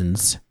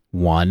Horizons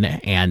 1,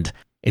 and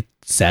it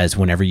says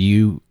whenever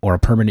you or a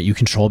permanent you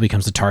control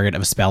becomes the target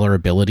of a spell or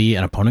ability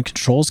an opponent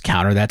controls,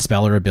 counter that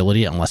spell or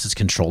ability unless its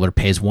controller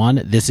pays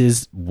 1. This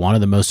is one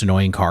of the most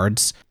annoying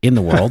cards in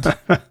the world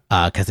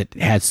because it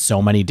has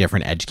so many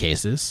different edge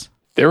cases.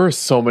 There were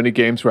so many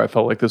games where I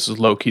felt like this was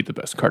low-key the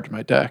best card in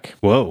my deck.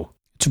 Whoa.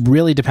 It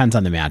really depends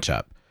on the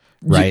matchup.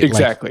 Right,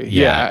 exactly.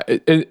 Yeah.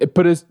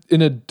 But it's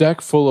in a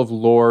deck full of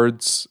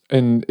lords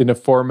and in a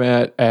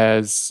format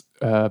as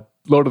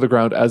low to the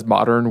ground as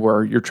Modern,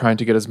 where you're trying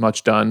to get as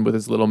much done with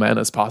as little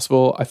mana as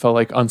possible. I felt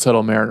like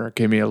Unsettled Mariner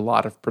gave me a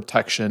lot of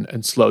protection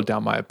and slowed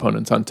down my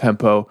opponents on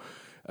tempo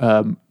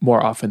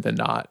more often than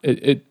not.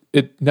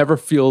 It never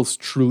feels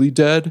truly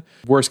dead.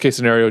 Worst case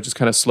scenario, it just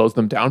kind of slows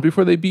them down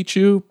before they beat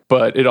you,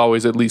 but it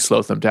always at least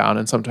slows them down,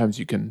 and sometimes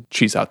you can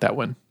cheese out that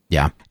win.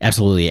 Yeah,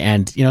 absolutely.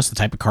 And, it's the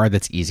type of card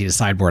that's easy to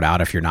sideboard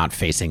out if you're not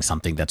facing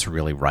something that's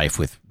really rife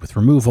with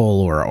removal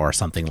or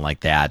something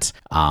like that.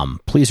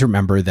 Please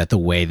remember that the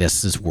way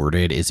this is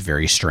worded is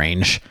very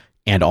strange,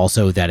 and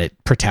also that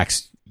it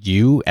protects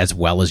you as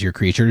well as your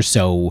creatures.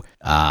 So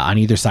on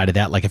either side of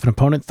that, like if an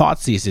opponent thought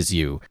seizes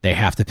you, they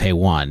have to pay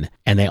 1,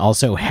 and they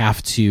also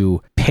have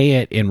to pay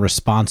it in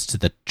response to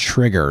the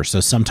trigger. So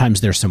sometimes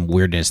there's some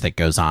weirdness that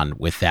goes on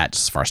with that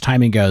as far as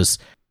timing goes.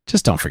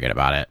 Just don't forget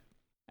about it.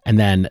 And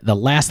then the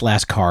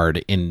last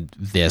card in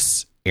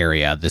this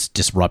area, this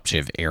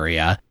disruptive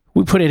area,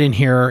 we put it in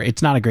here.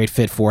 It's not a great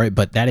fit for it,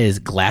 but that is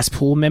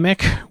Glasspool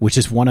Mimic, which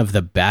is one of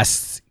the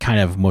best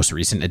kind of most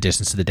recent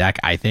additions to the deck,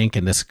 I think.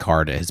 And this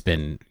card has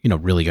been,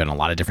 really good in a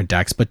lot of different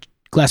decks. But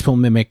Glasspool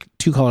Mimic,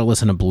 2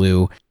 colorless and a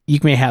blue. You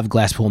may have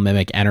Glasspool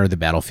Mimic enter the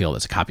battlefield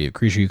as a copy of a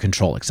creature you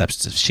control, except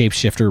it's a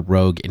shapeshifter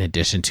rogue in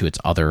addition to its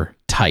other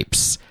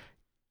types.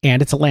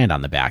 And it's a land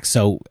on the back.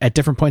 So at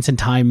different points in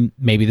time,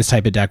 maybe this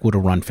type of deck would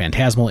have run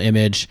Phantasmal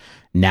Image.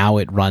 Now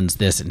it runs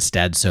this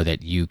instead so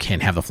that you can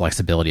have the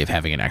flexibility of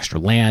having an extra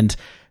land.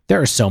 There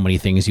are so many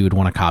things you would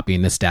want to copy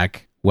in this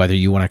deck, whether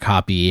you want to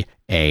copy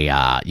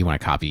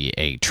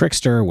a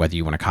Trickster, whether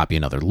you want to copy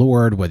another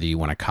Lord, whether you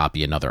want to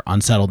copy another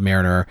Unsettled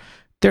Mariner.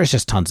 There's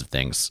just tons of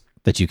things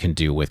that you can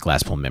do with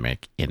Glasspool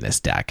Mimic in this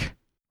deck.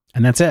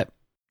 And that's it.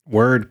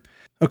 Word.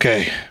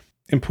 Okay.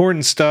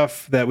 Important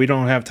stuff that we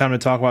don't have time to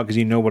talk about because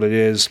you know what it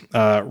is.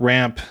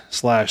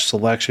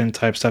 Ramp/selection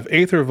type stuff.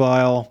 Aether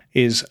Vial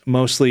is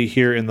mostly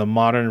here in the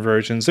modern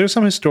versions. There's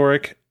some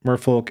historic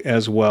Merfolk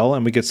as well,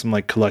 and we get some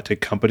like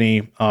collected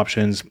company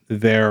options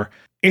there.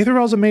 Aether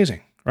Vial is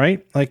amazing,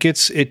 right? Like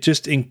it's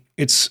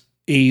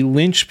a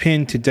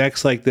linchpin to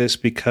decks like this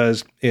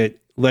because it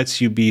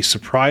lets you be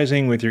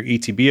surprising with your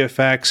ETB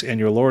effects and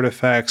your Lord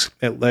effects.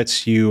 It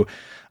lets you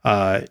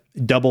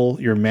double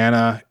your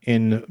mana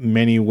in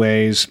many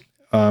ways.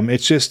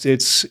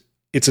 It's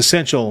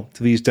essential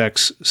to these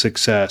decks'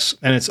 success.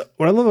 And it's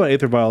what I love about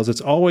Aether Vial is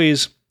it's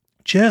always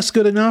just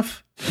good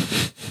enough.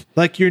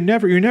 Like you're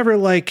never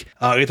like,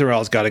 oh, Aether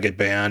Vial's got to get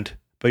banned.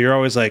 But you're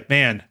always like,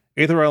 man,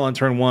 Aether Vial on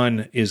turn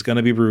 1 is going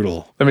to be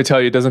brutal. Let me tell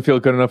you, it doesn't feel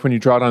good enough when you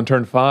draw it on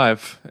turn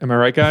 5. Am I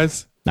right,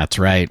 guys? That's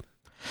right.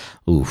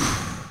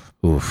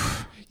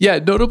 Oof. Yeah,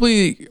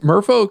 notably,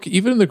 Merfolk,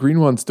 even the green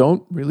ones,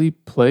 don't really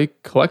play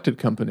collected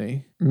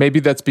company. Maybe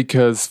that's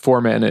because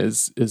 4 mana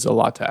is a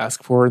lot to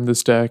ask for in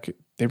this deck.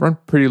 They run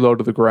pretty low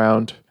to the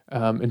ground.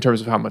 in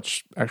terms of how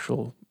much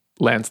actual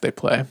lands they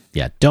play.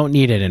 Yeah, don't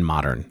need it in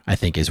Modern, I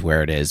think is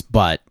where it is,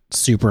 but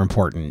super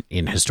important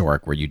in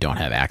Historic where you don't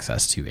have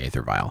access to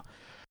Aether Vial.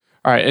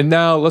 All right, and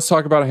now let's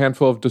talk about a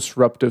handful of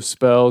disruptive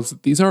spells.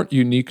 These aren't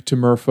unique to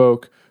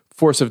Merfolk.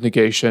 Force of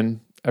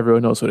Negation,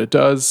 everyone knows what it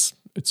does.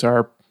 It's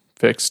our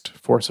fixed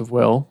force of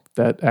will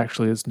that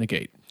actually is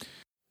negate.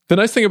 The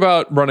nice thing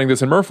about running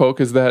this in Merfolk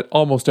is that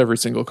almost every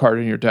single card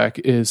in your deck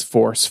is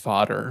force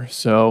fodder.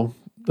 So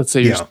let's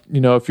say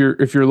if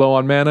you're low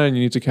on mana and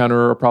you need to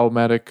counter a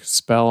problematic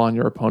spell on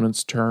your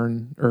opponent's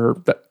turn,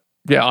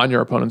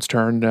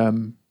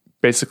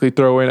 basically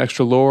throw away an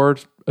extra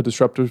lord, a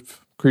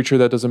disruptive creature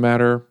that doesn't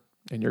matter,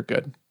 and you're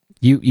good.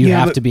 You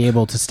have to be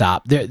able to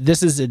stop.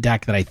 This is a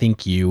deck that I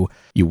think you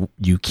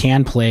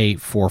can play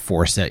for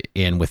force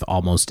in with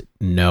almost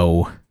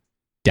no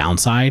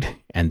downside,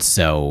 and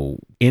so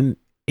in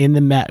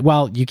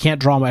the you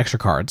can't draw extra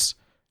cards.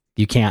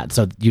 You can't,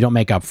 so you don't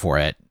make up for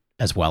it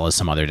as well as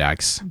some other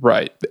decks.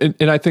 Right,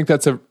 and I think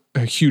that's a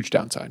huge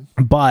downside.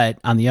 But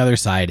on the other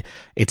side,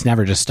 it's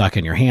never just stuck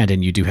in your hand,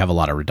 and you do have a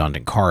lot of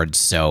redundant cards,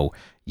 so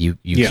you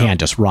can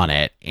just run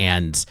it.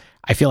 And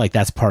I feel like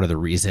that's part of the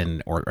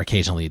reason, or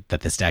occasionally,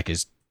 that this deck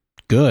is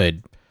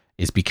good,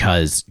 is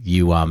because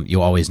you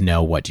always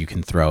know what you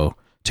can throw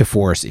to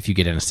force if you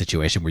get in a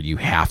situation where you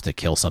have to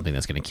kill something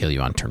that's going to kill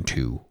you on turn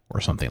 2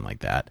 or something like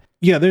that.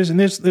 Yeah, there's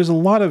a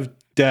lot of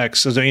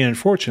decks.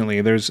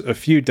 Unfortunately, there's a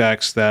few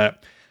decks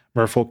that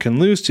Merfolk can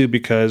lose to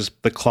because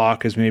the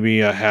clock is maybe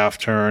a half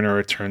turn or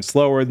a turn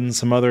slower than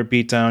some other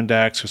beatdown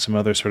decks or some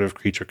other sort of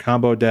creature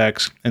combo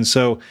decks. And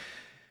so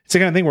it's the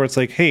kind of thing where it's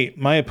like, hey,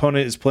 my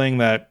opponent is playing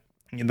that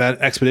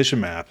expedition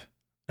map.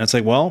 And it's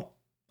like, well,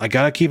 I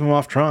got to keep him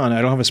off Tron.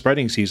 I don't have a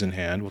Spreading Seas in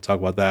hand. We'll talk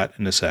about that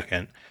in a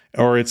second.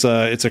 Or it's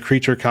a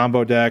creature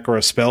combo deck or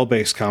a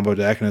spell-based combo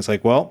deck. And it's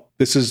like, well,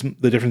 this is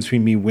the difference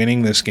between me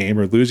winning this game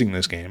or losing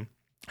this game.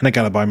 And I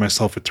got to buy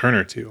myself a turn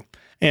or two.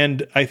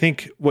 And I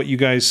think what you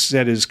guys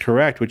said is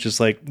correct, which is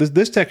like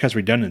this deck has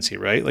redundancy,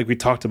 right? Like we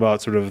talked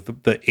about sort of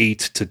the 8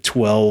 to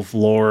 12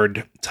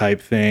 Lord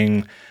type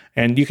thing.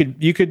 And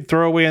you could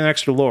throw away an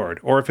extra Lord.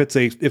 Or if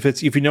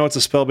you know it's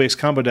a spell-based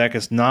combo deck,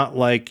 it's not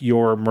like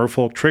your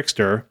Merfolk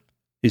Trickster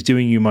is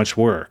doing you much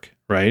work,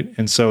 right?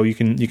 And so you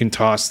can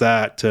toss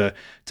that to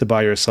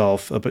buy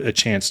yourself a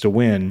chance to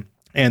win,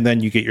 and then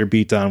you get your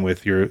beat down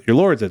with your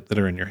lords that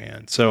are in your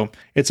hand. So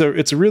it's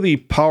a really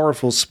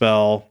powerful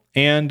spell,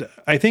 and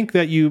I think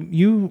that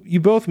you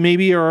both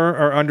maybe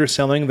are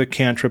underselling the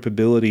cantrip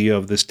ability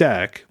of this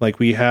deck. Like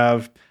we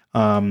have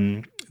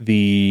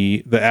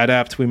the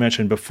Adapt we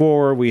mentioned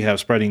before. We have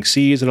Spreading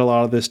Seas that a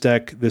lot of this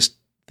deck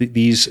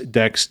these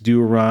decks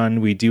do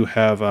run. We do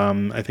have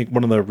I think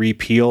one of the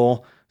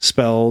Repeal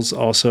spells,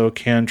 also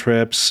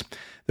cantrips.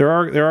 There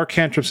are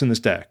cantrips in this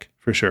deck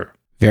for sure.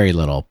 Very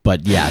little,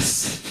 but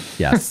yes.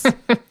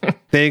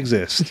 They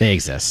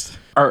exist.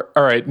 All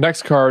right,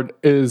 next card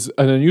is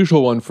an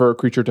unusual one for a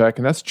creature deck,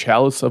 and that's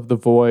Chalice of the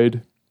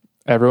Void.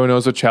 Everyone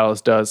knows what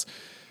Chalice does.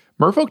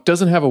 Merfolk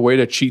doesn't have a way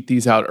to cheat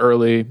these out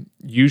early.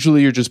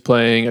 Usually you're just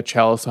playing a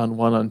Chalice on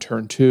 1 on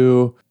turn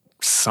 2.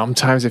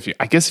 Sometimes if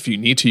you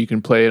need to, you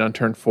can play it on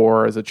turn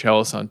 4 as a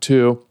Chalice on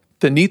 2.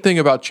 The neat thing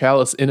about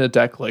Chalice in a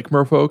deck like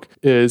Merfolk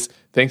is,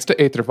 thanks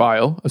to Aether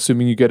Vial,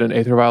 assuming you get an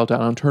Aether Vial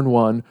down on turn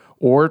 1,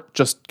 or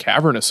just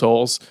Cavernous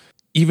Souls,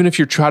 even if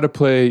you try to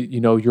play,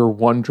 your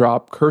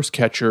 1-drop Curse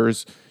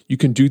Catchers, you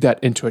can do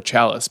that into a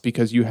Chalice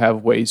because you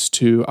have ways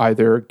to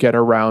either get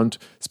around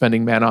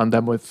spending mana on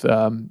them with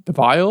the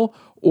Vial,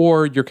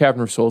 or your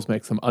Cavernous Souls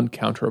makes them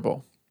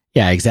uncounterable.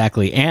 Yeah,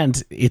 exactly.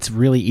 And it's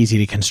really easy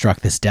to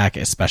construct this deck,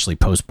 especially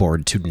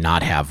post-board, to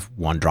not have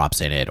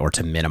 1-drops in it or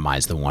to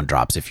minimize the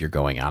 1-drops if you're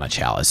going on a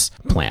Chalice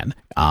plan,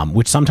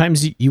 which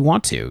sometimes you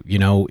want to.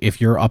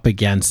 If you're up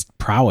against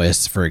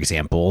Prowess, for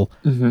example,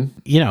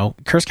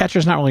 Curse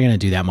Catcher's not really going to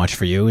do that much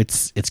for you.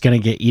 It's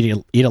going to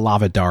eat a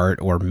Lava Dart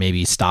or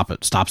maybe stop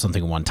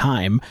something one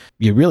time.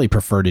 You really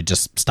prefer to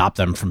just stop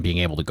them from being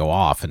able to go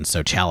off, and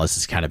so Chalice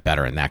is kind of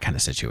better in that kind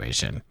of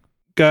situation.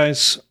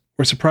 Guys,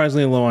 we're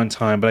surprisingly low on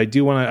time, but I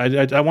do want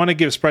to. I want to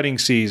give Spreading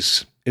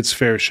Seas its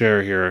fair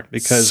share here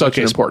because such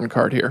an important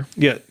card here.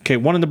 Yeah. Okay.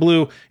 1 in the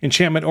blue,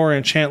 enchantment or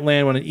enchant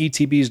land. When an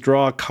ETBs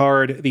draw a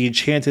card, the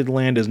enchanted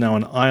land is now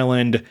an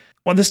island.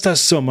 Well, this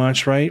does so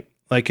much, right?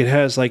 Like it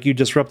has, you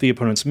disrupt the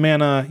opponent's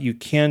mana, you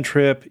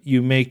cantrip,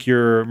 you make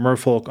your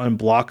Merfolk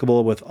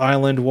unblockable with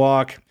Island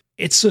Walk.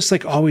 It's just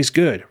always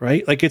good,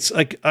 right? It's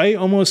I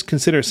almost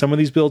consider some of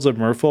these builds of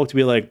Merfolk to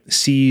be like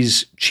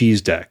Seas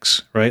cheese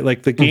decks, right?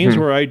 Like the games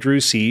where I drew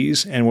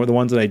Seas and were the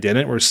ones that I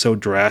didn't were so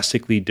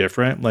drastically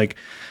different. Like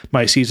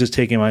my Seas is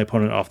taking my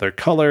opponent off their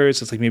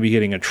colors. It's like maybe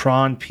hitting a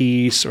Tron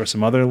piece or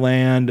some other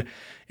land.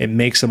 It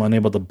makes them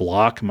unable to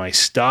block my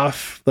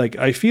stuff.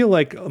 I feel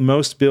like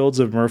most builds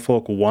of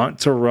Merfolk want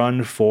to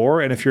run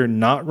 4, and if you're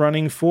not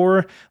running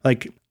 4,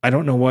 I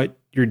don't know what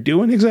you're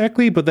doing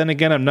exactly, but then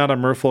again, I'm not a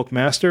Merfolk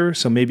master,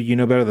 so maybe you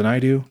know better than I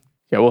do.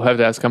 Yeah, we'll have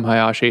to ask him,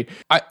 Hayashi.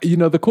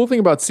 The cool thing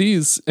about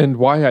Seas and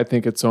why I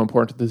think it's so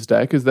important to this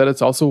deck is that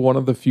it's also one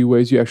of the few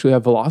ways you actually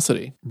have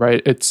velocity,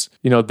 right? It's,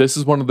 this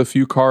is one of the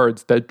few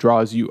cards that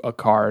draws you a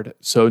card.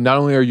 So not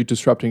only are you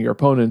disrupting your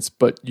opponents,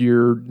 but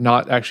you're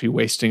not actually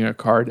wasting a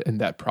card in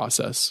that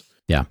process.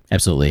 Yeah,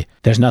 absolutely.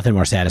 There's nothing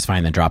more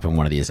satisfying than dropping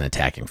one of these and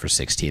attacking for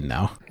 16,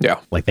 though. Yeah.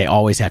 Like, they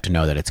always have to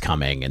know that it's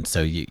coming. And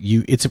so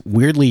it's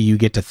weirdly, you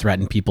get to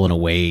threaten people in a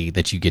way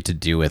that you get to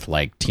do with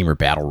like Temur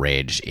Battle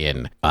Rage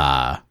in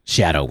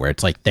Shadow, where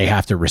it's like they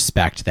have to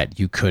respect that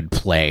you could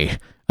play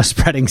a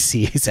Spreading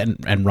Seas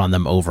and run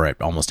them over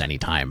at almost any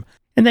time.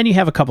 And then you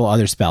have a couple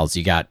other spells.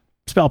 You got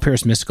Spell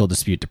Pierce, Mystical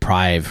Dispute,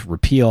 Deprive,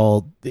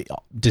 Repeal,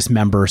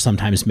 Dismember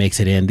sometimes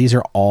makes it in. These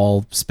are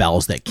all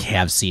spells that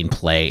have seen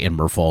play in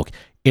Merfolk.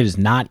 It is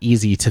not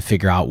easy to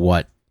figure out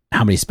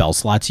how many spell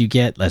slots you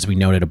get. As we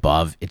noted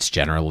above, it's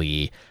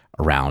generally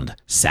around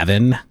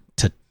 7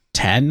 to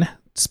 10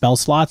 spell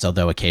slots,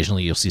 although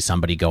occasionally you'll see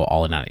somebody go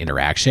all in on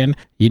interaction.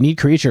 You need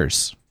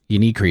creatures.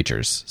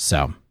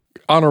 So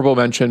honorable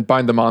mention,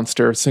 Bind the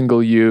Monster,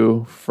 single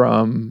U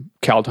from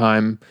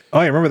Kaldheim. Oh,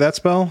 I remember that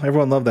spell?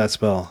 Everyone loved that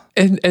spell.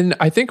 And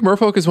I think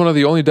Merfolk is one of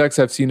the only decks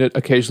I've seen it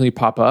occasionally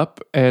pop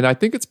up. And I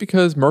think it's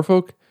because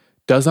Merfolk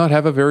does not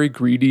have a very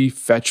greedy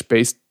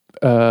fetch-based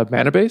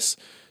mana base.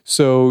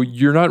 So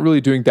you're not really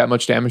doing that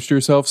much damage to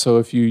yourself. So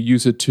if you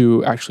use it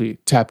to actually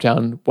tap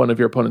down one of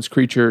your opponent's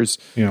creatures,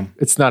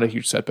 it's not a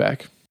huge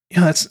setback.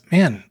 Yeah,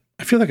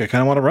 I feel like I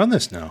kind of want to run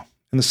this now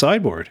in the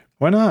sideboard.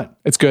 Why not?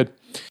 It's good.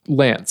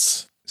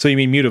 Lance. So you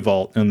mean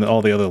Mutavault and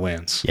all the other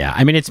lands? Yeah,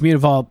 I mean, it's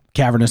Mutavault,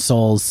 Cavernous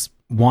Souls,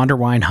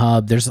 Wanderwine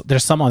Hub.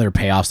 There's some other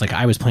payoffs. Like,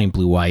 I was playing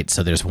blue-white,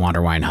 so there's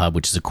Wanderwine Hub,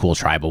 which is a cool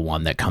tribal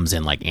one that comes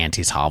in like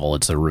Auntie's Hovel.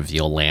 It's a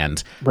reveal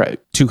land. Right.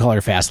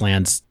 2-color fast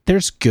lands.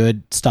 There's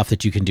good stuff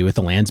that you can do with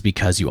the lands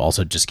because you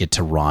also just get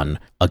to run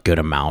a good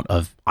amount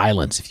of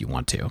islands if you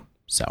want to.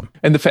 So,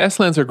 and the fast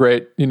lands are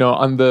great, in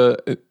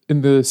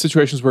the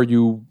situations where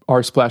you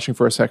are splashing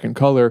for a second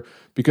color,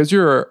 because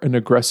you're an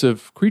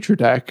aggressive creature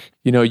deck,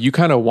 you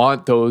kind of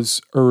want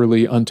those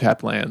early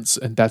untapped lands.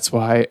 And that's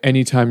why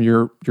anytime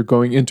you're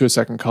going into a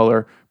second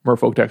color,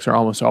 Merfolk decks are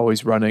almost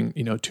always running,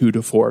 2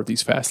 to 4 of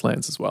these fast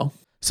lands as well.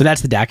 So that's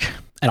the deck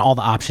and all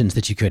the options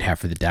that you could have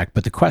for the deck.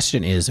 But the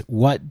question is,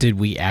 what did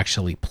we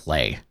actually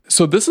play?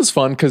 So this is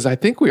fun because I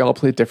think we all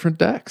played different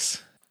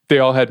decks. They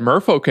all had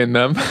Merfolk in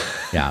them.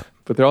 Yeah.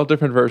 But they're all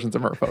different versions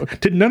of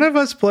Merfolk. Did none of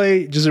us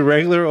play just a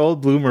regular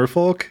old blue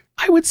Merfolk?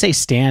 I would say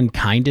Stan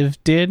kind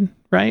of did,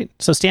 right?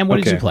 So Stan,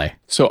 what did you play?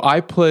 So I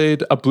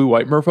played a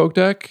blue-white Merfolk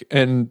deck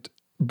and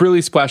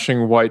really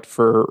splashing white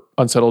for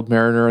Unsettled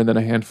Mariner and then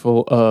a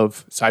handful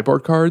of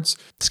sideboard cards.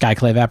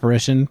 Skyclave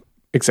Apparition.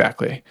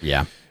 Exactly.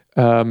 Yeah.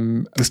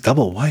 This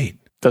double white.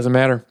 Doesn't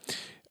matter.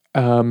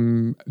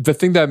 The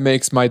thing that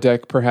makes my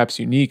deck perhaps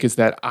unique is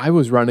that I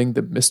was running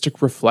the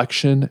Mystic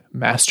Reflection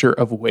Master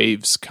of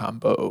Waves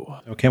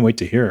combo. I can't wait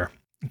to hear.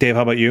 Dave,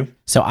 how about you?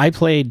 So I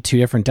played 2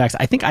 different decks.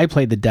 I think I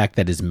played the deck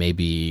that is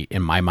maybe,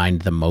 in my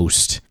mind, the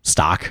most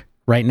stock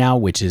right now,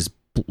 which is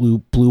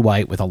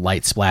blue-white with a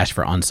light splash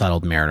for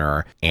Unsettled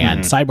Mariner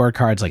and sideboard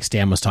cards like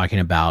Stan was talking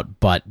about,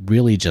 but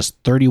really just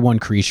 31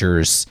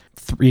 creatures,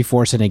 3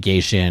 Force of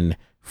Negation,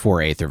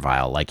 4 Aether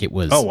Vial. Like, it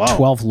was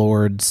 12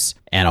 lords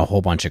and a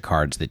whole bunch of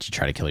cards that you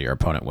try to kill your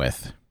opponent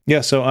with.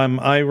 Yeah, so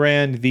I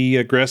ran the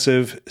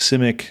aggressive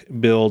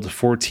Simic build,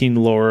 14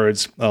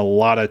 lords, a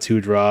lot of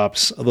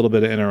 2-drops, a little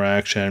bit of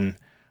interaction,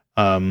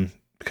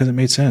 because it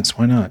made sense.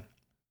 Why not?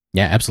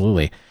 Yeah,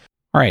 absolutely.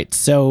 All right,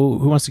 so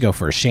who wants to go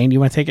first? Shane, do you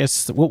want to take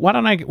us? Well, why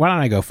don't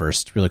I go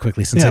first really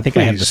quickly, since I think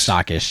I have the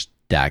stockish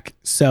deck.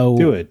 So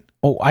do it.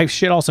 Oh, I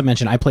should also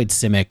mention I played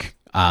Simic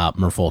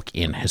Merfolk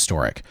in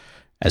Historic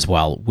as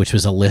well, which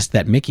was a list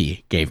that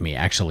Mickey gave me,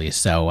 actually.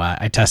 So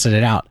I tested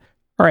it out.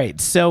 All right,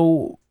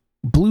 so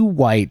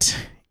blue-white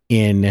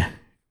in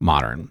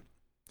Modern.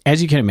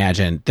 As you can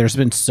imagine, there's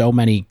been so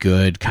many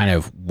good kind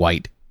of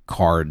white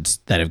cards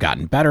that have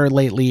gotten better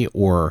lately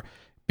or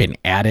been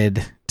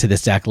added to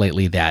this deck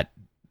lately that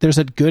there's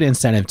a good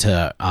incentive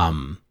to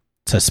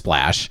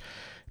splash.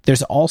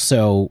 There's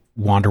also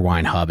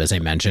Wanderwine Hub, as I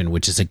mentioned,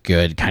 which is a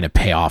good kind of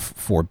payoff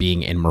for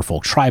being in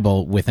Merfolk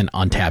Tribal with an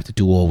untapped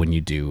duel when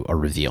you do a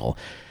reveal.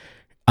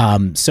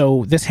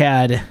 So this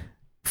had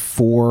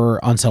 4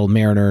 Unsettled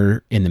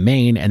Mariner in the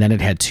main, and then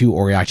it had 2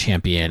 Auriok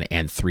Champion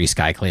and 3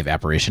 Skyclave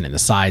Apparition in the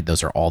side.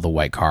 Those are all the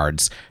white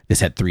cards.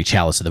 This had 3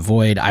 Chalice of the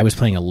Void. I was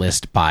playing a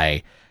list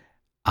by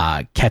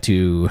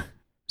Ketu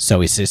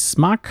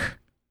Soisismak,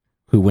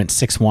 who went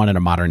 6-1 in a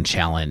Modern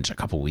Challenge a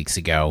couple weeks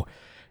ago.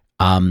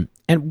 And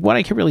what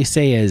I can really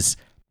say is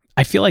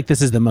I feel like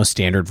this is the most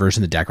standard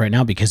version of the deck right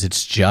now because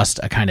it's just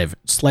a kind of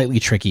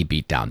slightly tricky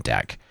beatdown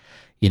deck.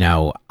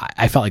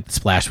 I felt like the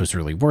splash was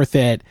really worth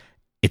it.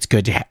 It's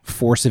good to have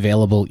Force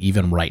available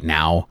even right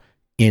now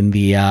in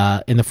the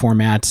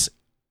formats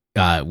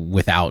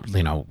without,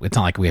 it's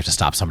not like we have to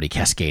stop somebody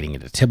cascading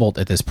into Tybalt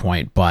at this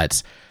point,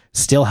 but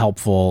still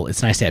helpful.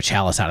 It's nice to have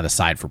Chalice out of the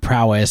side for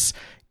prowess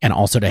and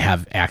also to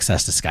have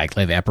access to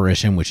Skyclave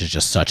Apparition, which is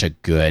just such a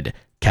good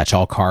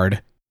catch-all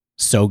card.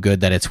 so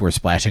good that it's worth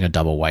splashing a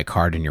double white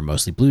card in your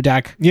mostly blue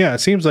deck. Yeah, it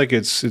seems like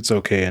it's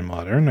okay in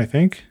Modern, I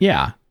think.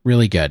 Yeah,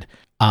 really good.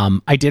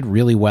 I did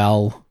really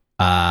well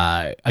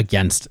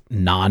against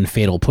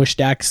non-fatal push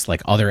decks,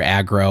 like other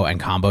aggro and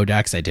combo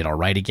decks. I did all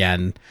right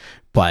again.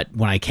 But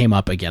when I came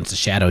up against a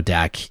shadow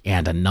deck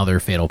and another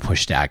fatal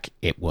push deck,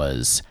 it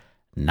was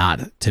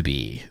not to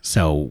be.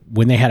 So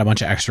when they had a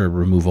bunch of extra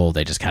removal,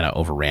 they just kind of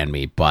overran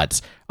me.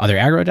 But other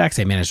aggro decks,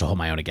 I managed to hold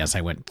my own against.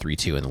 I went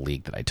 3-2 in the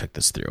league that I took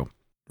this through.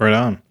 Right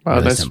on. Wow,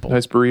 Really nice, simple.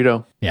 nice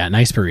burrito. Yeah,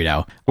 nice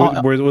burrito.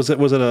 Was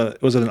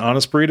it an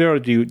honest burrito, or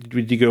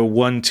did you go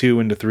 1-2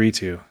 into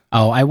 3-2?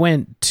 Oh, I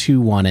went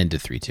 2-1 into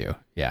 3-2.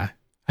 Yeah.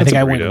 I That's think a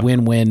I went burrito.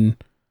 win-win,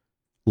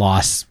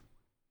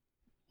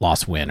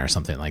 loss-win or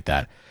something like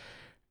that.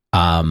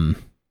 And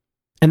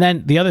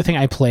then the other thing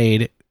I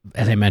played,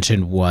 as I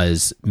mentioned,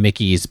 was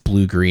Mickey's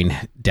blue-green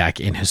deck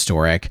in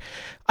Historic.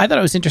 I thought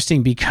it was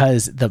interesting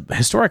because the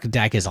Historic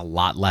deck is a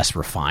lot less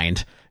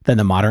refined than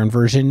the Modern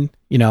version.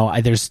 You know,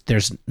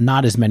 there's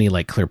not as many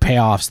like clear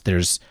payoffs.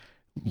 There's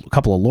a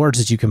couple of lords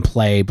that you can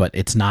play, but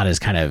it's not as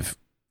kind of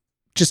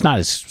just not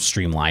as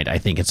streamlined, I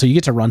think. And so you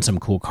get to run some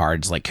cool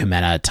cards like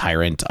Kamena,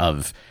 Tyrant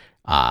of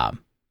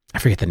I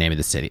forget the name of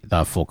the city,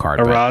 the full card.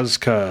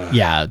 Arazka.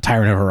 Yeah,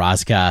 Tyrant of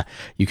Arazka.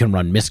 You can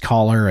run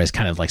Mistcaller as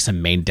kind of like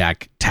some main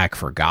deck tech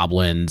for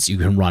goblins. You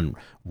can run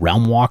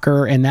Realm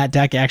Walker in that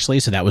deck, actually.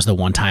 So that was the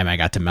one time I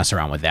got to mess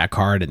around with that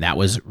card, and that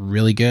was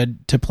really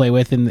good to play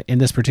with in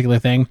this particular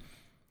thing.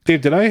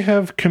 Dave, did I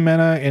have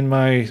Kamena in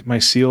my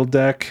sealed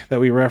deck that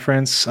we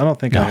reference? I don't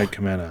think I had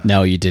Kamena.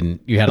 No, you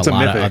didn't. You had It's a a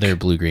lot of mythic. other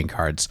blue-green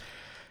cards.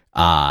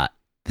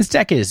 This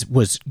deck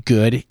was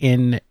good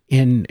in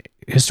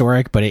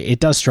Historic, but it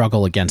does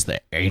struggle against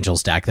the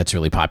Angels deck that's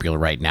really popular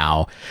right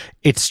now.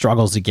 It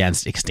struggles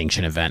against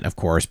Extinction Event, of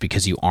course,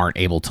 because you aren't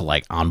able to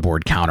like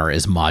onboard counter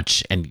as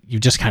much, and you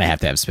just kind of have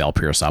to have Spell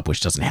Pierce up,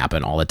 which doesn't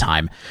happen all the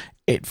time.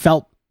 It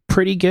felt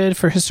pretty good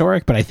for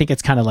Historic, but I think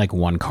it's kind of like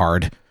one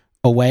card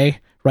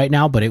away right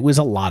now, but it was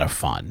a lot of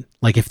fun.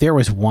 Like if there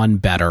was one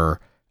better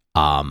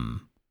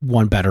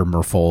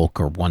Merfolk,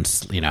 or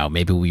once, you know,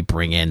 maybe we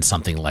bring in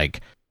something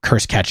like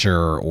Curse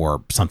Catcher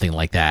or something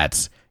like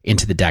that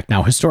into the deck.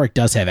 Now, Historic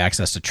does have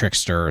access to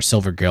Trickster,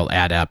 Silver Guild,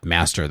 Adept,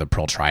 Master, the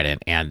Pearl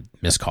Trident, and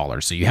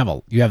Mistcaller. So you have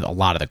a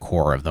lot of the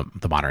core of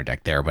the Modern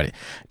deck there, but it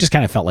just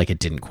kind of felt like it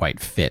didn't quite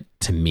fit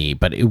to me,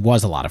 but it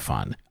was a lot of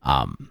fun.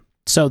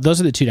 So those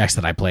are the two decks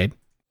that I played.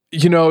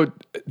 You know,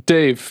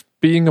 Dave,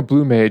 being a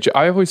blue mage,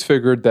 I always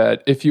figured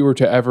that if you were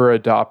to ever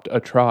adopt a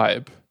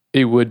tribe,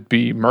 it would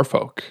be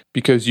Merfolk,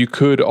 because you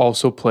could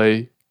also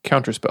play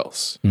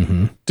counterspells.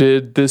 Mm-hmm.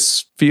 Did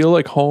this feel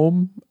like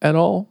home at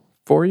all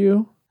for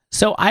you?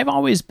 So I've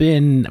always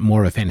been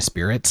more of a fan of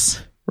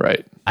spirits.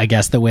 Right. I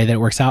guess the way that it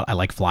works out, I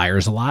like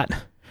flyers a lot.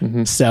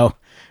 Mm-hmm. So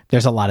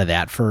there's a lot of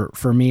that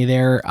for me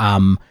there.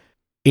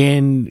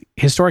 In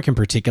Historic in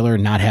particular,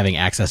 not having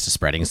access to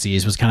Spreading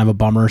Seas was kind of a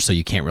bummer. So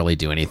you can't really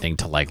do anything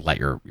to like let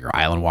your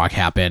island walk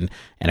happen.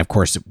 And of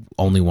course,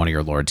 only one of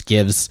your lords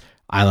gives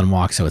island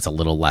walk, so it's a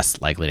little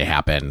less likely to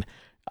happen.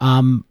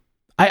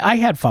 I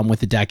had fun with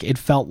the deck. It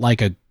felt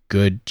like a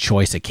good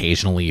choice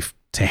occasionally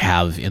to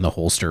have in the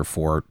holster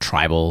for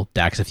tribal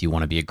decks if you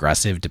want to be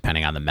aggressive,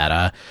 depending on the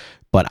meta.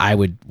 But I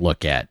would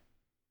look at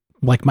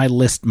like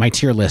my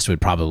tier list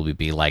would probably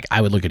be like,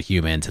 I would look at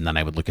humans, and then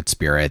I would look at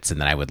spirits, and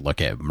then I would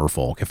look at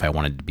Merfolk if I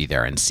wanted to be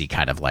there and see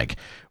kind of like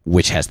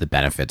which has the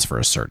benefits for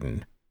a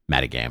certain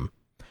metagame.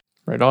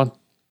 Right on.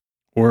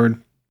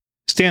 Word.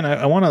 Stan,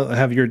 I want to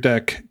have your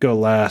deck go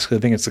last because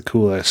I think it's the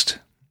coolest.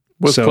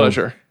 With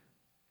pleasure.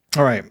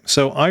 All right.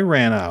 So I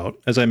ran out,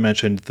 as I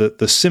mentioned, the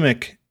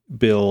Simic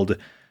build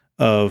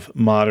of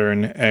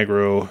Modern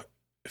aggro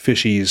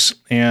fishies.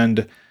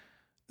 And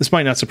this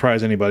might not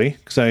surprise anybody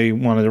because I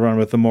wanted to run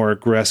with a more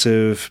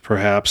aggressive,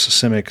 perhaps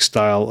Simic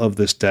style of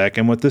this deck.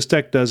 And what this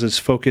deck does is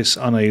focus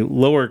on a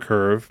lower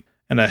curve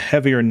and a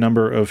heavier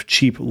number of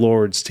cheap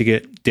lords to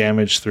get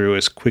damage through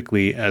as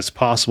quickly as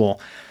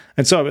possible.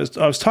 And so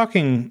I was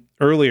talking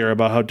earlier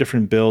about how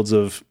different builds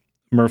of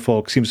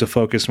Merfolk seems to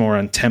focus more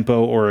on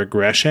tempo or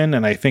aggression,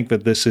 and I think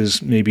that this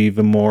is maybe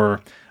the more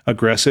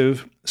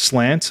aggressive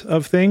slant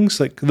of things.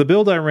 Like the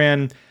build I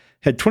ran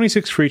had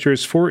 26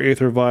 creatures, 4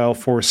 Aether Vial,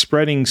 4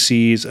 Spreading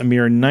Seas, a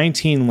mere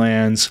 19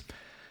 lands,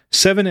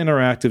 7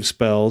 interactive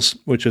spells,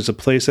 which is a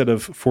playset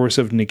of Force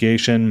of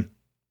Negation,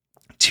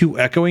 2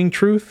 Echoing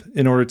Truth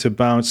in order to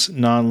bounce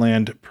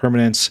non-land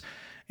permanents,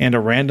 and a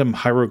random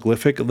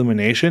hieroglyphic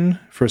illumination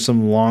for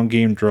some long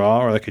game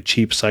draw or like a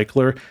cheap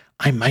cycler.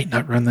 I might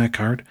not run that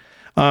card.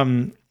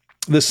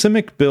 The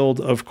Simic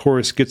build, of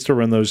course, gets to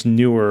run those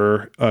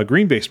newer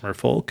green-based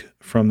Merfolk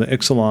from the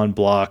Ixalan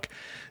block.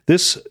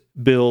 This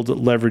build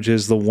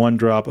leverages the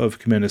 1-drop of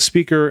Kamena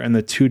Speaker and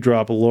the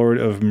 2-drop Lord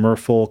of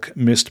Merfolk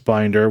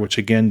Mistbinder, which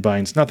again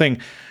binds nothing.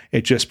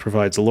 It just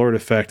provides a Lord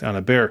effect on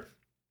a bear.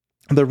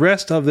 The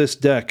rest of this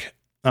deck,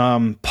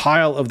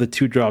 pile of the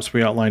 2 drops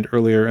we outlined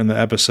earlier in the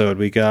episode,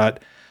 we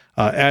got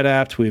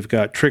Adapt, we've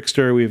got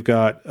Trickster, we've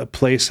got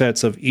play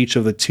sets of each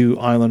of the 2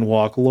 Island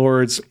Walk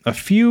Lords, a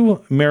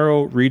few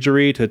Marrow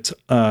Regery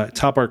to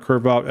top our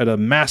curve out at a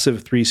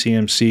massive 3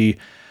 CMC.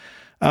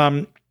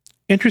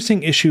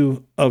 Interesting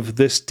issue of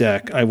this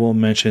deck, I will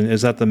mention,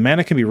 is that the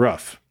mana can be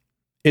rough.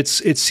 It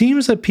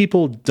seems that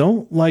people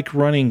don't like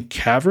running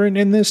Cavern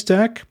in this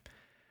deck,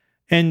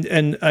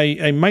 and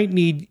I might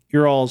need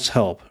your all's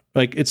help.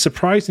 Like, it's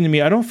surprising to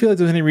me. I don't feel like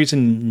there's any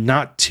reason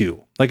not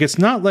to. Like, it's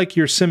not like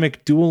your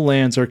Simic dual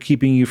lands are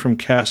keeping you from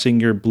casting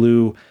your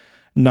blue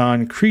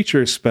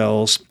non-creature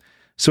spells.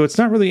 So it's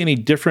not really any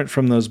different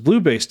from those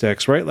blue-based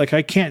decks, right? Like,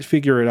 I can't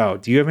figure it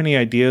out. Do you have any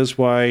ideas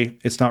why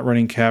it's not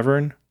running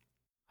Cavern?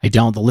 I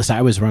don't. The list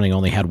I was running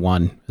only had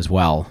 1 as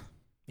well.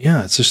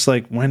 Yeah, it's just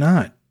like, why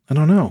not? I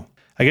don't know.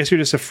 I guess you're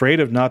just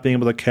afraid of not being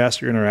able to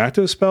cast your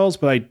interactive spells,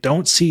 but I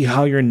don't see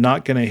how you're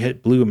not going to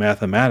hit blue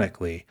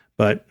mathematically.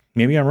 But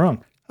maybe I'm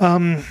wrong.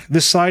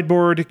 The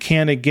sideboard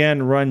can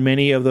again run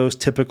many of those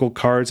typical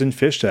cards in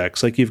fish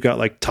decks. Like, you've got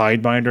like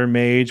Tidebinder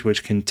Mage,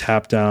 which can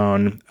tap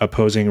down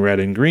opposing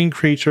red and green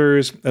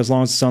creatures as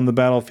long as it's on the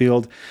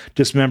battlefield.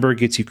 Dismember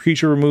gets you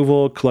creature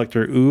removal.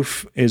 Collector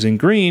Oof is in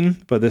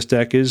green, but this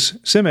deck is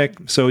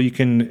Simic, so you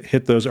can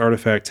hit those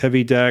artifact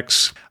heavy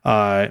decks.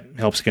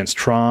 Helps against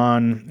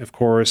Tron, of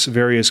course,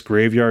 various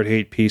graveyard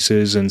hate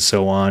pieces, and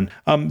so on.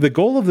 The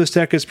goal of this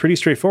deck is pretty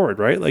straightforward,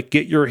 right? Like,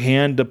 get your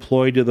hand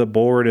deployed to the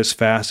board as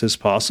fast as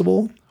possible.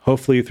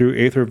 Hopefully through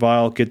Aether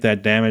Vial, get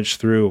that damage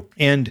through.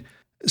 And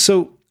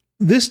so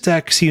this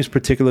deck seems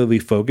particularly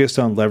focused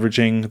on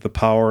leveraging the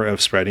power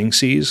of Spreading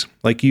Seas.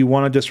 Like, you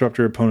want to disrupt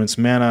your opponent's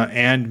mana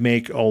and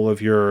make all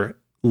of your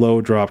low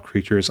drop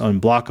creatures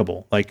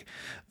unblockable. Like,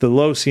 the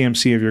low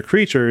CMC of your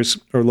creatures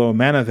or low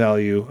mana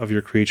value of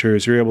your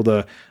creatures, you're able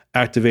to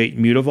activate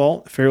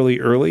Mutavault fairly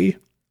early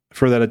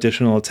for that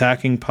additional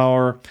attacking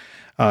power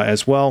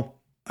as well.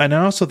 And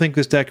I also think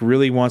this deck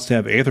really wants to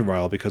have Aether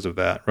Vial because of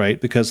that, right?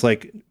 Because,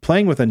 like,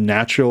 playing with a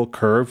natural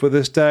curve with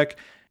this deck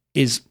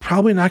is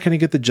probably not going to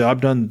get the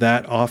job done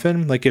that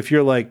often. Like, if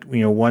you're like,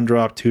 1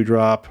 drop, 2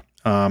 drop,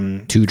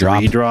 2 drop,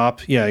 3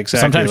 drop. Yeah,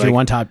 exactly. Sometimes like, you're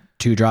 1 top,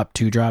 2 drop,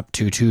 2 drop,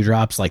 2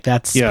 drops. Like,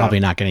 that's probably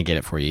not going to get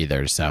it for you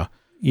either. So,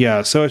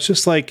 yeah. So it's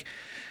just like,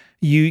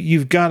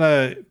 you've got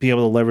to be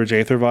able to leverage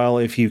Aether Vial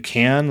if you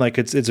can. Like,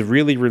 it's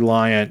really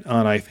reliant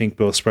on, I think,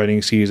 both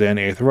Spreading Seas and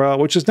Aether Vial,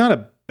 which is not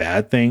a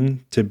bad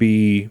thing to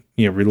be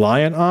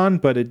reliant on,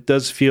 but it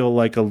does feel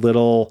like a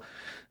little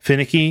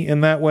finicky in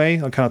that way.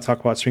 I'll kind of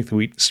talk about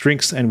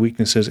strengths and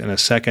weaknesses in a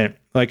second.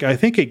 Like, I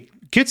think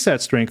it gets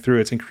that strength through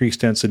its increased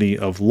density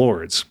of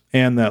lords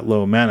and that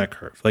low mana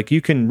curve. Like,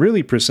 you can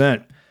really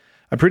present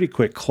a pretty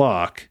quick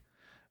clock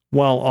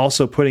while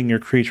also putting your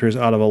creatures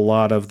out of a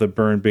lot of the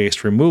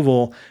burn-based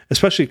removal,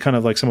 especially kind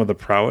of like some of the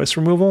prowess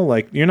removal.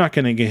 Like, you're not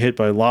going to get hit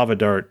by Lava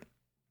Dart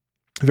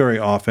very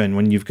often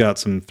when you've got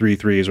some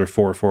 3/3s or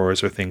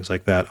 4/4s or things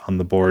like that on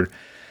the board.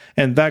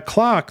 And that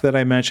clock that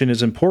I mentioned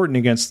is important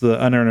against the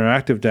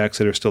uninteractive decks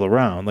that are still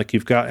around. Like,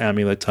 you've got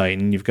Amulet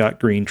Titan, you've got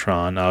Green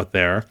Tron out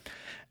there,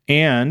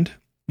 and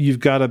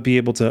you've got to be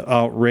able to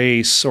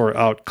outrace or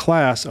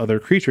outclass other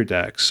creature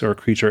decks or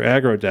creature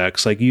aggro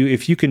decks. Like,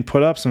 if you can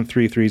put up some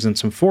 3/3s and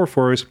some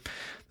 4/4s,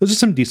 those are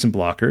some decent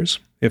blockers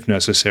if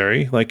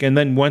necessary. Like, and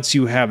then once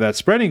you have that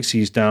Spreading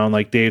Seas down,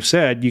 like Dave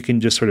said, you can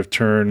just sort of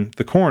turn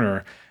the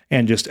corner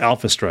and just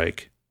Alpha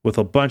Strike with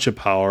a bunch of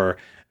power,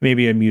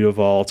 maybe a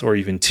Mutavault or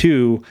even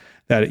 2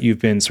 that you've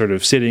been sort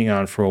of sitting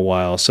on for a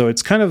while. So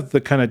it's kind of the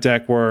kind of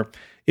deck where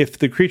if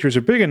the creatures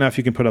are big enough,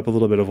 you can put up a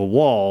little bit of a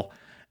wall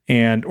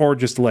or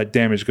just let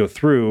damage go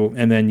through,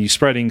 and then you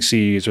Spreading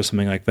Seas or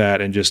something like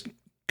that and just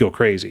go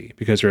crazy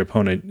because your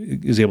opponent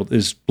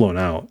is blown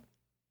out.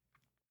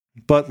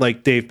 But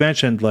like Dave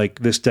mentioned, like,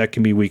 this deck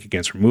can be weak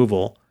against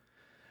removal,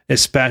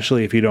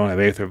 especially if you don't have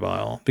Aether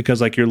Vial,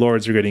 because like your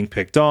lords are getting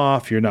picked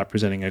off, you're not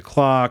presenting a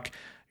clock,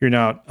 you're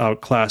not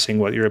outclassing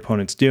what your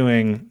opponent's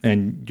doing,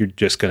 and you're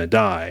just going to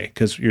die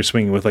because you're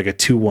swinging with like a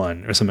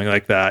 2/1 or something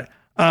like that.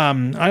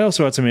 I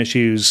also had some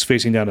issues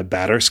facing down a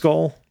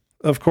Batterskull,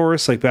 of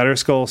course. Like,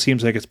 Batterskull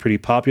seems like it's pretty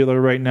popular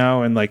right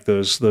now, and like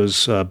those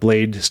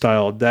blade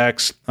style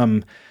decks.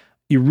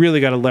 You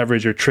really got to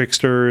leverage your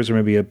Tricksters or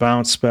maybe a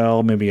bounce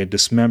spell, maybe a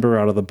Dismember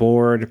out of the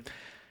board.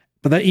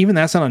 But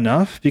that's not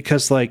enough,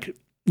 because like,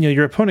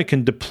 your opponent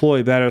can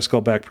deploy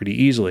Batterskull back pretty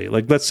easily.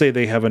 Like, let's say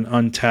they have an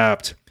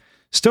untapped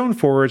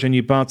Stoneforge and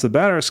you bounce the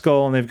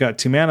Batterskull and they've got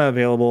 2 mana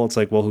available. It's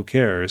like, well, who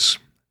cares?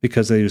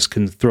 Because they just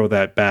can throw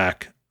that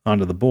back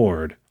onto the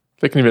board.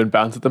 They can even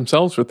bounce it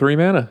themselves for 3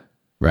 mana.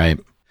 Right.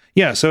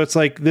 Yeah, so it's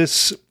like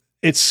this,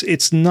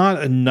 it's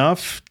not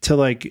enough to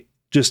like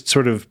just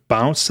sort of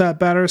bounce that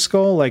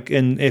Batterskull. Like,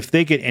 and if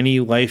they get any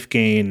life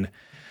gain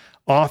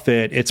off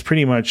it, it's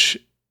pretty much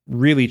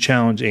really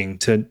challenging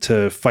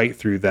to fight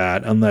through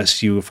that,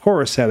 unless you, of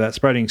course, have that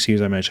Spreading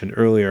Seas I mentioned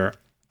earlier.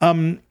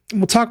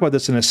 We'll talk about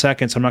this in a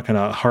second, so I'm not going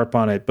to harp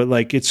on it, but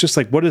like, it's just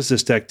like, what is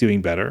this deck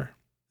doing better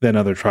than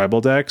other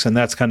tribal decks? And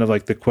that's kind of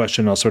like the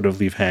question I'll sort of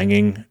leave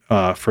hanging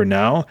for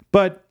now.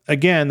 But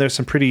again, there's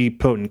some pretty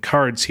potent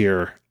cards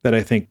here that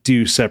I think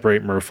do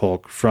separate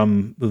Merfolk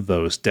from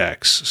those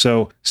decks.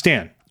 So,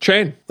 Stan,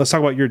 Shane, let's talk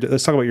about your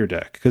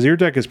deck, because your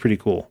deck is pretty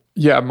cool.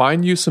 Yeah,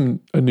 mine used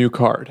a new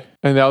card.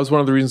 And that was one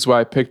of the reasons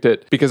why I picked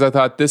it, because I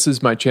thought this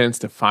is my chance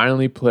to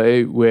finally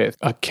play with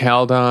a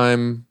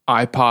Kaldheim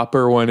eye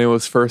popper when it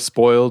was first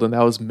spoiled, and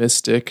that was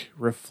Mystic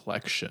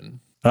Reflection.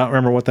 I don't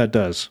remember what that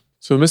does.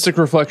 So Mystic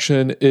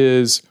Reflection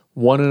is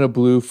 1 and a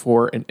blue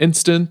for an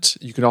instant.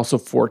 You can also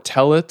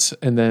foretell it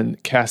and then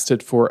cast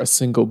it for a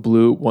single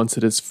blue once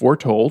it is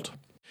foretold.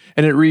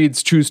 And it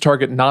reads, choose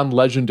target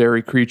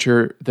non-legendary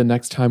creature. The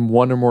next time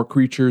one or more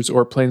creatures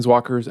or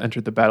planeswalkers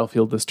enter the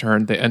battlefield this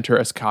turn, they enter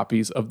as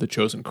copies of the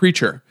chosen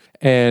creature.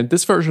 And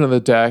this version of the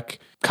deck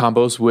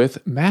combos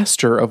with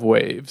Master of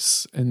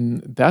Waves.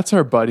 And that's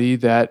our buddy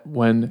that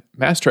when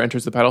Master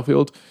enters the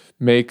battlefield,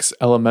 makes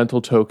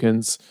elemental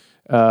tokens,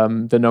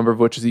 the number of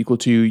which is equal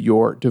to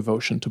your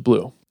devotion to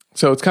blue.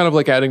 So it's kind of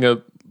like adding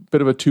a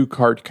bit of a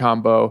 2-card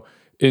combo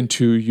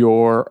into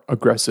your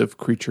aggressive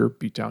creature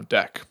beatdown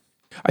deck.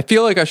 I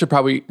feel like I should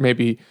probably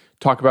maybe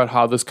talk about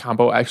how this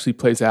combo actually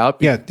plays out.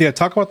 Yeah.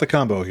 Talk about the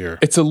combo here.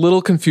 It's a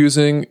little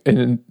confusing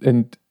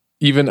and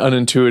even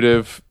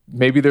unintuitive.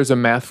 Maybe there's a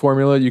math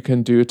formula you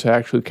can do to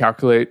actually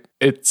calculate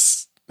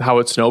how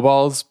it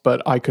snowballs,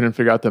 but I couldn't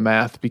figure out the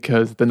math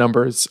because the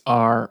numbers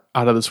are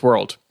out of this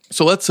world.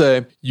 So let's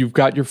say you've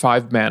got your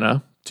 5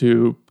 mana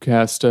to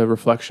cast a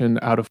reflection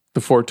out of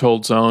the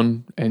foretold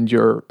zone and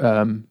your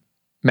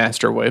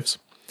Master of Waves.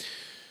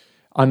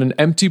 On an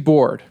empty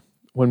board,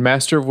 when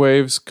Master of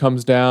Waves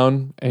comes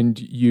down and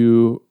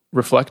you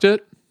reflect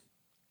it,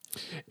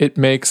 it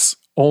makes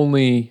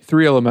only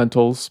 3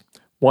 elementals,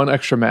 1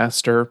 extra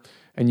master,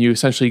 and you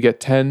essentially get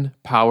 10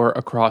 power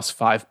across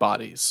 5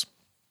 bodies.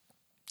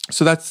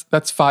 So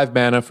that's 5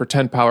 mana for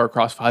 10 power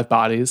across 5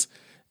 bodies.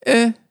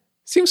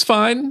 Seems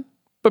fine,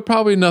 but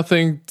probably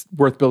nothing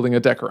worth building a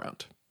deck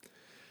around.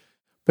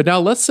 But now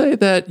let's say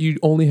that you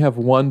only have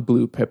 1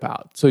 blue pip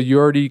out. So you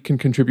already can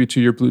contribute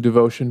to your blue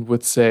devotion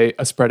with, say,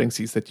 a Spreading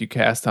Seas that you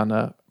cast on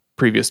a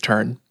previous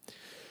turn.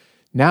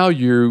 Now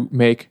you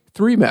make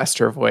 3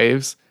 Master of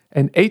Waves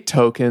and 8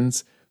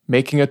 tokens,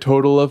 making a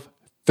total of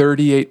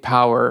 38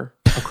 power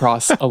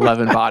across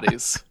 11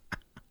 bodies.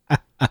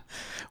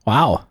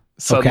 Wow.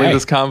 Suddenly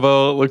this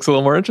combo looks a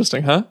little more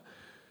interesting, huh?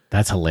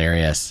 That's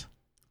hilarious.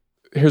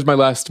 Here's my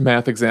last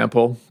math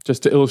example,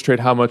 just to illustrate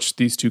how much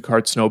these 2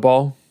 cards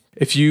snowball.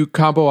 If you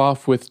combo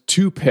off with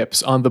 2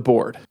 pips on the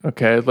board,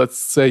 okay, let's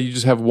say you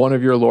just have 1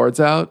 of your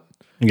lords out.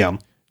 Yeah.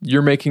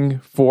 You're making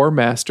 4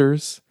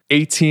 masters,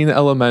 18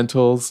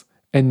 elementals,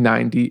 and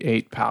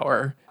 98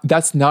 power.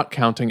 That's not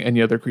counting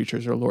any other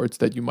creatures or lords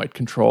that you might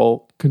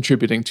control,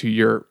 contributing to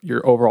your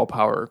overall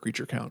power or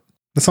creature count.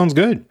 That sounds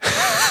good.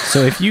 So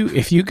if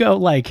you go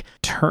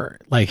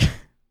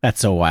that's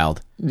so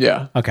wild.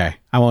 Yeah. Okay.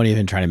 I won't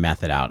even try to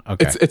math it out.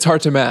 Okay. It's hard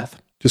to math.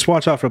 Just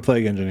watch out for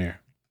Plague Engineer.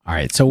 All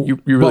right. So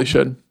you really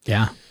should.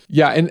 Yeah.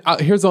 Yeah. And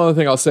here's the other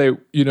thing I'll say.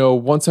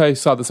 Once I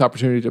saw this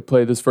opportunity to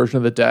play this version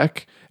of the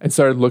deck and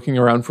started looking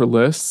around for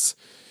lists,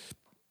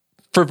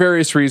 for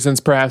various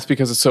reasons, perhaps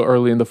because it's so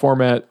early in the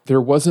format,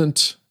 there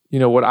wasn't,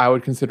 what I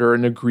would consider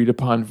an agreed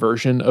upon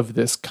version of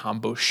this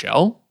combo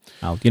shell.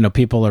 Well,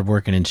 people are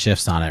working in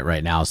shifts on it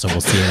right now, so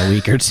we'll see in a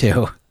week or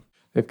two.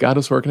 They've got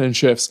us working in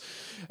shifts.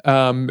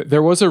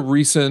 There was a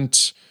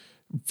recent,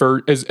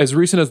 as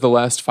recent as the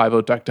last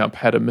 5.0 deck dump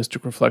had a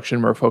Mystic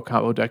Reflection Merfolk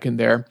combo deck in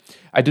there.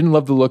 I didn't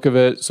love the look of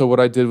it, so what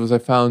I did was I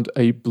found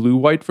a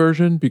blue-white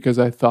version because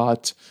I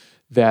thought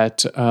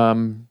that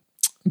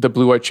the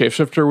blue-white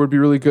Shapeshifter would be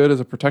really good as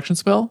a protection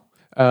spell.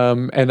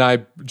 And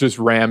I just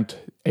rammed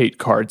 8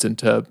 cards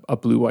into a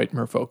blue-white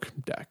Merfolk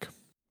deck.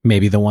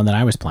 Maybe the one that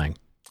I was playing.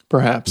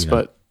 Perhaps,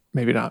 but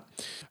maybe not.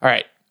 All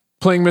right.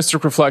 Playing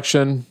Mystic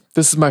Reflection.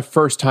 This is my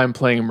first time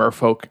playing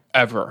Merfolk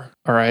ever.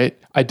 All right.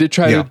 I did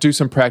try to do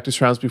some practice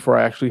rounds before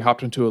I actually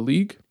hopped into a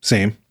league.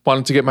 Same.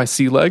 Wanted to get my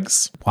sea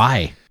legs.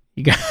 Why?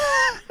 You got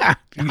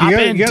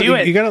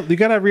you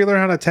gotta relearn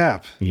how to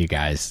tap. You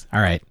guys.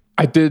 All right.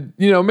 I did,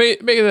 made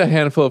a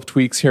handful of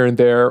tweaks here and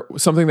there.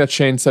 Something that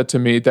Shane said to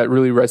me that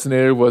really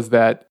resonated was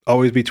that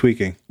always be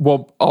tweaking.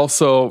 Well,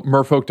 also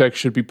Merfolk deck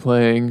should be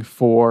playing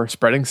for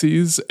Spreading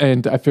Seas,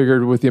 and I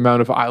figured with the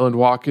amount of Island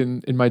Walk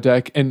in my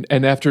deck, and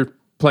after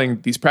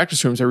playing these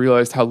practice rooms, I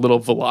realized how little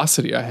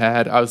velocity I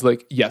had. I was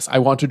like, yes, I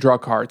want to draw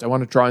cards. I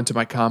want to draw into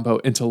my combo,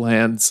 into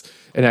lands,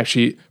 and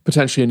actually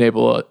potentially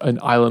enable an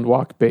Island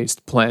Walk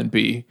based plan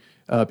B.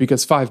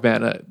 Because 5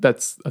 mana,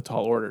 that's a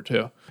tall order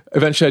too.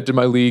 Eventually I did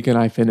my league and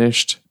I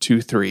finished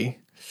 2-3.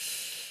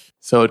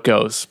 So it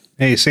goes.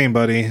 Hey, same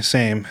buddy,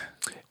 same.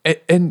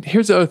 And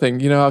here's the other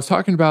thing, I was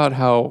talking about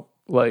how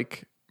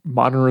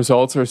modern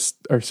results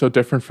are so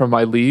different from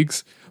my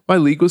leagues. My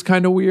league was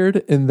kind of weird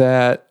in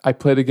that I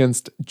played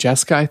against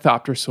Jeskai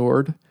Thopter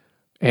Sword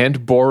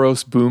and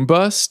Boros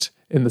Boombust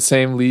in the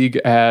same league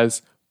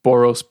as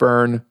Boros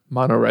Burn,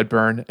 Mono Red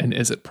Burn, and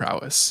Izzet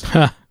Prowess.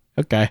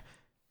 Okay.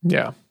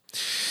 Yeah.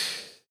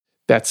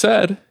 That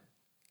said,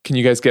 can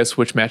you guys guess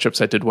which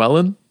matchups I did well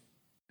in?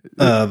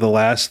 The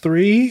last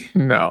 3?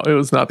 No, it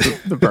was not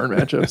the burn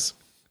matchups.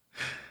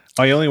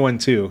 Oh, you only won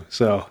 2,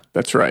 so.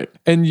 That's right.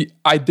 And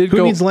I did Who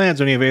go... needs lands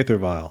when you have Aether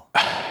Vial?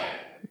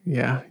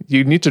 Yeah,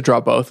 you need to draw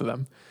both of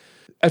them.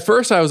 At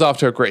first, I was off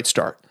to a great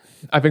start.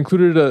 I've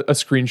included a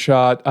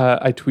screenshot.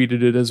 I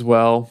tweeted it as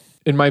well.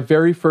 In my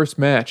very first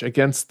match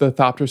against the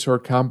Thopter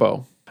Sword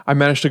combo, I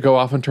managed to go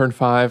off on turn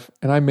 5,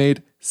 and I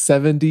made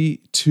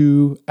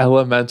 72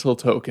 elemental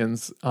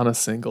tokens on a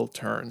single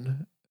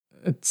turn.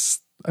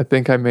 I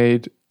think I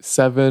made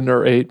 7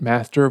 or 8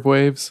 Master of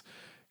Waves,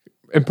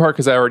 in part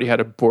because I already had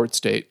a board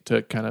state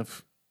to kind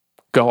of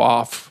go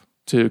off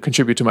to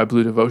contribute to my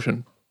blue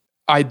devotion.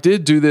 I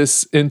did do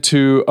this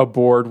into a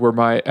board where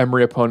my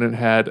Emery opponent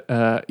had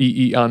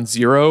EE on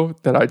 0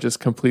 that I just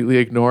completely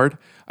ignored.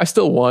 I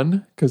still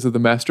won because of the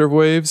Master of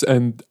Waves,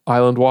 and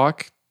Island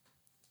Walk,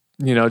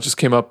 just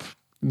came up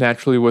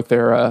naturally with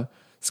their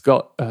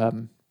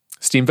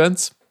Steam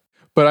Vents.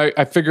 But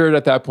I figured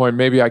at that point,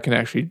 maybe I can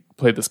actually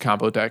play this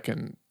combo deck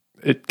and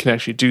it can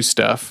actually do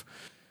stuff.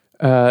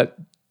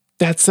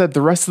 That said,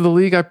 the rest of the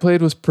league I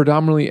played was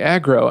predominantly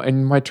aggro,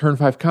 and my turn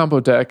 5 combo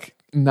deck,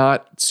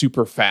 not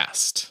super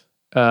fast.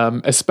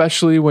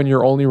 Especially when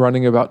you're only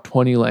running about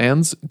 20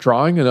 lands,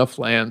 drawing enough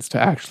lands to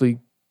actually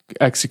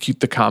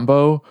execute the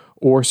combo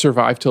or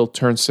survive till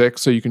turn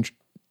 6 so you can,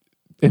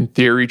 in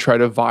theory, try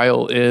to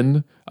vial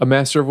in a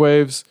Master of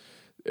Waves,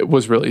 it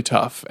was really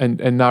tough and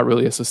not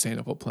really a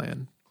sustainable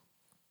plan.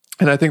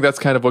 And I think that's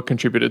kind of what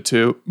contributed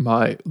to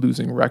my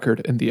losing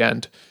record in the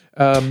end.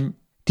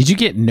 Did you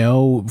get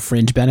no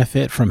fringe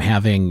benefit from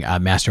having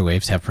Master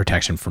Waves have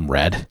protection from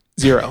red?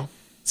 0.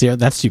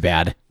 That's too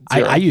bad.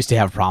 0. I used to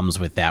have problems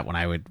with that when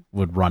I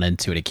would run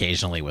into it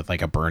occasionally with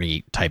like a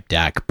Bernie type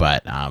deck,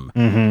 but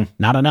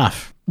not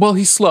enough. Well,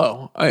 he's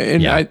slow.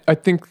 I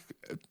think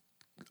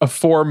a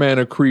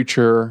 4-mana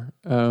creature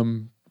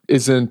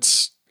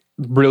isn't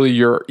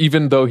really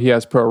even though he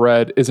has pro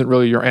red, isn't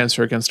really your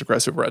answer against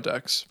aggressive red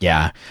decks.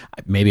 Yeah,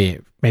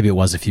 maybe it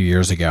was a few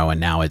years ago, and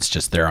now it's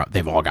just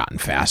they've all gotten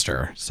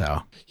faster.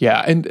 So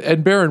yeah,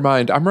 and bear in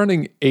mind, I'm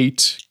running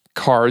 8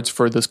 cards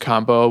for this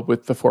combo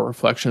with the 4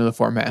 Reflection and the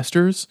 4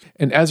 Masters,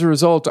 and as a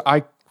result,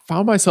 I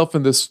found myself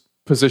in this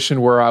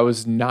position where I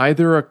was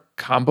neither a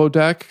combo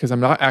deck because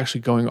I'm not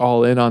actually going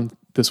all in on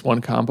this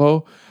one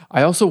combo.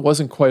 I also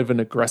wasn't quite of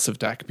an aggressive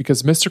deck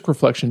because Mystic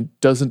Reflection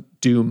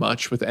doesn't do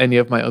much with any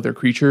of my other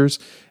creatures,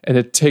 and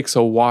it takes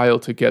a while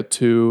to get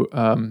to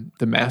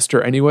the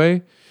Master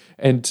anyway.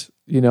 And,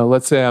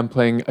 let's say I'm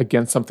playing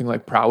against something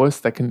like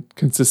Prowess that can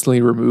consistently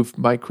remove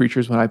my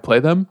creatures when I play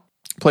them.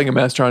 Playing a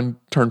Master on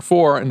turn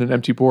 4 and an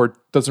empty board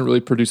doesn't really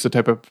produce the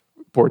type of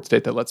board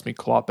state that lets me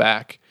claw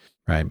back.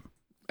 Right.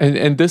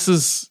 And this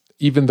is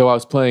even though I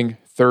was playing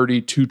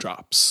 32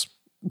 drops,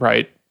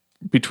 right?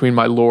 Between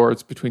my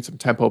lords, between some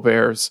tempo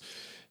bears,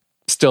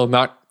 still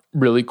not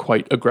really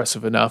quite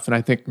aggressive enough. And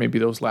I think maybe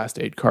those last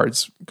 8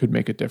 cards could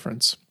make a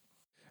difference.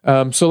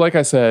 So like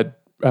I said,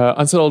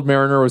 Unsettled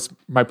Mariner was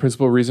my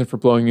principal reason for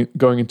going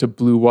into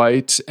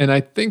blue-white. And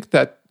I think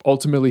that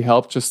ultimately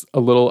helped, just a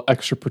little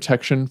extra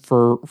protection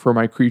for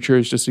my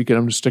creatures, just to get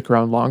them to stick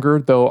around longer.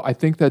 Though I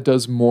think that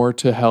does more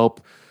to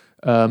help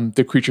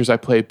the creatures I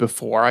played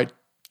before I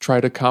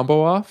try to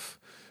combo off.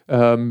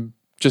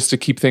 Just to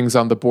keep things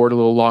on the board a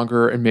little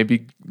longer and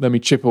maybe let me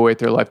chip away at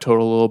their life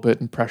total a little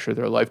bit and pressure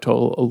their life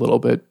total a little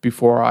bit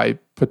before I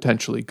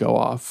potentially go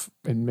off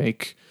and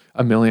make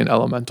a million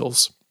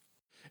elementals.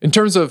 In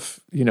terms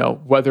of,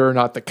 whether or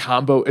not the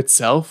combo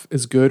itself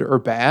is good or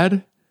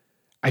bad,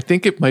 I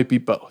think it might be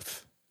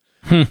both.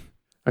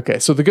 Okay,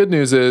 so the good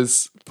news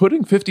is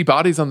putting 50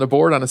 bodies on the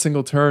board on a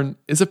single turn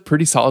is a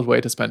pretty solid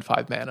way to spend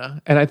 5 mana.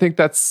 And I think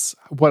that's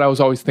what I was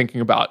always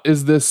thinking about.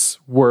 Is this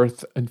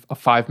worth a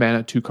 5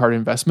 mana 2-card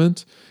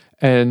investment?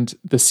 And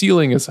the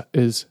ceiling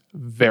is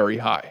very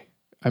high.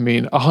 I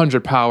mean,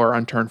 100 power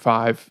on turn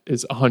 5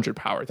 is 100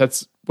 power.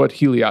 That's what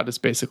Heliod is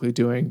basically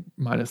doing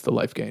minus the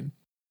life gain.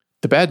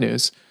 The bad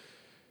news,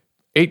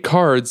 8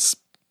 cards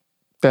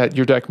that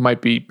your deck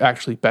might be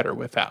actually better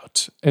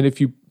without. And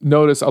if you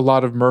notice, a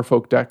lot of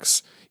Merfolk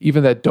decks,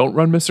 even that don't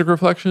run Mystic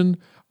Reflection,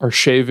 are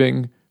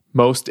shaving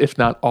most, if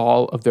not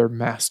all, of their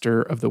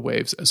Master of the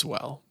Waves as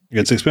well.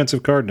 It's an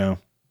expensive card now.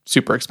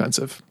 Super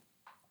expensive.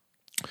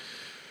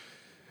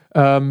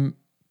 But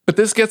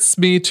this gets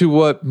me to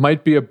what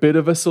might be a bit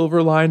of a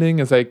silver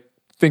lining as I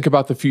think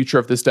about the future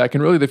of this deck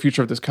and really the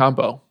future of this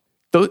combo.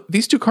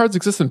 These 2 cards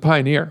exist in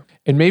Pioneer,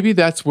 and maybe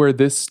that's where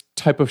this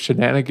type of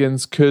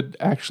shenanigans could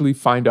actually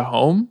find a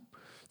home,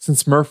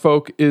 since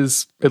Merfolk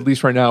is, at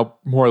least right now,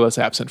 more or less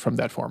absent from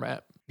that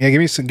format. Yeah,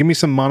 give me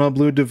some mono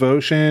blue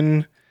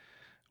devotion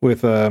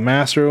with a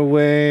Master of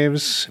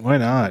Waves. Why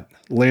not?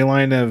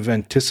 Leyline of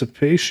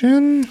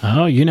Anticipation?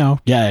 Oh,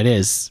 yeah, it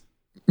is.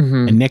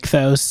 Mm-hmm. And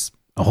Nykthos,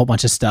 a whole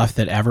bunch of stuff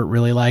that Everett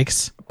really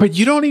likes. But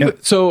you don't even... Yep.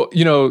 So,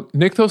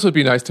 Nykthos would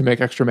be nice to make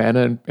extra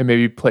mana and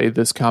maybe play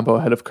this combo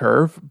ahead of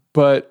curve.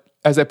 But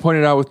as I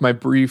pointed out with my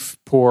brief,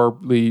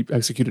 poorly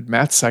executed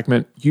math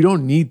segment, you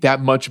don't need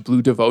that much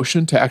blue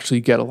devotion to actually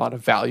get a lot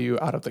of value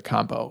out of the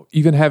combo.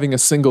 Even having a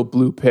single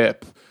blue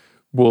pip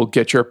will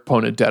get your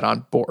opponent dead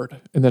on board.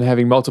 And then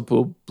having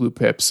multiple blue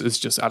pips is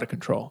just out of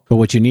control. But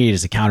what you need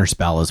is a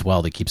counterspell as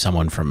well to keep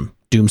someone from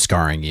doom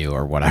scarring you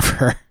or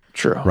whatever.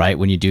 True. Right?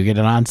 When you do get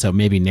it on. So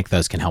maybe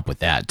Nykthos can help with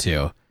that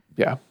too.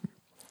 Yeah.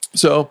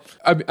 So,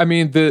 I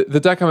mean, the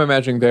deck I'm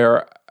imagining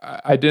there,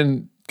 I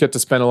didn't get to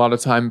spend a lot of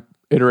time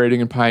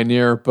iterating in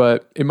Pioneer,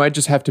 but it might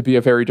just have to be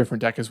a very different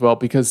deck as well,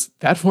 because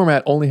that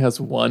format only has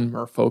one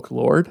Merfolk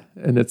Lord,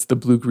 and it's the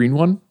blue-green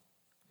one.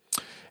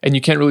 And you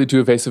can't really do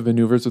evasive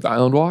maneuvers with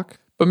Island Walk,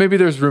 but maybe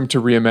there's room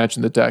to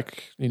reimagine the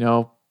deck,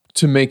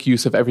 to make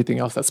use of everything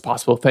else that's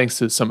possible, thanks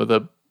to some of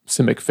the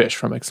Simic fish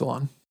from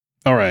Ixalan.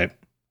 All right.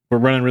 We're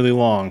running really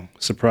long.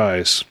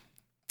 Surprise.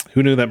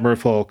 Who knew that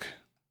Merfolk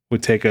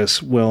would take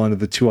us well into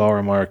the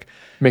 2-hour mark?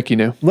 Mickey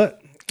knew.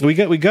 We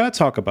got to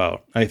talk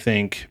about, I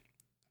think,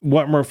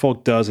 what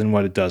Merfolk does and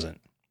what it doesn't.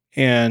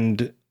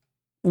 And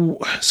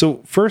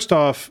so first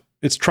off,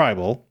 it's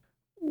tribal.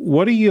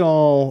 What do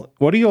y'all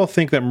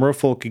think that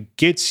Merfolk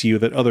gets you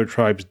that other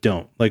tribes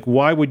don't? Like,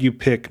 why would you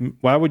play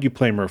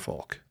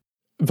Merfolk?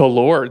 The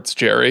lords,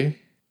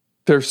 Jerry.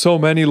 There's so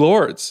many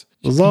lords.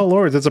 There's a lot of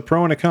lords. It's a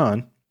pro and a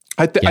con.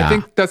 I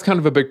think that's kind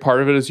of a big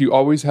part of it, is you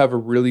always have a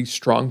really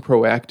strong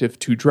proactive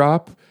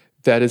 2-drop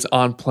that is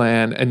on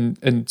plan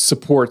and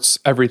supports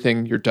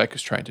everything your deck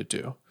is trying to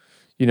do.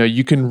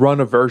 You can run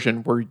a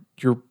version where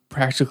you're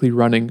practically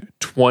running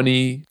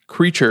 20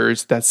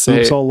 creatures that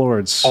say all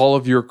lords. All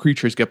of your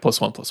creatures get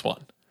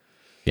 +1/+1.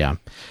 Yeah.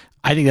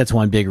 I think that's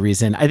one big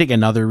reason. I think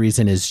another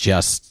reason is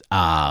just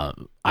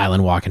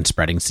Island Walk and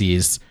Spreading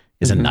Seas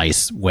is a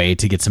nice way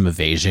to get some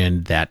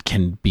evasion that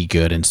can be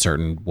good in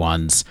certain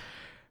ones.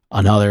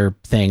 Another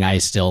thing I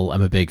still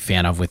am a big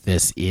fan of with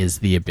this is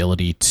the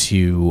ability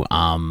to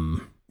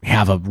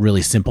have a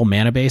really simple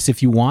mana base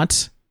if you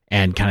want,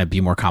 and kind of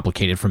be more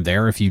complicated from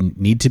there if you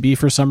need to be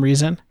for some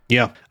reason.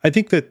 Yeah. I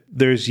think that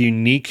there's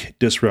unique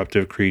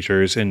disruptive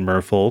creatures in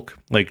Merfolk,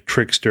 like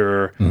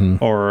Trickster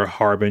or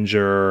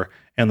Harbinger.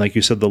 And like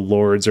you said, the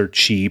lords are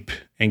cheap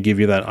and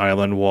give you that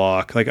Island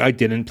Walk. Like, I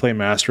didn't play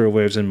Master of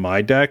Waves in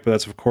my deck, but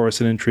that's, of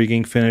course, an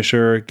intriguing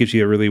finisher. It gives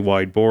you a really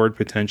wide board,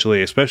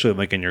 potentially, especially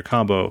like in your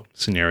combo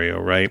scenario,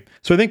 right?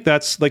 So I think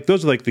that's like,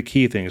 those are like the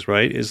key things,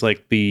 right? Is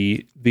like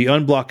the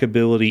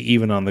unblockability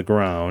even on the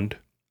ground,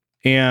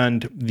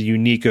 and the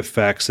unique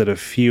effects that a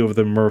few of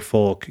the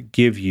Merfolk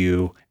give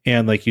you.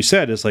 And like you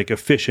said, is like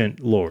efficient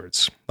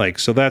lords. Like,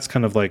 so that's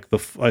kind of like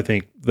I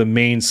think the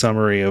main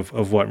summary of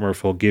what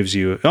Merfolk gives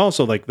you. And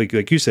also like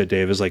you said,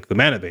 Dave, is like the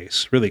mana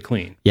base, really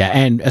clean. Yeah.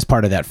 And as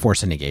part of that,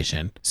 Force of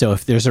Negation. So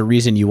if there's a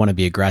reason you want to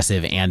be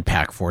aggressive and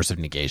pack Force of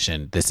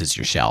Negation, this is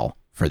your shell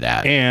for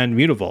that. And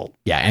Mutavault.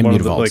 Yeah. And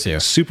Mutavault too.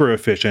 Super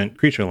efficient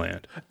creature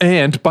land.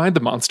 And Bind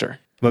the Monster.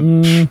 But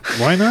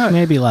why not?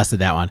 Maybe less of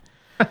that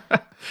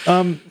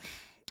one.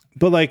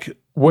 But like,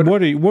 what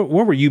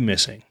were you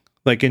missing?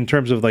 Like, in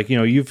terms of like,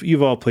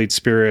 you've all played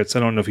spirits. I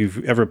don't know if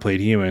you've ever played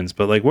humans,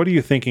 but like, what are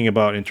you thinking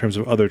about in terms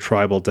of other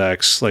tribal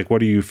decks? Like,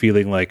 what are you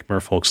feeling like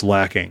Merfolk's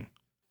lacking?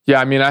 Yeah,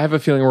 I mean, I have a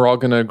feeling we're all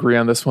going to agree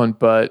on this one,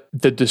 but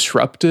the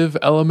disruptive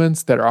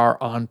elements that are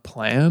on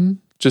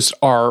plan just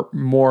are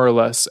more or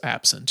less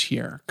absent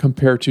here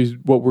compared to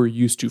what we're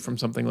used to from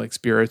something like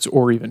spirits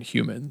or even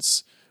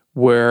humans,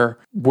 where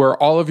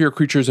all of your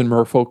creatures in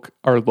Merfolk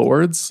are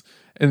lords.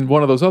 In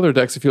one of those other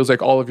decks, it feels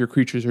like all of your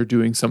creatures are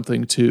doing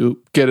something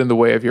to get in the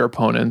way of your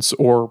opponents,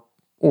 or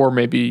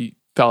maybe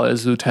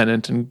Thalia's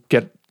Lieutenant and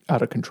get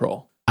out of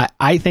control.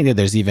 I think that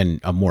there's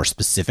even a more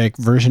specific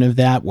version of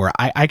that, where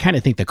I kind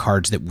of think the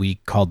cards that we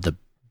called the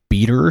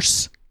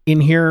beaters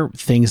in here,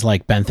 things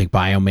like Benthic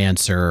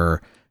Biomancer,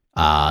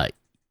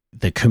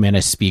 the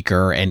Kumena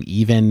Speaker, and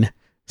even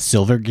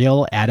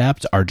Silvergill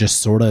Adept are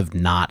just sort of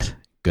not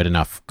good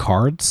enough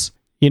cards,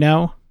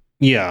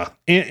 Yeah,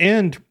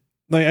 and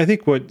like, I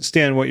think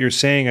what you're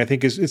saying, I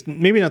think is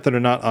maybe not that they're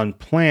not on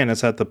plan,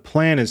 it's that the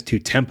plan is too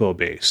tempo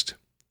based.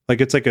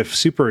 Like, it's like a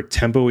super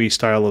tempo-y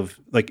style of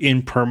like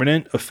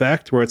impermanent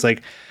effect where it's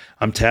like,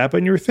 I'm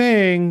tapping your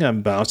thing,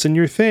 I'm bouncing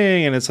your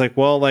thing. And it's like,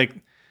 well, like,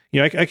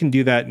 I can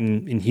do that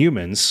in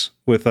humans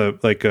with a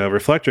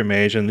Reflector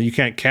Mage, and you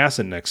can't cast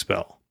the next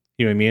spell.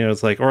 You know what I mean?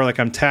 It's like, or like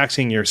I'm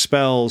taxing your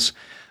spells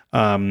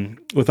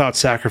without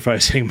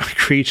sacrificing my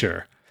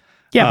creature.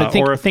 Yeah,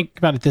 but think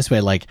about it this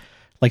way. Like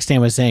Stan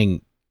was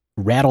saying,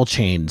 Rattle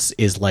Chains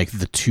is like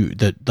the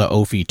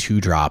Ophi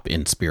 2-drop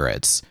in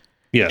spirits.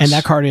 Yes. And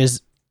that card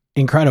is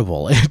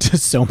incredible. It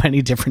does so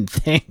many different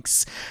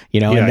things,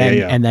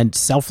 and then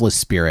Selfless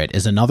Spirit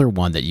is another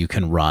one that you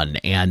can run.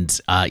 And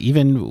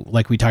even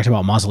like we talked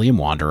about Mausoleum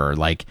Wanderer,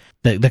 like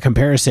the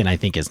comparison I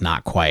think is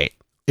not quite,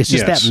 it's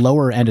just that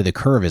lower end of the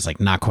curve is like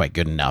not quite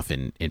good enough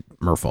in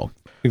Merfolk.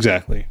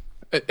 Exactly.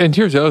 And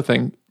here's the other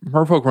thing.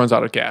 Merfolk runs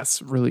out of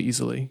gas really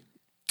easily.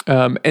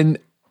 And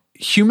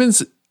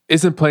humans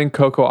isn't playing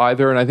Coco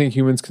either, and I think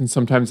humans can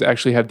sometimes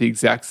actually have the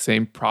exact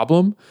same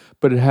problem,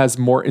 but it has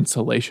more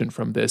insulation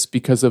from this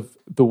because of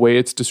the way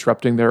it's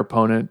disrupting their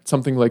opponent.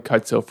 Something like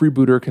Kitesail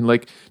Freebooter can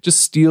like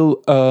just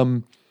steal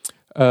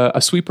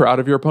a sweeper out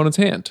of your opponent's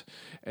hand.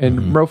 And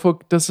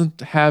Merfolk doesn't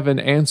have an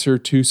answer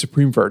to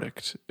Supreme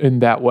Verdict in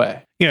that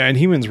way. Yeah, and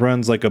Humans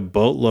runs like a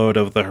boatload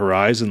of the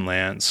Horizon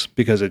lands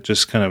because it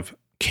just kind of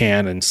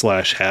can and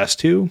slash has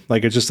to.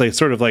 Like it's just like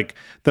sort of like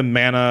the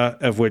mana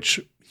of which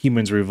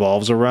Humans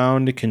revolves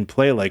around can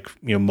play like,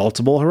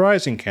 multiple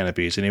Horizon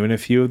canopies, and even a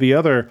few of the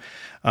other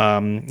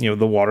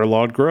the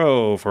Waterlogged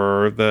Grove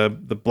or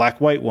the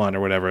black-white one or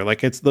whatever. Like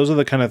those are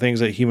the kind of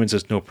things that Humans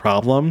has no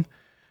problem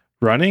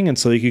running. And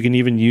so like you can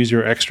even use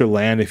your extra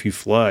land if you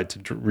flood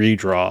to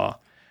redraw.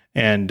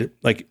 And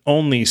like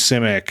only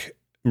Simic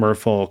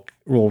Merfolk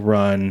will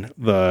run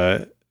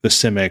the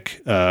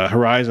Simic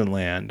Horizon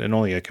land, and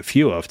only like a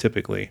few of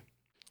typically.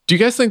 Do you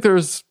guys think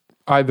there's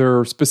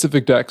either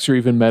specific decks or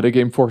even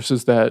metagame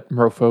forces that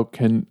Merfolk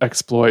can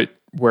exploit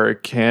where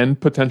it can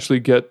potentially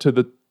get to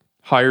the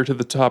higher to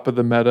the top of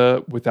the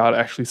meta without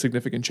actually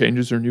significant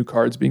changes or new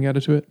cards being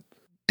added to it?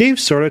 Dave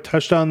sort of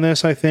touched on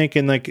this, I think,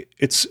 and like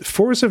it's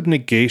Force of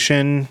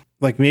Negation,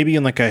 like maybe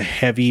in like a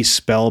heavy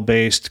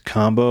spell-based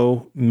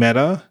combo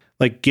meta,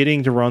 like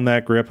getting to run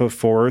that grip of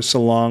Force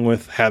along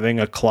with having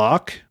a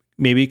clock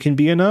maybe can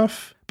be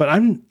enough. But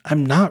I'm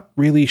not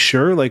really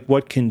sure like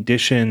what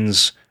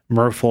conditions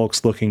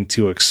Merfolk's looking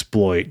to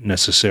exploit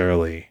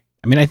necessarily.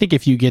 I mean, I think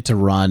if you get to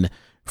run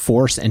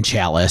Force and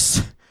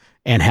Chalice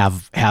and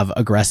have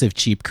aggressive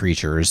cheap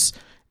creatures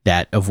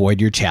that avoid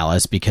your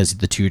Chalice because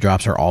the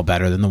 2-drops are all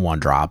better than the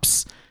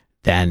 1-drops,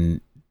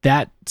 then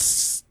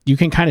that's, you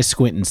can kind of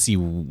squint and see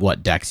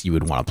what decks you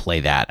would want to play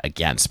that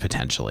against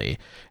potentially.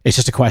 It's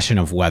just a question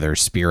of whether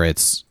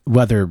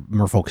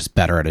Merfolk is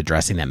better at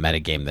addressing that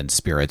metagame than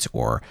Spirits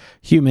or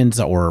Humans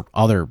or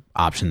other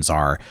options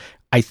are.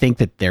 I think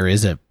that there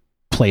is a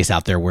place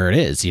out there where it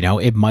is,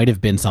 it might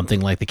have been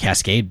something like the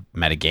Cascade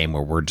metagame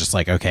where we're just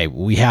like, okay,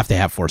 we have to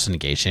have Force of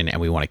Negation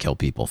and we want to kill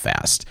people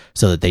fast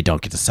so that they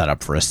don't get to set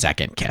up for a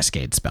second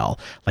Cascade spell.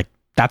 Like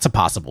that's a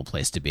possible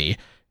place to be.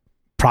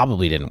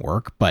 Probably didn't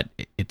work, but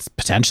it's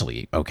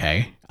potentially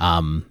okay.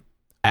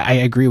 I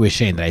agree with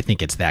Shane that I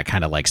think it's that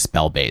kind of like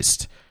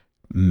spell-based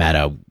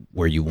meta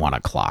where you want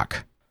a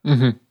clock.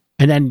 And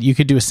then you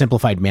could do a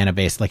simplified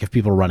mana-based, like if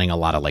people are running a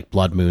lot of like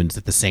Blood Moons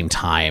at the same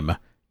time,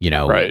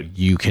 right.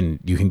 you can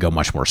go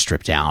much more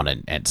stripped down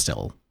and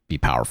still be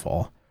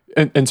powerful.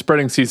 And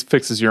Spreading Seas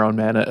fixes your own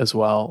mana as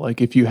well.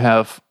 Like if you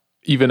have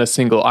even a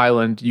single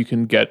island, you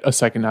can get a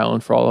second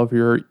island for all of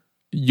your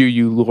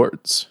UU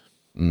lords.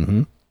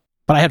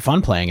 But I had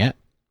fun playing it.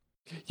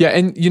 Yeah,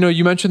 and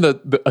you mentioned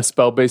that a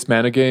spell-based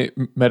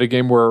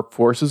metagame where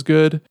Force is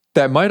good.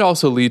 That might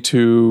also lead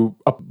to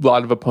a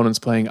lot of opponents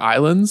playing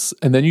islands,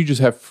 and then you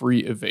just have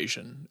free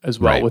evasion as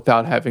well, right,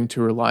 without having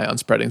to rely on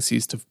Spreading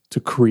Seas to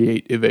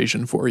create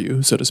evasion for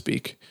you, so to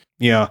speak.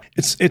 Yeah,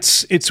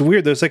 it's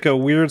weird. There's like a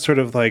weird sort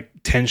of like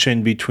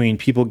tension between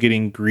people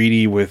getting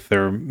greedy with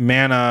their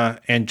mana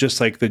and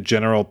just like the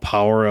general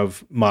power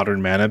of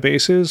modern mana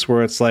bases,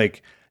 where it's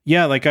like,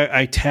 yeah, like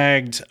I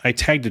tagged a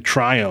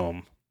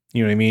Triome,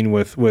 you know what I mean,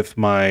 with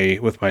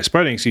my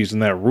Spreading Seas,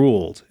 and that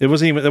ruled. It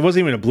wasn't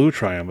even a blue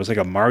Triome, it was like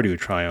a Mardu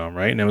Triome,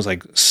 right? And it was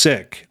like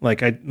sick.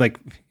 Like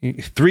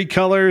 3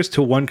 colors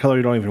to 1 color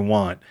you don't even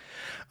want.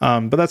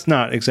 But that's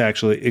not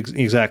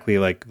exactly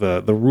like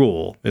the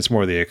rule. It's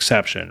more the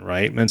exception,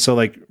 right? And so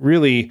like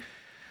really,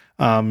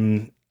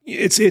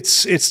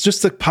 it's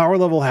just the power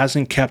level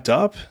hasn't kept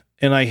up.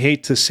 And I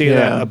hate to say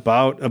that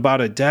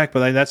about a deck,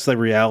 but that's the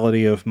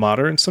reality of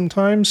Modern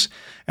sometimes.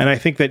 And I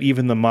think that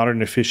even the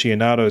Modern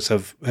aficionados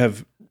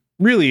have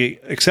really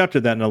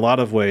accepted that in a lot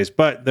of ways.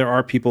 But there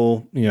are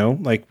people,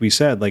 like we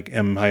said, like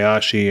M.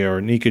 Hayashi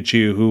or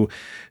Nikachu,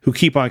 who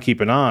keep on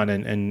keeping on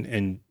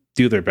and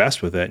do their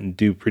best with it and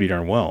do pretty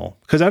darn well.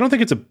 Because I don't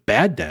think it's a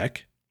bad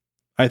deck.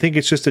 I think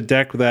it's just a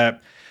deck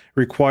that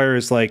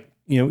requires like,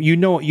 you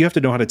have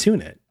to know how to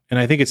tune it. And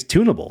I think it's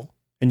tunable.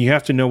 And you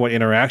have to know what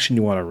interaction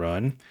you want to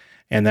run.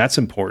 And that's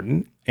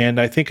important. And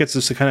I think it's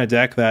just the kind of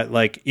deck that,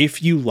 like,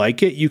 if you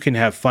like it, you can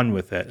have fun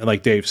with it.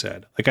 Like Dave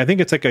said, like, I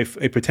think it's like a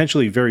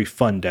potentially very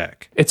fun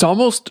deck. It's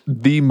almost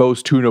the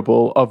most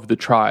tunable of the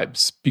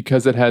tribes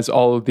because it has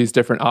all of these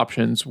different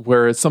options.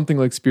 Whereas something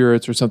like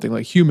Spirits or something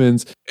like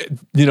Humans,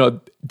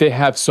 they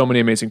have so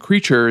many amazing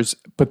creatures,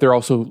 but they're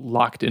also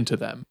locked into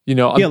them.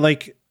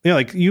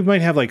 Like you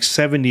might have like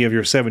 70 of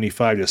your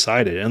 75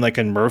 decided. And like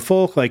in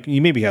Merfolk, like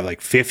you maybe have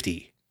like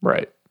 50.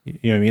 Right. You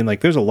know what I mean?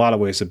 Like there's a lot of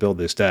ways to build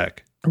this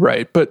deck.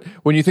 Right. But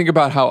when you think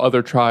about how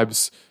other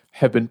tribes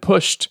have been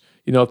pushed,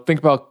 think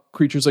about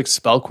creatures like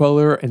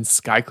Spellqueller and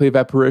Skyclave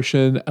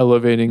Apparition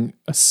elevating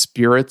a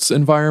spirits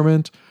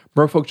environment.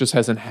 Merfolk just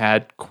hasn't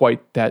had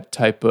quite that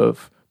type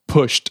of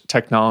pushed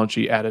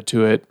technology added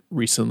to it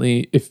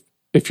recently,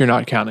 if you're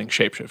not counting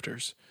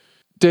shapeshifters.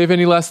 Dave,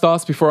 any last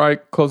thoughts before I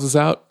close this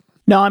out?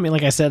 No, I mean,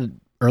 like I said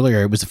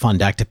earlier, it was a fun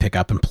deck to pick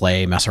up and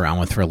play, mess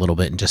around with for a little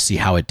bit and just see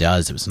how it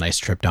does. It was a nice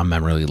trip down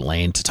memory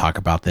lane to talk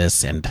about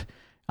this. And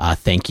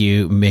thank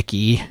you,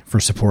 Mickey, for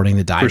supporting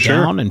the dive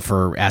down and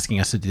for asking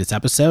us to do this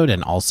episode.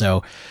 And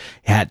also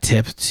hat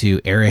tip to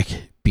Eric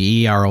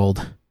B., our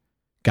old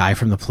guy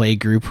from the play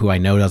group, who I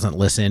know doesn't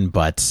listen,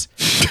 but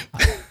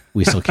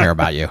we still care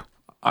about you.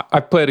 I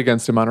played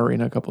against him on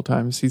Arena a couple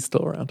times. He's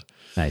still around.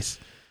 Nice.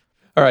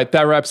 All right,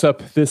 that wraps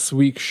up this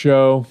week's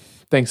show.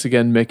 Thanks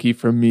again, Mickey,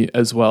 from me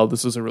as well.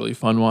 This was a really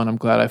fun one. I'm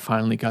glad I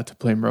finally got to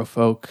play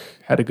Merfolk.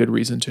 Had a good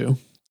reason to.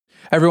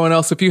 Everyone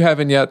else, if you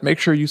haven't yet, make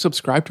sure you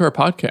subscribe to our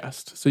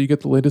podcast so you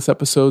get the latest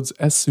episodes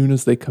as soon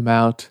as they come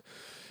out.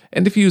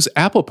 And if you use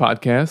Apple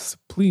Podcasts,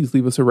 please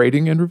leave us a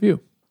rating and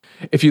review.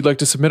 If you'd like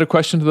to submit a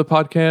question to the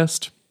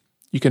podcast,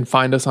 you can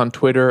find us on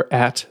Twitter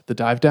at The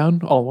Dive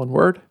Down, all one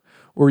word,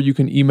 or you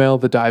can email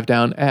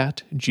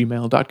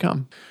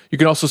thedivedown@gmail.com. You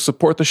can also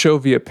support the show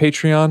via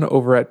Patreon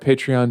over at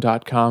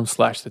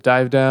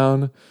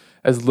patreon.com/thedivedown.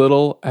 As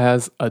little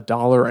as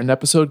 $1 an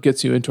episode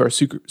gets you into our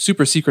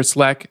super secret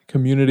Slack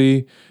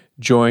community.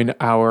 Join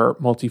our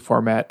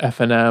multi-format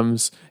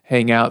FNMs,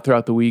 hang out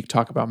throughout the week,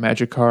 talk about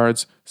Magic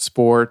cards,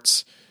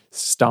 sports,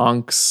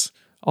 stonks,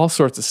 all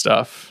sorts of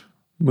stuff.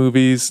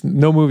 Movies,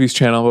 no movies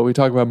channel, but we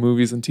talk about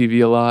movies and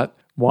TV a lot.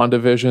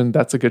 WandaVision,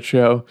 that's a good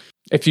show.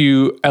 If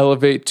you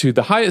elevate to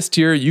the highest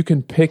tier, you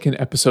can pick an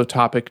episode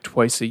topic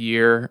twice a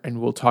year,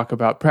 and we'll talk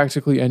about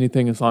practically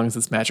anything as long as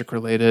it's Magic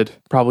related.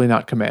 Probably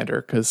not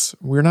Commander, because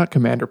we're not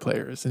Commander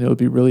players, and it would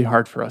be really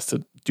hard for us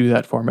to do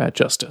that format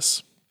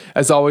justice.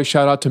 As always,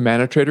 shout out to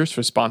Mana Traders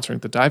for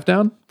sponsoring the Dive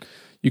Down.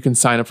 You can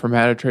sign up for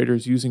Mana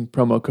Traders using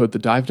promo code the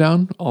Dive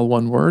Down, all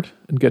one word,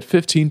 and get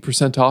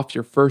 15% off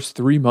your first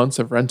 3 months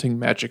of renting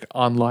Magic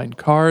Online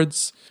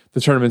cards.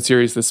 The tournament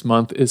series this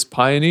month is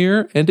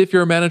Pioneer, and if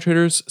you're a Mana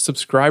Traders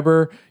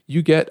subscriber,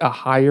 you get a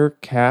higher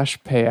cash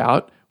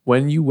payout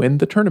when you win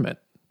the tournament.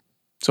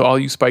 So all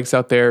you spikes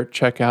out there,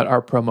 check out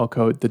our promo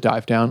code the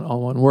Dive Down,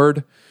 all one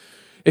word.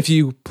 If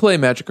you play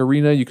Magic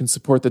Arena, you can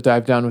support the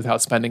Dive Down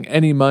without spending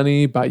any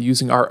money by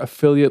using our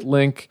affiliate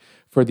link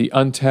for the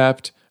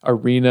Untapped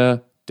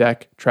Arena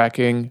deck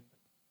tracking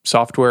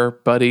software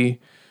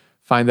buddy.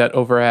 Find that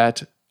over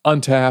at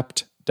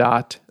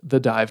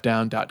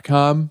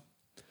untapped.thedivedown.com.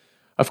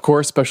 Of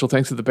course, special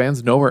thanks to the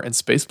bands Nowhere and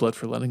Spaceblood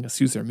for letting us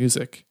use their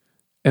music.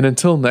 And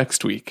until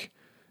next week,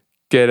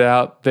 get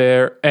out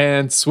there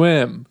and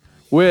swim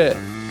with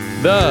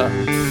the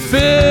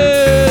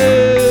fish!